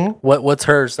time. Mhm. What's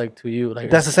hers like to you? Like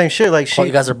That's the same shit. Like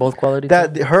you guys are both quality.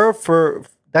 time?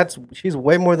 she's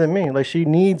way more than me. Like she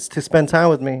needs to spend time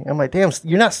with me. I'm like, damn,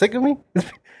 you're not sick of me?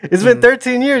 It's been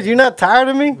 13 years. You're not tired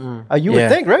of me? You Yeah. would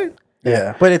think, right?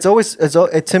 Yeah. But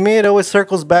to me, it always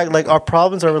circles back. Like our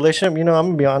problems, our relationship. I'm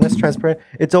gonna be honest, transparent.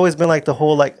 It's always been like the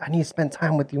whole like I need to spend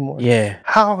time with you more. Yeah.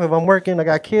 How if I'm working? I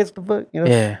got kids. The fuck,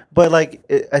 Yeah. But like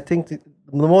I think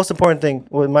the most important thing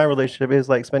with my relationship is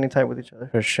like spending time with each other.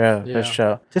 For sure. Yeah. For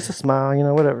sure. Just a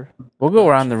smile, whatever. We'll go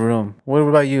around the room. What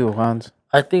about you, Hans?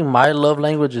 I think my love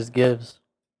language is gifts.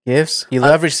 Gifts? You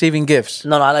love receiving gifts?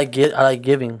 No, I like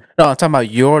giving. No, I'm talking about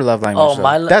your love language. Oh, though.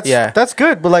 my That's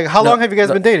good. But like, how long have you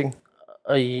guys been dating?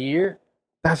 a year.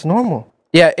 That's normal.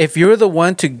 Yeah, if you're the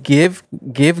one to give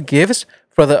gifts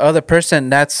for the other person,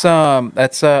 that's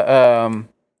acts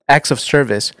of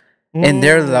service in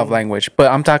their love language.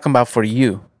 But I'm talking about for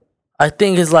you. I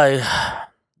think it's like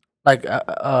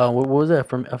what was it?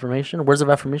 Affirmation? Words of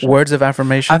affirmation. Words of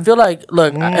affirmation. I feel like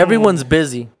everyone's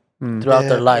busy throughout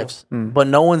their lives, Mm. but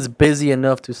no one's busy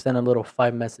enough to send a little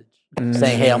 5 message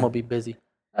saying, "Hey, I'm gonna be busy."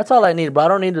 That's all I need, bro. I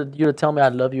don't need you to tell me I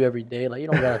love you every day. Like, you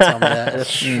don't gotta tell me that.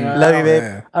 Love you,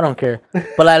 babe. I don't care.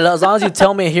 But like, as long as you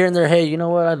tell me here and there, hey, you know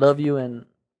what? I love you, and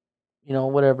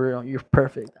whatever. You're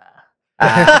perfect.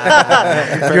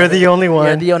 You're the only one.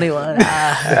 You're the only one.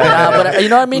 But you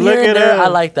know what I mean. Look Here and at there, him. I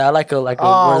like that. I like a Oh,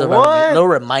 words of affirmation. what? Little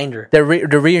reminder. the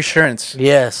reassurance.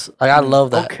 Yes, like I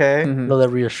love that. Okay. Love that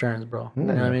reassurance, bro. You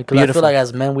know what I mean? Because I Beautiful. feel like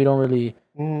as men, we don't really.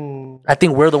 Mm. I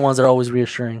think we're the ones that are always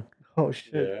reassuring. Oh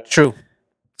shit. True.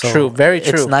 So True. Very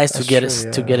true. It's nice to That's get true,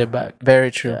 it to yeah. get it back.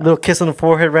 Very true. Yeah. Little kiss on the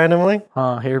forehead randomly.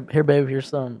 Here, babe.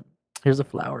 Here's a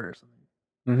flower or something.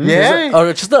 Mhm. Yeah.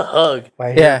 Or just a hug.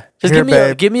 Yeah. Just Here,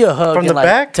 give babe. me a hug From and the like,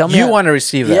 back? Tell me You want to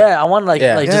receive that. Yeah, I want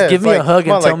Yeah. just Yeah, give it's me a like, hug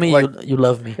come and on, tell me you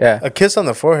love me. Yeah. A kiss on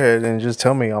the forehead and just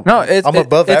tell me I'm No, I'm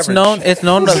above it's average. known. It's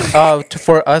known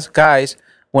for us guys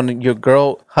when your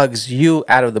girl hugs you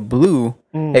out of the blue.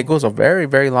 It goes a very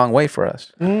very long way for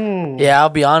us. Yeah, I'll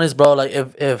be honest, bro. Like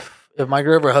if my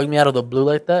girl ever hugged me out of the blue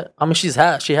like that, I mean she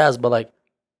has, but like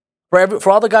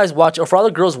for all the guys watching or for all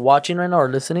the girls watching right now or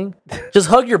listening, just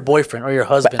hug your boyfriend or your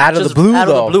husband out of the Just blue, out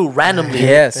of though. the blue randomly,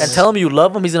 Yes. and tell him you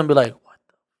love him. He's gonna be like, what?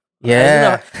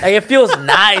 Yeah, Like it feels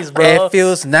nice, bro. it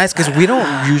feels nice because we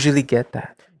don't usually get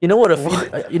that. You know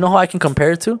what? You know how I can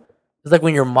compare it to? It's like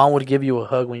when your mom would give you a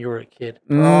hug when you were a kid.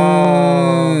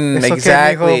 It's okay,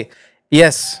 Exactly.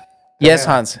 mijo. Yes,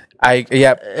 Hans.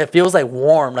 It feels like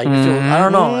warm. Like you feel. I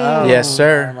don't know. I don't Yes, know. I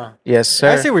sir. don't know. Yes, sir.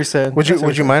 I see what you're saying.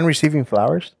 Would you mind receiving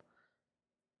flowers?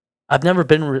 I've never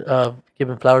been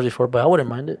given flowers before, but I wouldn't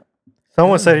mind it.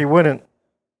 Someone said he wouldn't.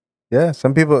 Yeah,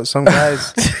 some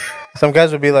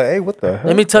guys would be like, "Hey, what the heck?"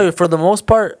 Let me tell you, for the most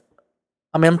part,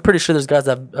 I mean, I'm pretty sure there's guys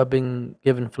that have been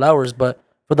given flowers, but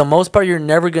for the most part, you're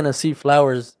never gonna see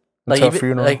flowers Until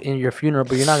funeral. like in your funeral,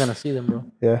 but you're not gonna see them, bro.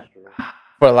 Yeah.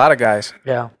 For a lot of guys.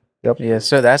 Yeah. Yes,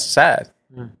 sir. That's sad.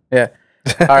 Mm. Yeah.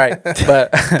 All right,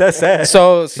 but That's sad.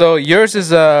 so yours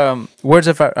is words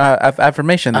of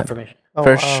affirmation. Then. Affirmation. Oh,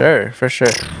 For wow. sure.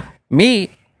 Me,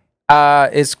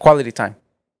 is quality time.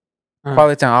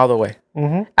 Quality time all the way.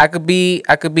 Mhm. I could be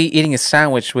eating a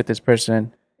sandwich with this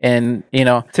person, and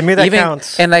To me, that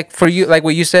counts. And like for you, like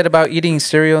what you said about eating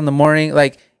cereal in the morning,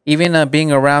 like even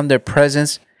being around their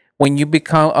presence, when you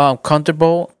become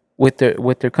comfortable with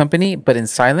their company, but in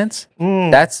silence,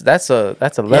 that's a level. Yeah,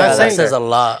 That's that saying says a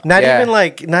lot. Not Yeah.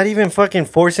 not even fucking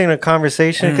forcing a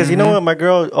conversation. Because you know what? My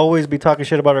girl always be talking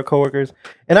shit about her coworkers.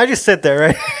 And I just sit there,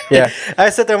 right? Yeah. I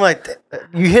sit there, I'm like,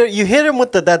 you hit him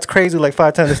with the that's crazy like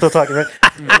 5 times, they're still talking, right?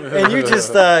 And you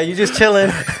just chilling.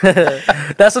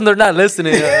 That's when they're not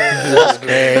listening. That's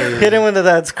crazy. Hit him with the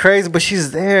that's crazy, but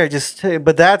she's there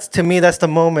but that's to me, that's the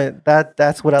moment.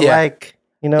 That's what I Yeah. like.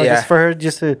 Yeah. Just for her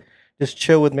just to just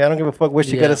chill with me. I don't give a fuck what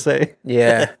she Yeah. gotta say.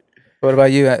 Yeah. What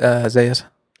about you, Zayas?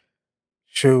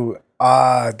 Shoot.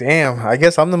 Damn. I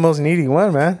guess I'm the most needy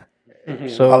one, man.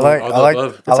 So I like all I the like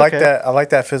above. I like okay. that I like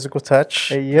that physical touch.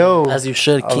 Hey yo. As you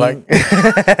should, I King. like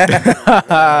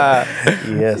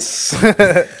yes.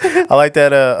 I like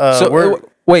that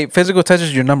wait, physical touch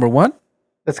is your number one?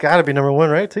 That's gotta be number 1,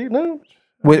 right? To you? No.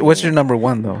 What's your number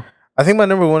one though? I think my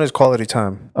number one is quality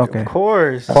time. Okay. Of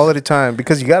course. Quality time,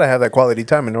 because you gotta have that quality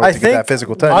time in order I to get think, that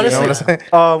physical touch. honestly, you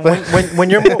know what I'm saying? when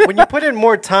you put in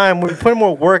more time, when you put in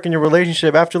more work in your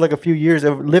relationship after like a few years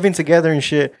of living together and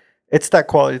shit, it's that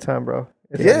quality time, bro.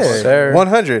 It's that Yeah, quality. sir.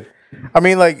 100. I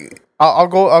mean, like I'll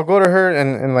go to her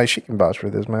and like she can vouch for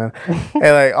this, man. And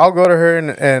like I'll go to her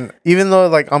and even though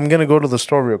like I'm gonna go to the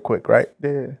store real quick, right?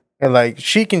 Yeah. And like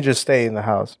she can just stay in the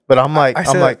house, but I'm like I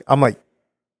said- I'm like,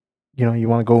 you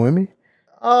want to go with me?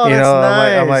 Oh, You that's know,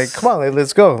 nice. I'm like, come on,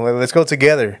 let's go, let's go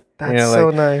together. That's you know, so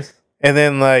like, nice. and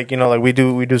then like like we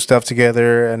do stuff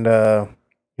together and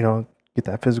get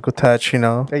that physical touch,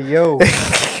 Hey yo,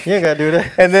 you ain't gotta do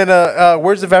that. And then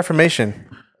words of affirmation.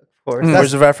 Of course.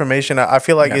 Words of affirmation. I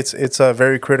feel like it's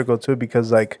very critical too,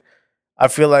 because like I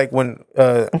feel like when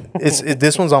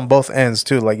this one's on both ends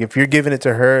too. Like if you're giving it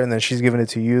to her and then she's giving it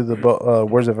to you, the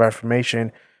words of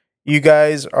affirmation, you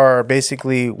guys are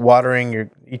basically watering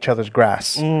each other's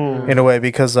grass in a way,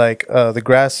 because like the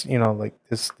grass, you know, like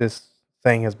this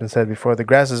thing has been said before, the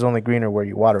grass is only greener where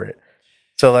you water it.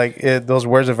 So like those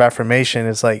words of affirmation,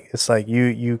 it's like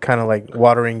you kind of like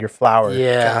watering your flower.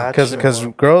 Yeah. Because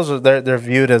girls they're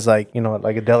viewed as like, you know,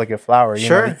 like a delicate flower. You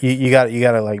Sure. know? You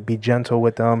gotta like be gentle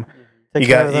with them. Take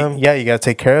care of them. Yeah, you gotta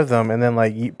take care of them, and then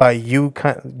like by you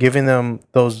giving them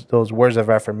those words of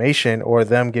affirmation, or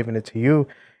them giving it to you,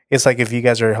 it's like if you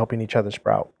guys are helping each other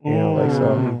sprout. You know, like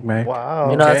so. Right. Wow.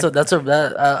 You know,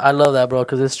 Okay. I love that, bro,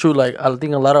 because it's true. Like, I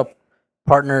think a lot of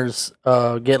partners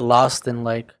get lost in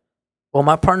like, well,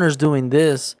 my partner's doing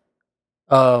this,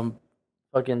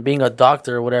 fucking being a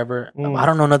doctor or whatever. I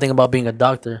don't know nothing about being a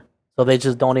doctor, so they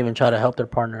just don't even try to help their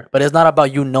partner. But it's not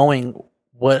about you knowing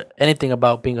anything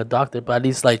about being a doctor, but at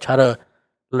least like try to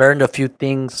learn a few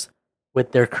things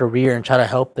with their career and try to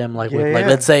help them. Like, with, like,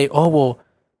 let's say, oh well,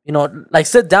 you know, like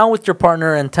sit down with your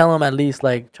partner and tell them, at least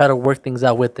like try to work things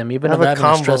out with them, even if they're having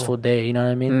a stressful day. You know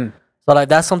what I mean? So like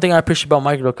that's something I appreciate about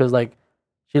my girl, because like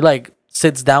she like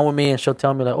sits down with me and she'll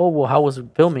tell me like, oh well, how was it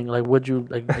filming? Like, would you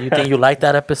like? Do you think you like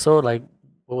that episode? Like,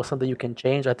 what was something you can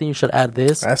change? I think you should add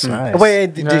this. That's nice.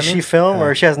 Wait, You know did what I she mean? film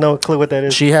or she has no clue what that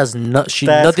is? She has That's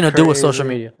nothing to do with social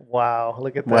crazy. media. Wow,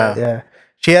 look at Wow. that. Yeah,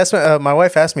 she asked me. My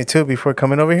wife asked me too before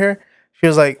coming over here. She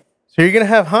was like, "So you're gonna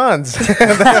have Hans?"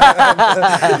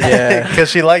 Yeah. Because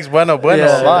she likes Bueno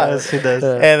a lot. She does.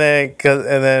 And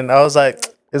then I was like,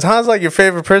 "Is Hans like your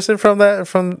favorite person from that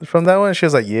one?" She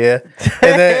was like, "Yeah."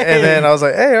 And then I was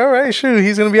like, "Hey, all right, shoot,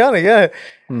 he's gonna be on it, yeah."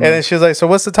 And then she was like, "So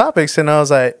what's the topics?" And I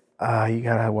was like, you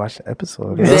gotta watch the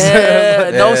episode. Yeah,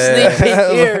 no sneak peek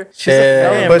here. She's a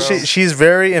fan, But bro. she's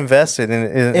very invested in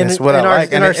it's what in I our-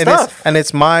 like, in our stuff. and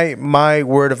it's my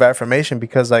word of affirmation,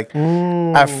 because like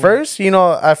at first she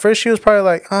was probably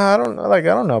like, I don't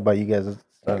know about you guys.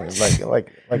 Like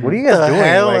what are you guys The doing?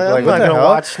 hell? Like I'm what not the gonna hell?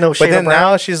 watch no But Shayna then Brown.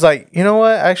 now she's like, you know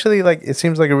what? Actually, like it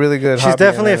seems like a really good. She's hobby,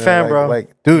 definitely and a fan, like, bro.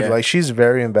 Like, dude, Yeah. like she's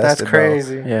very invested. That's bro.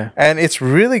 crazy. Yeah. And it's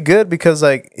really good because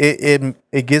like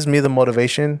it gives me the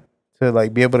motivation to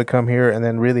like be able to come here and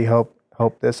then really help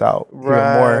this out even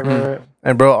more. Right.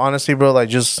 And bro, honestly, bro, like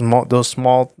just those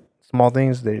small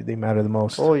things, they matter the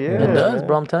most. Oh yeah, It does, man.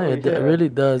 bro. I'm telling you, Oh, it really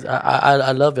does.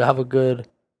 I love it. I have a good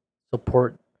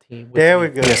support team. with There me.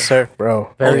 we go. Yes, sir,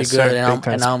 bro. Very Yes, good, sir. and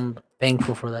Big time. I'm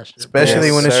thankful for that shit. Especially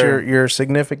Yes, when it's sir. your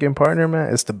significant partner,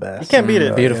 man. It's the best. You can't beat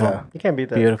it. Beautiful. Yeah. You can't beat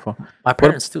that. Beautiful. My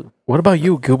parents too. What about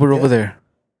you, Gilbert, over there?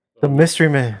 The mystery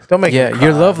man. Don't make Yeah, me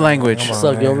your cry, love man. language. Come What's on,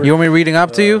 up, man. Gilbert? You want me reading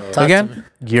up to you Talk to again?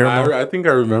 me. Guillermo. I think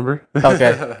I remember.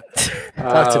 Okay.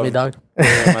 Talk to me, dog.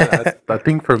 I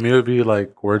think for me it would be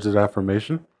like words of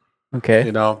affirmation. Okay.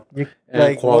 You know, You, and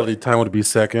like quality time would be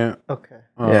second. Okay.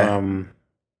 Yeah.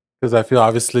 Because I feel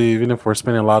obviously even if we're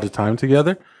spending a lot of time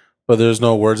together, but there's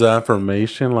no words of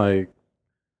affirmation, like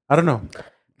I don't know.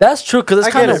 That's true, because I it's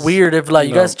get kind it. of weird if like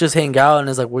you No. guys just hang out and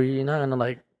it's like, well, you're not gonna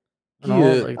like, you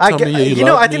know, Yeah. like, I Tell get, me you you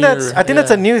know, love I think me that's or- I think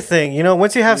that's a Yeah. new thing. You know,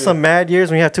 once you have some mad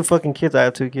years, when you have two fucking kids, I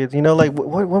have two kids. You know, like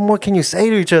what more can you say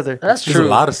to each other? that's There's true. a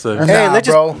lot of stuff. Hey, Nah, let's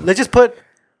bro. just put.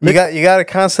 You got to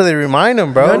constantly remind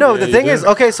them, bro. No, Yeah, the you thing do. is,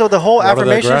 okay, so the whole Water that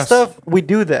affirmation grass. stuff, we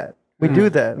do that. We do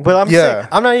that. But I'm Yeah. saying,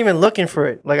 I'm not even looking for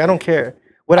it. Like I don't care.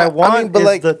 What I want mean, but is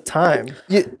like- the time.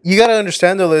 You got to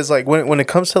understand though, is like when it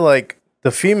comes to like the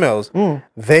females,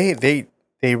 they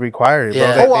require it, bro.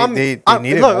 Yeah. They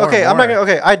need it. Look, more okay, and I'm not more.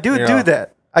 gonna. Okay, I do You know? Mm-hmm.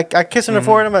 that. I kiss her in the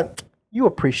forehead. I'm like, you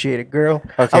appreciate it, girl.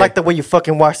 Okay. I like the way you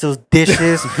fucking wash those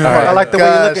dishes. I like the way you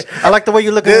Gosh. look. I like the way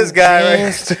you look. This in guy,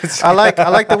 jeans. right? I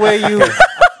like the way you.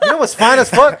 You know what's fine as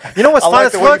fuck? You know what's I fine like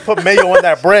as the way you fuck? put mayo on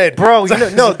that bread, Bro, you know,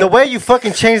 no, the way you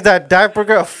fucking changed that diaper,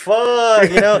 girl, fuck,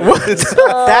 you know,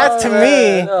 that to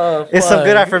me is some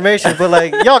good affirmation. But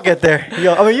like, y'all get there.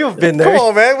 Yo, I mean, you've been there. Come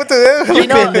on, man. What the hell? You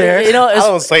know, there. I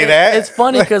don't say that. It's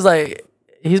funny because like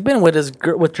he's been with his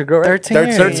girl, with your girl, right?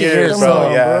 13 13 years, Come bro,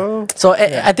 on, yeah. bro. So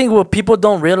I think what people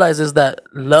don't realize is that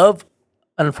love,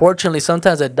 unfortunately,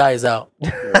 sometimes it dies out.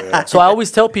 So I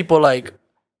always tell people like,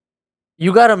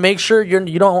 you gotta make sure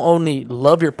you don't only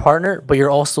love your partner, but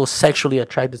you're also sexually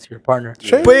attracted to your partner.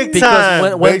 Big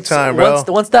time. Big time, bro.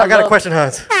 Once that I got a love, question,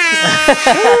 Hans.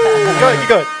 You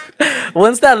go.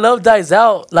 once that love dies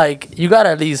out, like you gotta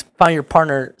at least find your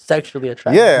partner sexually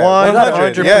attractive. Yeah,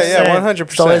 100%. Yeah, So 100%.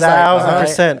 it's like,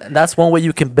 1000%. alright, that's one way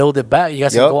you can build it back. You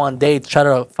guys can Yup. go on dates, try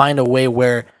to find a way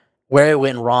where it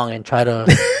went wrong, and try to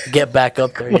get back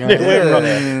up there. You know what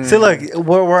I mean? See, look,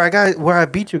 where I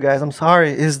beat you guys. I'm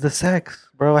sorry, is the sex,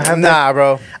 bro. I have that. Nah,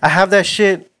 bro. I have that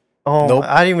shit. Oh, Nope.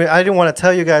 I didn't want to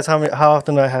tell you guys how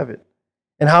often I have it,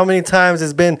 and how many times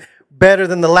it's been better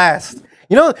than the last.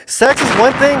 You know, sex is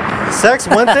one thing. Sex,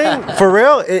 one thing for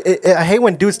real. I hate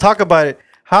when dudes talk about it.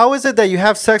 How is it that you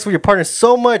have sex with your partner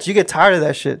so much you get tired of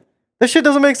that shit? That shit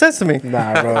doesn't make sense to me.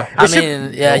 Nah, bro. I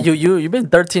mean, yeah, you've been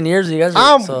 13 years. You guys.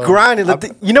 I'm grinding.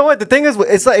 You know what? The thing is,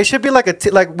 it's like it should be like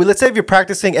let's say if you're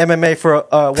practicing MMA for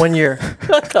 1 year.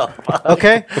 What the fuck?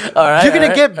 Okay. All right. You're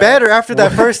gonna get better after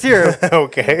that first year.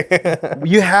 Okay.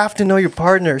 You have to know your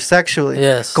partner sexually.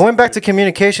 Yes. Going back to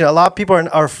communication, a lot of people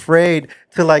are afraid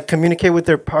to like communicate with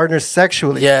their partners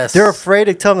sexually. Yes. They're afraid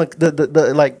to tell them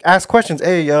the like ask questions.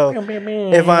 Hey yo,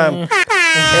 if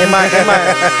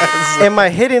am I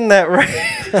hitting that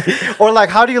right? Or like,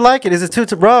 how do you like it? Is it too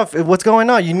rough? What's going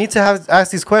on? You need to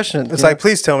ask these questions. It's like,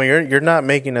 please tell me you're not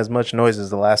making as much noise as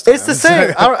the last time. It's the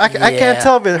same. I can't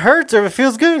tell if it hurts or if it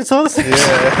feels good. It's all the same.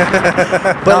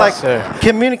 Yeah. But like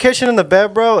communication in the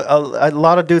bed, bro, a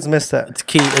lot of dudes miss that. It's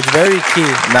key. It's very key.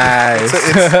 Nice.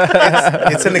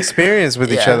 It's an experience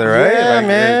with each other, right? Yeah, Like,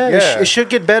 man. It should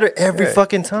get better every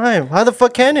fucking time. How the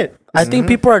fuck can it? I think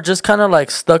people are just kind of like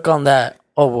stuck on that.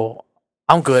 Oh well,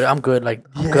 I'm good. Like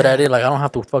I'm good at it. Like I don't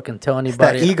have to fucking tell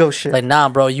anybody. That ego shit. Like nah,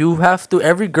 bro. You have to.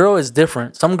 Every girl is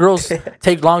different. Some girls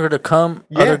take longer to come.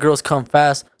 Yeah. Other girls come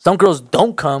fast. Some girls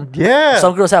don't come. Yeah.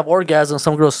 Some girls have orgasms.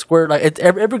 Some girls squirt. Like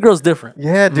every girl's different.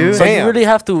 Yeah, dude. So you really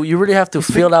have to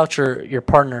feel out your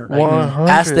partner. Like, 100.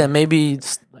 ask them. Maybe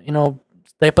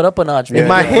step it up a notch.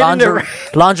 Am I hitting the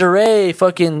lingerie,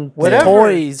 fucking Whatever.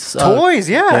 toys, Toys,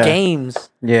 yeah. games.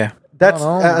 Yeah. That's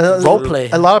Role play.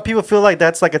 A lot of people feel like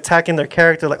that's like attacking their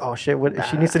character. Like, oh shit, what if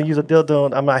she needs to use a dildo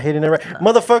and I'm not hitting it right,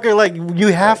 motherfucker. Like, you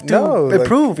have to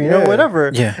improve, you know, whatever.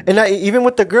 Yeah. And even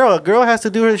with the girl, a girl has to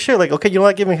do her shit. Like, okay, you don't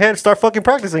like giving head, start fucking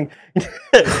practicing.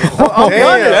 I'll be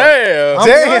honest.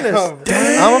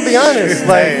 I'm gonna be honest.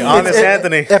 Like, Hey, honest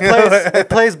Anthony. It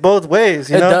plays both ways.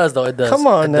 You It know? does though. It does. Come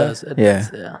on, it now. does. It Yeah.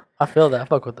 does. Yeah. I feel that. I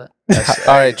fuck with that.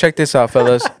 All right, check this out,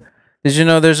 fellas. Did you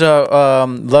know there's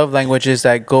love languages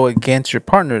that go against your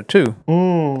partner too?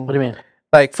 What do you mean?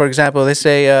 Like, for example, let's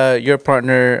say your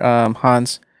partner,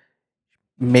 Hans,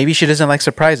 maybe she doesn't like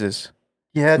surprises.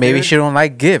 Yeah. Maybe dude. she don't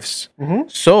like gifts.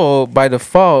 Mhm. So by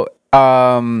default,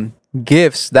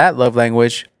 gifts, that love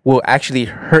language, will actually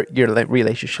hurt your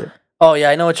relationship. Oh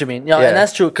yeah, I know what you mean. Yeah, Yeah. and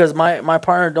that's true because my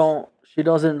partner she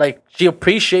doesn't like, she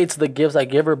appreciates the gifts I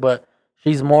give her, but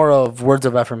she's more of words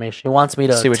of affirmation. She wants me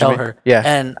to See what you tell mean. her. Yeah.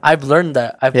 And I've learned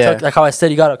that. Yeah. Took, like how I said,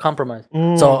 you gotta compromise.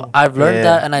 So I've learned Yeah.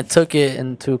 that, and I took it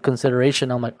into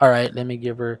consideration. I'm like, all right, let me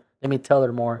tell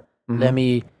her more.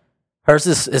 Mm-hmm. Hers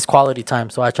is quality time.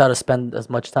 So I try to spend as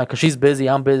much time because she's busy.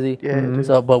 I'm busy. Yeah.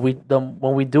 So, but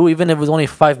when we do, even if it was only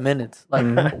 5 minutes,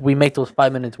 like we make those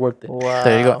 5 minutes worth it. Wow.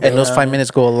 There you go. And those Yeah. 5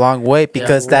 minutes go a long way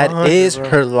because that 100, is bro.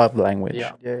 her love language.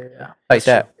 Yeah. Yeah. Like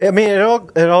that. I mean, it all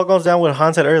goes down what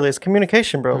Hans said earlier. It's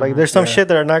communication, bro. Like, there's some shit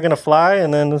that are not gonna fly,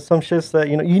 and then there's some shits that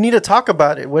you need to talk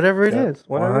about it, whatever it is.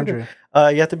 Whatever it is.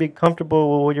 You have to be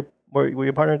comfortable with what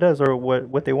your partner does or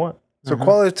what they want. So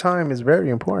quality time is very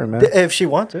important, man. If she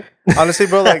wants it. Honestly,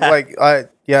 bro,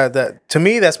 that to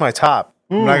me that's my top.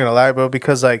 I'm not gonna lie, bro,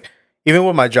 because like even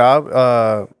with my job,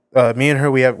 me and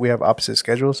her we have opposite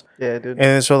schedules. Yeah, dude.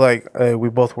 And so like we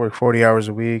both work 40 hours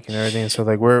a week and everything. So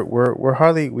like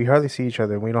we hardly see each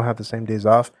other. We don't have the same days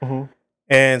off. Mhm.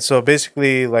 And so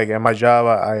basically like at my job,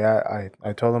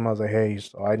 I told him, I was like, hey,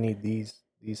 so I need these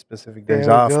specific days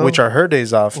There we off, go. which are her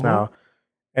days off now.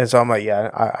 And so I'm like,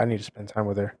 yeah, I need to spend time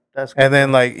with her. That's And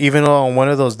then like even though on one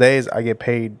of those days I get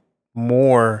paid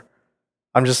more,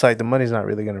 I'm just like the money's not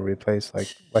really gonna replace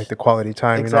like the quality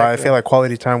time. You know, I Exactly. feel like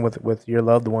quality time with your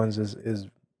loved ones is very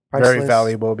Priceless.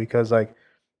 valuable because like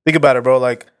think about it, bro.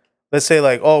 Like let's say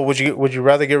like, oh, would you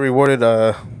rather get rewarded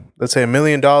let's say $1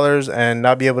 million and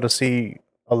not be able to see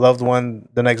a loved one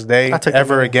the next day I'll take the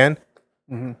ever million. again?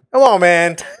 Come on,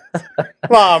 man.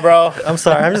 Come on, bro. I'm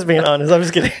sorry. I'm just being honest. I'm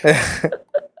just kidding.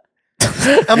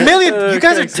 $1 million. You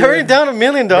guys are turning down $1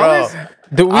 million. Bro,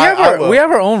 Do we I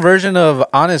have our own version of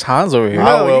Honest Hans over here?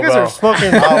 I No, will, you guys bro. are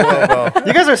smoking. I will, bro.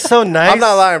 You guys are so nice. I'm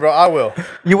not lying, bro. I will.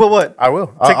 You will what? I will.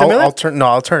 Take the million?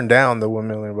 I'll turn down the 1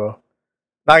 million, bro.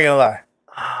 Not gonna lie.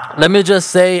 Let me just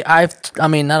say, I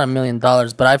mean, not $1 million,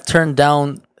 but I've turned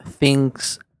down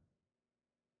things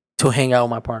to hang out with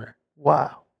my partner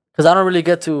Wow. because I don't really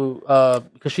get to,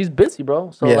 because she's busy,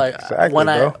 bro. So Yeah, like exactly,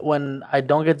 when bro. I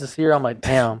don't get to see her, I'm like,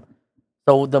 damn.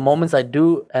 So the moments I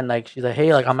do, and like she's like,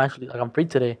 hey, like I'm free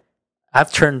today.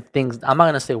 I've turned things. I'm not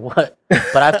gonna say what,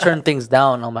 but I've turned things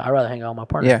down. I'm like, I'd rather hang out with my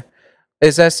partner. Yeah.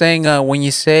 Is that saying when you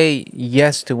say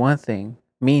yes to one thing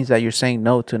means that you're saying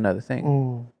no to another thing?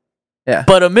 Mm. Yeah.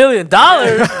 But $1 million.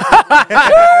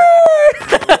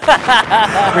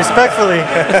 respectfully,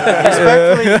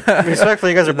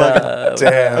 you guys are bugging.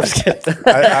 Damn. I'm just kidding.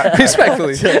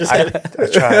 Respectfully. I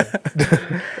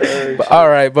tried. All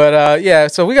right, but yeah.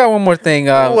 So we got one more thing.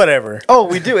 Whatever. Oh,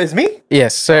 we do. It's me.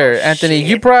 Yes, sir. Anthony,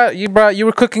 you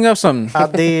were cooking up something. I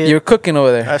did. You were cooking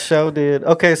over there. I sure did.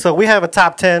 Okay, so we have a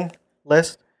top 10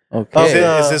 list.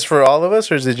 Okay. Is this for all of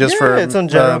us, or is it just for it's in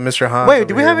general. Mr. Hans? Wait,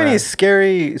 do we over have here, any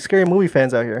man? scary movie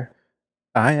fans out here?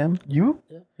 I am. You?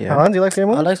 Yeah. Hans, do you like scary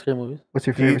I movies? like scary movies. What's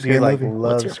your Do you, favorite do you scary like movie?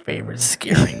 love? What's your favorite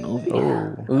scary movie?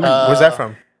 Where's that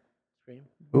from?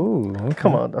 Ooh, okay.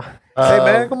 Come on, though. Hey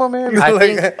man, come on, man. I Like-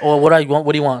 think. Well, what do you want?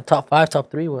 What do you want? Top 5,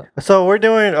 top 3? What? So we're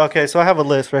doing okay. So I have a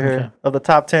list right here Okay. of the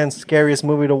top 10 scariest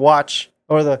movie to watch,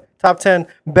 or the top 10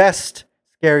 best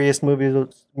scariest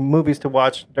movies to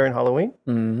watch during Halloween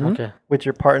Mm-hmm. Okay. with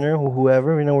your partner or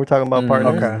whoever. We know we're talking about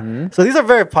partners. Okay. So these are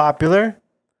very popular.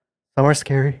 Some are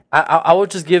scary. I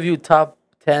would just give you top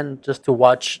 10 just to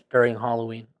watch during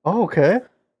Halloween. Oh, okay.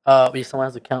 But someone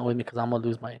has to count with me because I'm gonna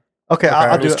lose my. Okay,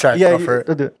 I'll do lose it. track. Yeah, Go for it.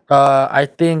 I'll do it. I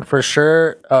think for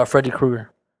sure, Freddy Krueger.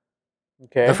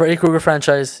 Okay. The Freddy Krueger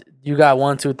franchise. You got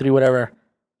 1, 2, 3, whatever.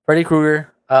 Freddy Krueger.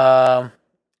 I'm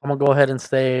gonna go ahead and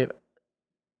say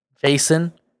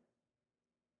Jason.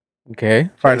 Okay.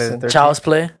 Friday the Jason. 13th. Child's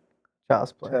Play.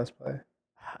 Child's Play. Child's Play.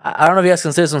 I don't know if you guys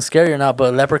consider this one scary or not,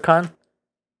 but Leprechaun.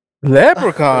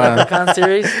 Leprechaun. Leprechaun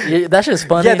series. Yeah, that shit's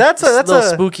funny. Yeah, that's It's a little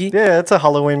spooky. Yeah, it's a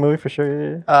Halloween movie for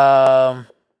sure. Yeah,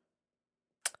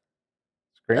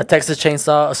 A Texas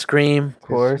Chainsaw, a Scream. of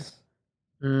course.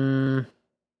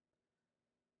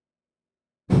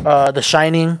 The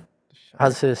Shining.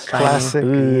 How's this? Shining. Classic.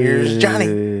 Here's Johnny.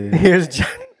 Here's Johnny.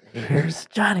 Here's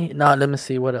Johnny. No, let me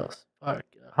see what else. Fuck.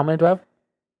 How many do I have?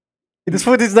 This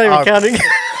food is not even counting.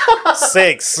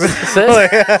 6. 6?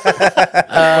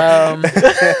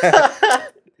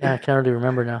 Yeah, I can't really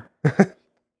remember now.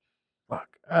 Fuck.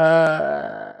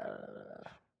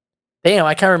 Damn,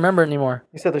 I can't remember anymore.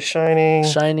 You said The Shining.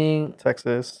 Shining,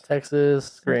 Texas. Texas,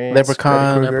 Scream.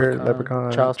 Leprechaun.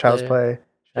 Leprechaun, Child's Child's Play.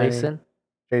 Play. Jason.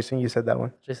 Jason, you said that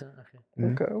one. Jason.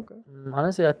 Okay. Okay.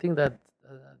 Honestly, I think that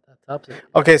tops it.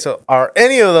 Okay, so are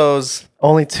any of those?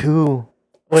 Only 2.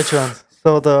 Which ones?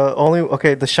 So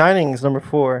The Shining is number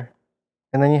 4,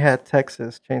 and then you had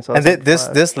Texas Chainsaw. And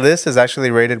this list is actually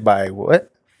rated by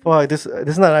what? Fuck, this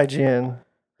is not IGN.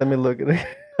 Let me look at it.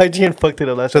 IGN fucked it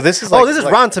up last. So this is this is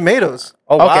Rotten Tomatoes.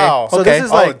 Oh Okay. wow. So this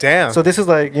is Oh like damn. So this is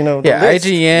like the Yeah, list.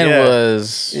 IGN Yeah.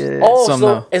 was. Yeah. Oh, Some so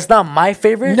no. it's not my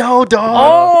favorite? No,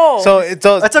 dog. Oh.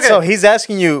 That's okay. So he's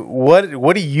asking you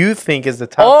what do you think is the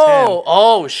top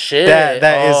Oh shit. 10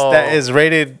 that is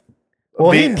rated?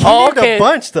 Well, he be- named okay. a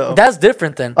bunch though. That's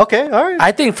different then. Okay, all right.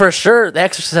 I think for sure The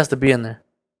Exorcist has to be in there.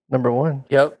 Number 1.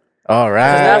 Yep. All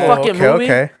That right. fucking movie.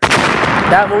 Okay.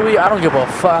 That movie, I don't give a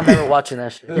fuck. I'm never watching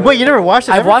that shit. Wait, you never watched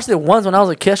it? I ever? watched it once when I was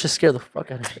a kid. That shit scared the fuck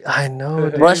out of me. I know,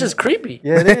 dude. Bro, that's just creepy.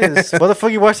 Yeah, it is. What the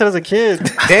fuck you watched that as a kid?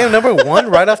 Damn, number 1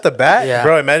 right off the bat. Yeah.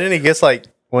 Bro, imagine he gets like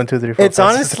 1, 2, 3, 4. It's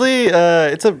 5, 6. honestly,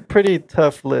 it's a pretty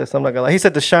tough list. I'm not gonna lie. He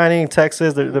said The Shining,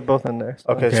 Texas. They're both in there. So.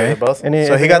 Okay, so Okay. they're both. Any-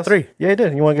 So he anything got else? 3. Yeah, he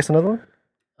did. You want to guess another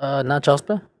one? Not Child's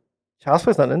Play? Child's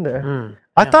Play's not in there. Mm.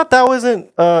 I thought that wasn't.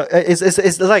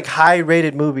 It's like high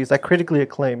rated movies, like critically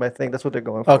acclaimed. I think that's what they're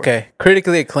going for. Okay.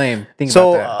 Critically acclaimed. Think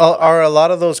So about that. are a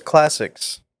lot of those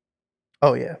classics?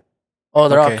 Oh yeah. Oh,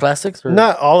 they're all Okay. classics? Or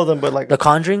Not all of them, but like The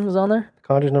Conjuring is on there?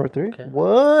 Conjure's number 3. Okay.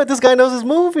 What? This guy knows his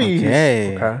movies.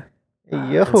 Okay.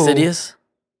 Okay. Yo. Insidious?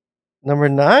 Number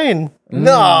 9.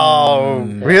 No,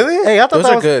 Mm. really? Hey, I thought Those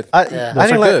that are was good. I, Yeah. I Those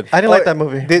didn't are like. good. I didn't like that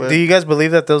movie. Do, but- do you guys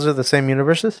believe that those are the same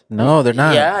universes? No, they're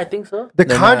not. Yeah, I think so. The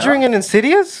they're Conjuring and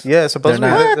Insidious? Yeah, supposedly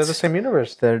not. they're the same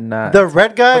universe. They're not. The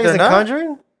red guy But is they're in not?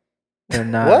 Conjuring? They're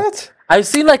not. What? I've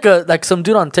seen like some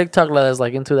dude on TikTok that is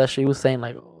like into that shit. He was saying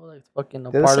like, oh, like fucking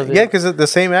a They're part the of same- it. Yeah, because the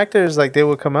same actors like they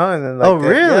would come out and then like Oh, they-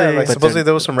 really? Yeah, like But supposedly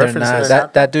there was some They're references.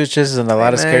 not. That dude's just in a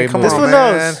lot of man, scary come movies. This on, one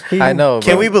man. knows. He, I know,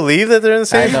 Can bro. we believe that they're in the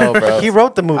same? I know, bro. He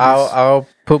wrote the movies. I'll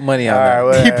put money on All that.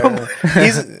 right, He put- well,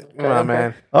 he's come on,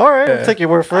 man. All right, I'll take your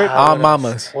word for it. All What else?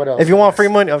 mamas. What else? If you want free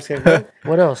money, I'm just kidding.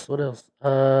 What else? What else?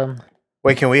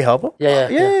 Wait, can we help him? Yeah.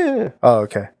 Yeah. Oh,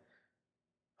 okay.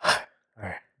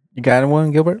 You got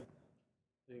one, Gilbert?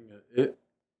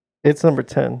 It's number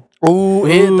 10. Ooh,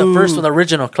 the first one, the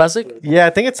original classic. Yeah,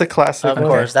 I think it's a classic. Of one.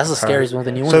 course, that's the scariest one.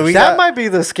 The new one. So we That got might be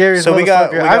the scariest so we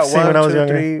got motherfucker I've seen one, when I was two,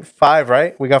 younger. 3, 5,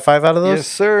 right? We got 5 out of those. Yes,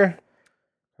 sir.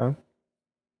 Huh?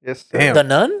 Yes, sir. Damn. The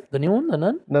Nun, the new one, the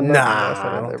Nun, No, Nah, that's I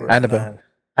not don't in there, think bro. Annabelle.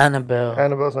 Annabelle.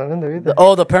 Annabelle's not in there either.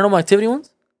 The Paranormal Activity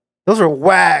ones. Those are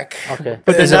whack. Okay,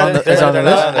 But Is it on the list?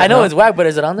 I know it's whack, but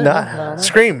is it on there? Nah.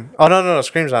 Scream. Oh no,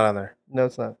 Scream's not on there. No,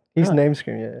 it's not. He's Huh. name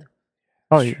scream. Yeah.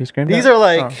 Oh, you screamed These that? are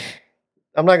like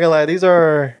I'm not gonna lie. These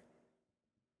are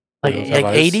like Those have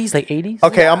eyes. 80s, like 80s.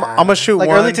 Okay, I'm gonna shoot like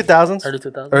one. early 2000s. Early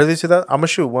 2000s. Early 2000. I'm gonna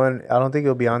shoot one. I don't think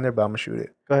it'll be on there, but I'm gonna shoot it.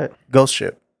 Go ahead. Ghost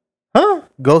Ship. Huh?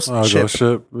 Ghost Oh, Ship. Ghost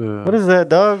Ship. Yeah. What is that,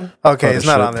 dog? Okay, it's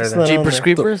not Ship. on there. It's Then. not on Jeepers there.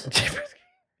 Creepers.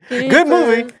 Good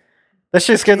movie. That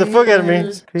shit scared the fuck out of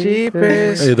me.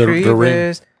 Jeepers, Hey, the ring.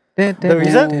 creepers. The- is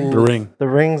that- The Ring. The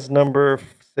Ring's number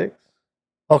 6.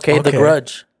 Okay, The Okay.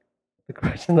 Grudge. The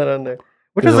Grudge is not on there.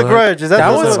 Which Yeah, is The that- Grudge? Is that That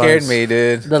the one little- scared me,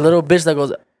 dude. The little bitch that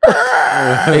goes.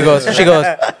 She goes.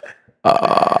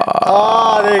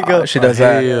 Oh, there you go. She does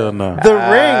that. Hell no. The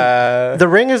Ring. The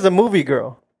Ring is the movie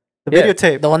girl. The Yeah.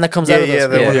 videotape. The one that comes Yeah, out of yeah,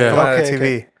 the the one Yeah. that come out of Okay,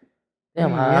 TV.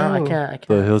 Damn, I can't.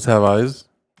 The Hills Have Eyes.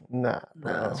 Nah. Nah,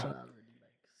 bro. that's not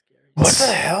What the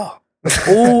hell?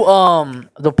 Ooh,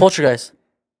 the Poltergeist.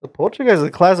 The Poltergeist is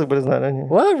a classic, but it's not in here.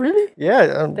 What, really?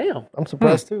 Yeah, Damn. I'm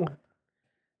surprised too.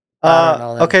 I don't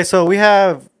know then. Okay, so we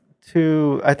have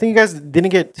two. I think you guys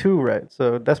didn't get 2 right,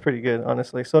 so that's pretty good,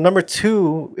 honestly. So number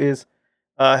 2 is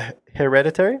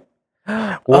Hereditary.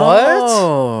 What?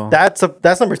 Oh, That's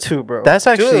number 2, bro. that's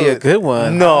actually a Dude. good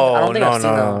one. No, I don't think no, I've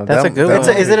seen no. that. That's a good It's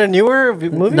one. is it a newer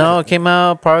movie? No, it came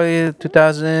out probably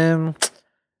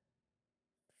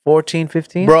 2014,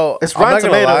 15. Bro, It's I'm not Rotten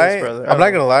gonna Tomatoes, lie. brother. I'm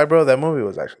not gonna lie, bro. That movie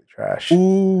was actually trash.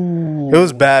 Ooh. It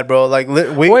was bad, bro. Like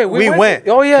we went? went.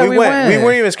 Oh, yeah, we We went.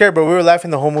 weren't even scared, bro. We were laughing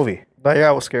the whole movie. But yeah,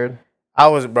 I was scared. I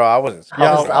wasn't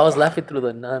scared. I was laughing through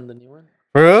the Nun, the new one.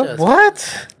 Bro, Yes.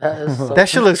 What? That is so That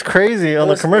shit looks crazy on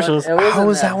the was commercials. fun. It wasn't how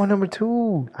was that one number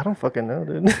 2? I don't fucking know,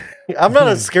 dude. I'm not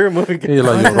a scary movie guy. Yeah,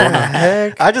 like What the Llorona.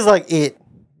 heck? I just like it.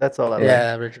 That's all I like.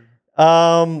 Yeah, original.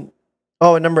 Oh,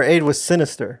 and number 8 was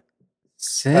Sinister.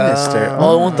 Sinister.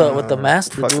 Oh, with the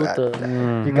mask. Fuck Dude, with that.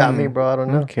 the, You got me, bro. I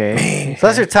don't know. Okay, So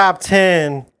that's your top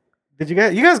 10. Did you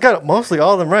guys got mostly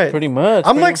all of them right? pretty much.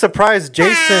 I'm like surprised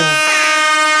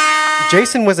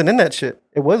Jason wasn't in that shit.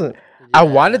 It wasn't. I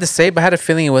wanted to say, but I had a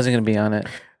feeling it wasn't gonna be on it.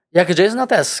 yeah, because Jason's not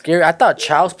that scary. I thought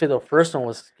Child's Play, the first one,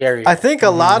 was scary. I think a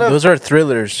lot of Those are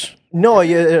thrillers. no,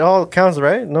 yeah, it all counts,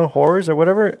 right? No horrors or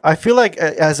whatever. I feel like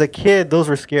as a kid, those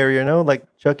were scary, you know, like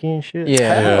Chucky and shit.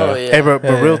 Yeah. Oh, yeah. Hey, bro,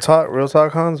 but Yeah. real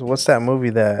talk, Hans. What's that movie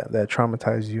that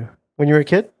traumatized you? When you were a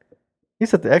kid, he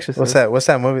said The Exorcist. What's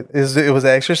that movie? It was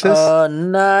The Exorcist?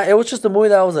 Nah, it was just a movie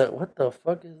that I was like, what the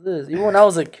fuck is this? Even when I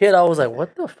was a kid, I was like,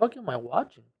 what the fuck am I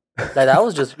watching? Like, that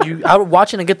was just, I was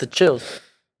watching and get the chills.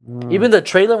 Even the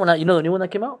trailer, the new one that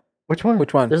came out? Which one?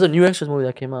 Which one? There's a new Exorcist movie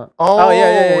that came out. Oh, yeah,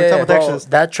 yeah, we're yeah, talking about The Bro,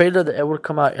 Exorcist. that trailer, it would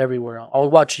come out everywhere. I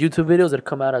would watch YouTube videos that'd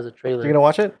come out as a trailer. You gonna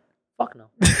watch it? Fuck no.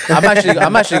 I'm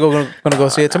actually gonna go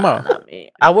see it tomorrow. Not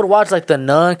me. I would watch like the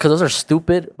Nun because those are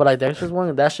stupid, but like the Exorcist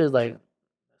one, that shit's like,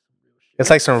 It's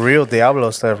like some real Diablo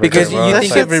stuff. right Because there, bro. you That's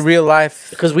think like- every real life.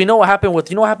 because we know what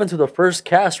happened to the first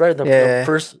cast, right? The Yeah.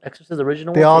 first Exorcist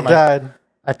original. They one, all like, died.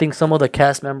 I think some of the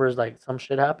cast members, like some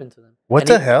shit happened to them. What And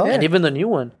the hell? And even the new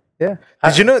one. Yeah.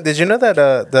 Did you know that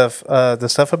the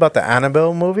stuff about the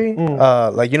Annabelle movie,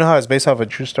 like you know how it's based off a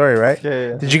true story, right?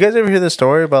 Yeah. Did you guys ever hear the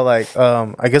story about like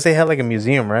I guess they had like a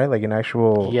museum, right? Like an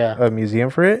actual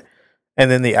museum for it. And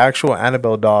then the actual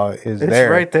Annabelle doll is It's there.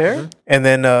 right there. And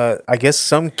then I guess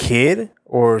some kid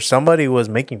or somebody was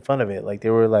making fun of it. Like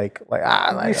they were like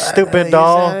You stupid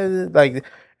doll. Like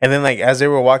and then like as they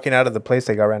were walking out of the place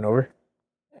they got ran over.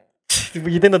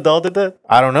 You think the doll did that?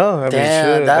 I don't know. I mean,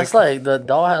 Damn, shit, that's like the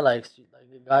doll had like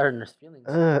it got her in her feelings.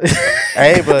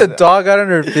 hey, The but dog got on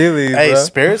her feelings. hey, bro.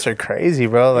 spirits are crazy,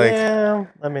 bro. Like yeah.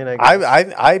 I mean,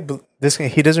 I guess. this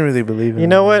he doesn't really believe in. You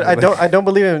know what? like- I don't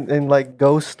believe in like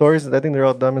ghost stories. I think they're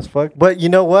all dumb as fuck. But you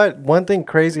know what? One thing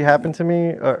crazy happened to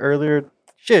me earlier.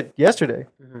 Shit, yesterday.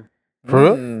 For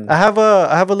real? Mm. I have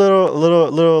a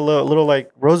little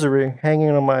like rosary hanging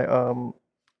on my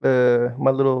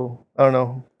my little, I don't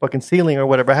know, fucking ceiling or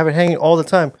whatever. I have it hanging all the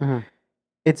time. Mhm.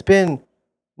 It's been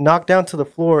knocked down to the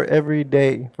floor every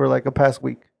day for like a past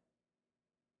week.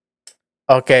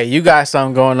 Okay, you got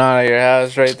something going on at your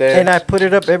house right there. And I put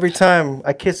it up every time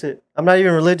I kiss it. I'm not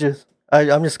even religious.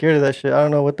 I'm just scared of that shit. I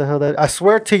don't know what the hell that. I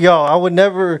swear to y'all, I would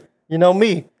never. You know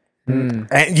me. Mm.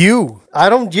 And you. I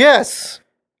don't. Yes.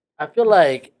 I feel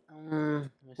like.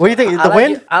 What do you think? I The like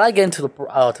wind? I like getting to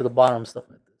the bottom stuff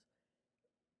like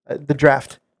this. The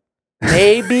draft.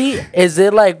 Maybe is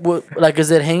it like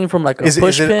is it hanging from like a Is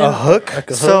push it pin? a hook?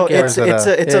 Like a So hook, yeah. it's a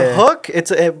Yeah. hook.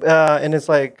 It's and it's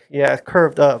like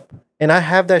curved up, and I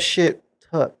have that shit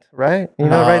tucked right,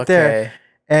 right there, Okay.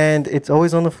 and it's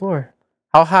always on the floor.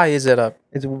 How high is it up?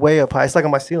 It's way up high. It's like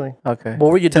on my ceiling. Okay.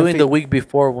 What were you 10 doing the feet. week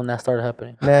before when that started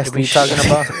happening? Nasty Were you talking shit.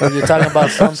 about? Were you talking about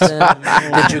something?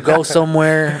 Did you go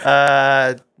somewhere?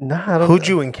 Nah, I don't. Who'd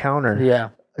you encounter? Yeah.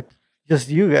 Just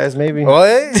you guys, maybe.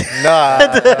 What? Nah.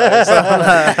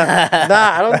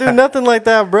 Nah, I don't do nothing like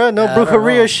that, bro. No I don't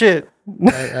brujeria know. shit.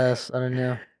 I don't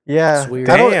know. Yeah, That's weird.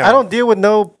 I don't. Damn. I don't deal with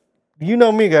no. You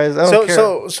know me, guys. I don't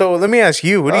care. So let me ask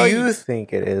you, what do Oh, you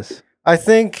think it is? I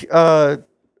think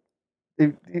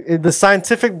the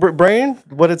scientific brain,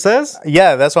 what it says.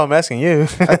 Yeah, that's what I'm asking you.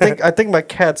 I think my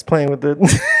cat's playing with it.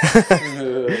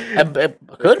 It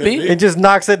could be. It just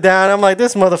knocks it down. I'm like,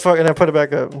 this motherfucker, and I put it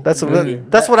back up. That's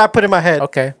what I put in my head.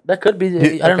 Okay. That could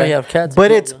be. I don't know. You have cats,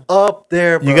 But it's up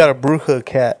there, bro. You got a bruja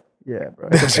cat. yeah, bro.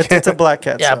 It's a black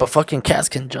cat. Yeah, so. but fucking cats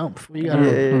can jump. You gotta,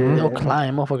 Yeah. they'll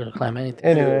climb. Motherfucker can climb anything.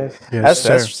 Anyways, Yes,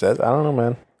 That's I don't know,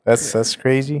 man. That's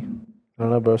crazy. I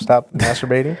don't know, bro. Stop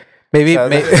masturbating. Maybe.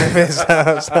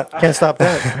 Stop. can't stop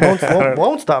that.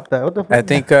 Won't stop that. What the fuck? I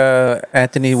think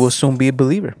Anthony will soon be a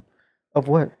believer Of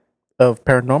what? of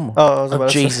paranormal. Oh, I was Of about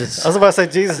to say- Jesus. I was about to say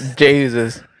Jesus.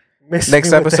 Jesus. Miss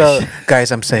Next me with that episode, shit.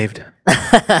 guys, I'm saved.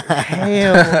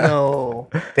 Hell no.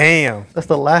 Damn. That's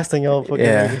the last thing y'all fucking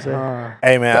Yeah. make me say.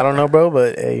 Hey, man. I don't know, bro,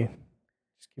 but hey,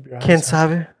 just keep your eyes. Ken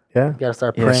sabe? Yeah. You gotta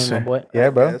start Yes, praying, sir. my boy. Yeah,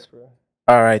 bro.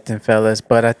 All right, then, fellas.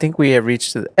 But I think we have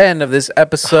reached the end of this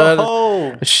episode.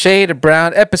 Oh, Shade of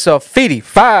Brown, episode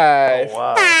 55.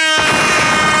 wow.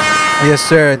 Yes,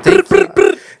 sir. Thank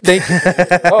you. Thank you.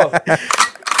 Oh.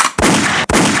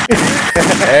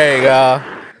 There you go.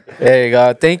 There you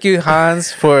go. Thank you,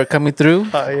 Hans, for coming through.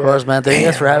 Of course, man. Thank you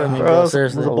guys for having me, Bro, bro. it was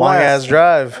Seriously, a Long ass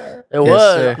drive. it Yes,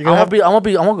 was. sir. I'm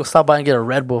gonna go stop by and get a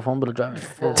Red Bull if I'm gonna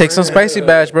drive. Take some spicy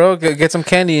bash, bro. Get some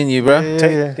candy in you, bro.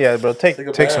 Yeah. Bro. Take some.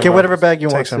 Get bro. whatever bag you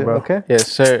Take want, some, to, bro. okay? Yes,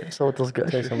 sir. So with those guys,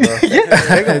 Take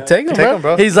them, Take them,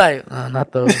 bro. he's like,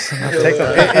 not those. Not those. Take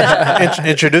them.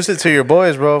 Introduce it to your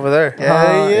boys, bro, over there.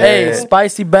 Yeah, yeah. Hey,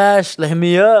 spicy bash, let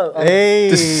me up.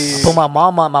 Hey. I put my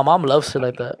mom on. My mom loves shit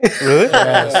like that. Really?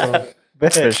 Yeah, so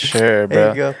For sure, There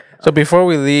you bro. go. So before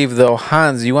we leave, though,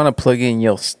 Hans, you want to plug in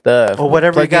your stuff. Or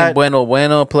whatever plug you got. in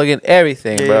Bueno, plug in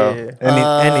everything, bro.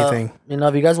 Anything. You know,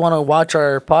 if you guys want to watch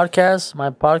our podcast, my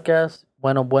podcast,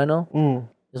 Bueno,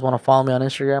 just want to follow me on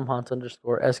Instagram,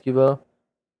 Hans_Esquivel.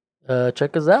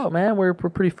 Check us out, man. We're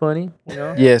pretty funny, you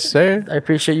know. Yes, sir. I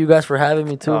appreciate you guys for having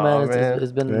me too, Aw, man. man.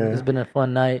 It's been a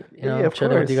fun night, you know, Yeah, of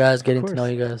chilling with you course. guys, getting Of to know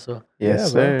course. you guys. So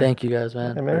Yes, bro. sir. thank you guys,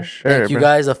 man. Hey, man. For sure, Thank you bro.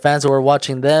 guys, the fans who are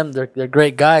watching them. They're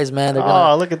great guys, man. They're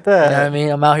gonna, Oh, look at you know what I that. mean?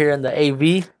 I'm out here in the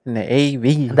AV, In the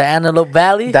AV. the Antelope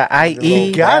Valley. The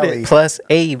IE. Got it. Plus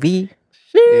AV.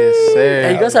 Yes, sir.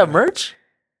 Hey, you guys have merch?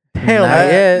 Hell Not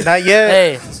no. yet. Not yet.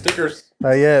 Hey, Stickers.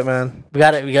 Not yet, man. you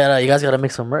guys gotta make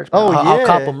some merch. Man. Oh, I'll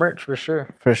cop yeah. a merch for sure.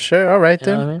 For sure. All right, You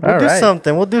know then. what I mean? All We'll do right.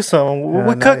 something. We'll do something. We're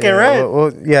Not cooking, yet. right?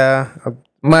 Well, yeah.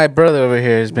 My brother over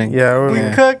here has been. Yeah, we're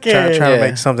We cooking. trying Yeah. to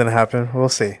make something happen. We'll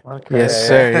see. Okay. Yes,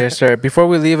 sir. Yes, sir. Before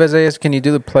we leave, Isaiah, can you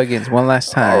do the plugins one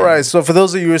last time? All right. So for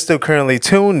those of you who are still currently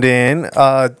tuned in,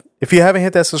 if you haven't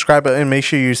hit that subscribe button, make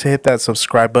sure you hit that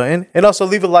subscribe button, and also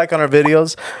leave a like on our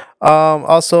videos.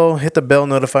 Also hit the bell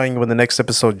notifying you when the next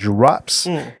episode drops,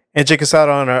 and check us out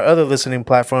on our other listening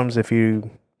platforms if you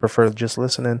prefer just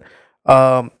listening.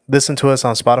 Listen to us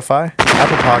on Spotify,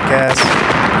 Apple Podcasts,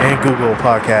 and Google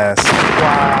Podcasts.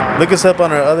 Wow. Look us up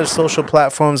on our other social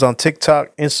platforms on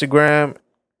TikTok, Instagram,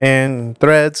 and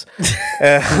Threads.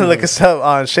 Look us up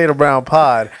on Shade of Brown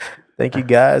Pod. Thank you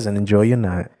guys, and enjoy your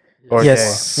night. Or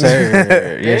Yes, day.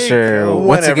 sir. Yes, sir.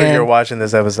 Once Whenever you're again, watching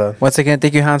this episode.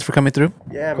 thank you, Hans, for coming through.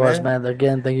 Yeah, Of course, man. man.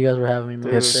 Again, thank you guys for having me,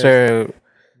 man. Yes, sir.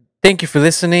 Thank you for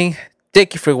listening.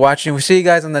 Thank you for watching. We'll see you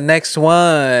guys on the next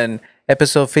one.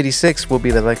 Episode 56 will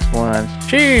be the next one.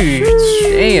 Jeez.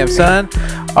 Damn, son.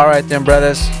 All right, then,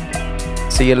 brothers.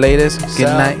 See you later. Good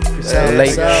out. night. Peace out. Late.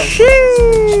 Peace out.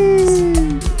 Sheesh.